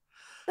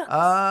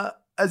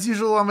 As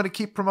usual, I'm going to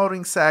keep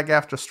promoting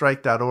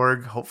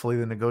sagafterstrike.org. Hopefully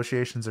the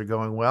negotiations are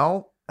going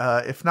well.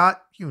 If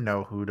not, you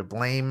know who to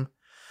blame.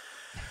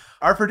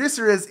 Our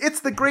producer is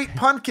It's the Great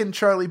Pumpkin,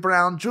 Charlie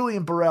Brown.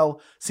 Julian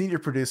Burrell, senior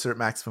producer at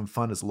Maximum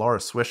Fun, is Laura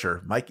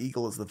Swisher. Mike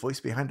Eagle is the voice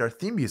behind our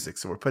theme music,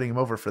 so we're putting him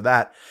over for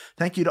that.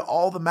 Thank you to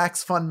all the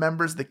Max Fun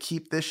members that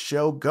keep this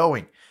show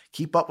going.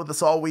 Keep up with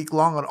us all week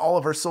long on all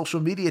of our social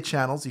media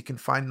channels. You can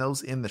find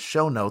those in the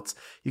show notes.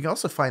 You can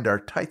also find our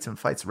Tights and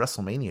Fights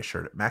WrestleMania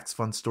shirt at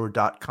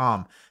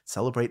maxfunstore.com.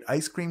 Celebrate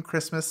Ice Cream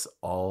Christmas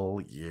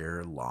all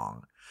year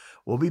long.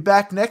 We'll be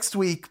back next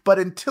week, but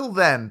until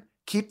then,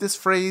 keep this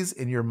phrase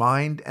in your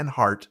mind and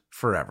heart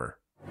forever.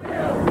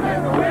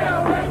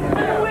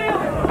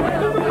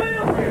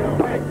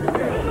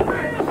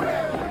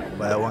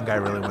 Well, one guy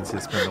really wants you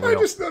to spin the wheel. I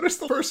just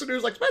noticed the person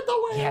who's like, spin the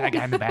wheel. Yeah, that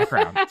guy in the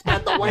background.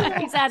 Spin the wheel.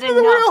 He's had Spin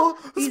the enough. wheel.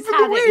 He's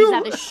Spin the he's wheel.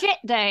 had a shit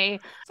day.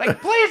 It's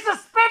like, please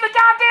just spin the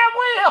goddamn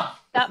wheel.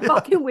 That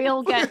fucking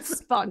wheel gets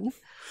spun.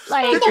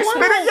 Like, Did you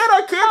spin it yet?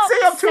 I can't say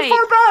I'm too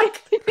far back.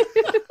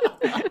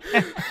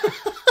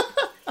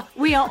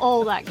 We are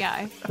all that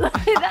guy.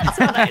 That's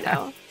what I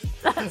know.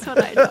 That's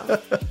what I know.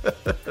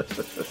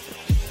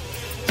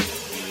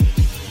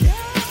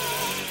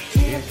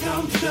 Here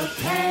comes the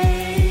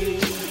pain.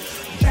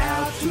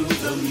 Bow to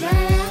the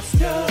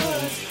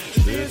masters.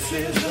 This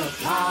is a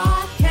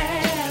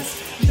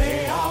podcast.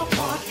 They are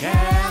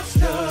podcasters.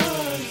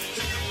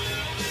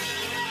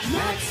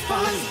 Max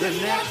Fun's the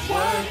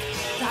network.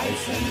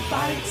 Dice and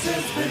Fights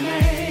is the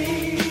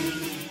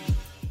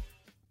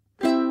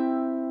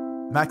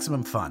name.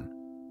 Maximum Fun.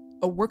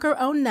 A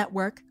worker-owned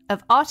network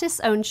of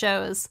artists-owned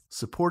shows.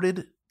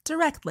 Supported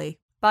directly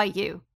by you.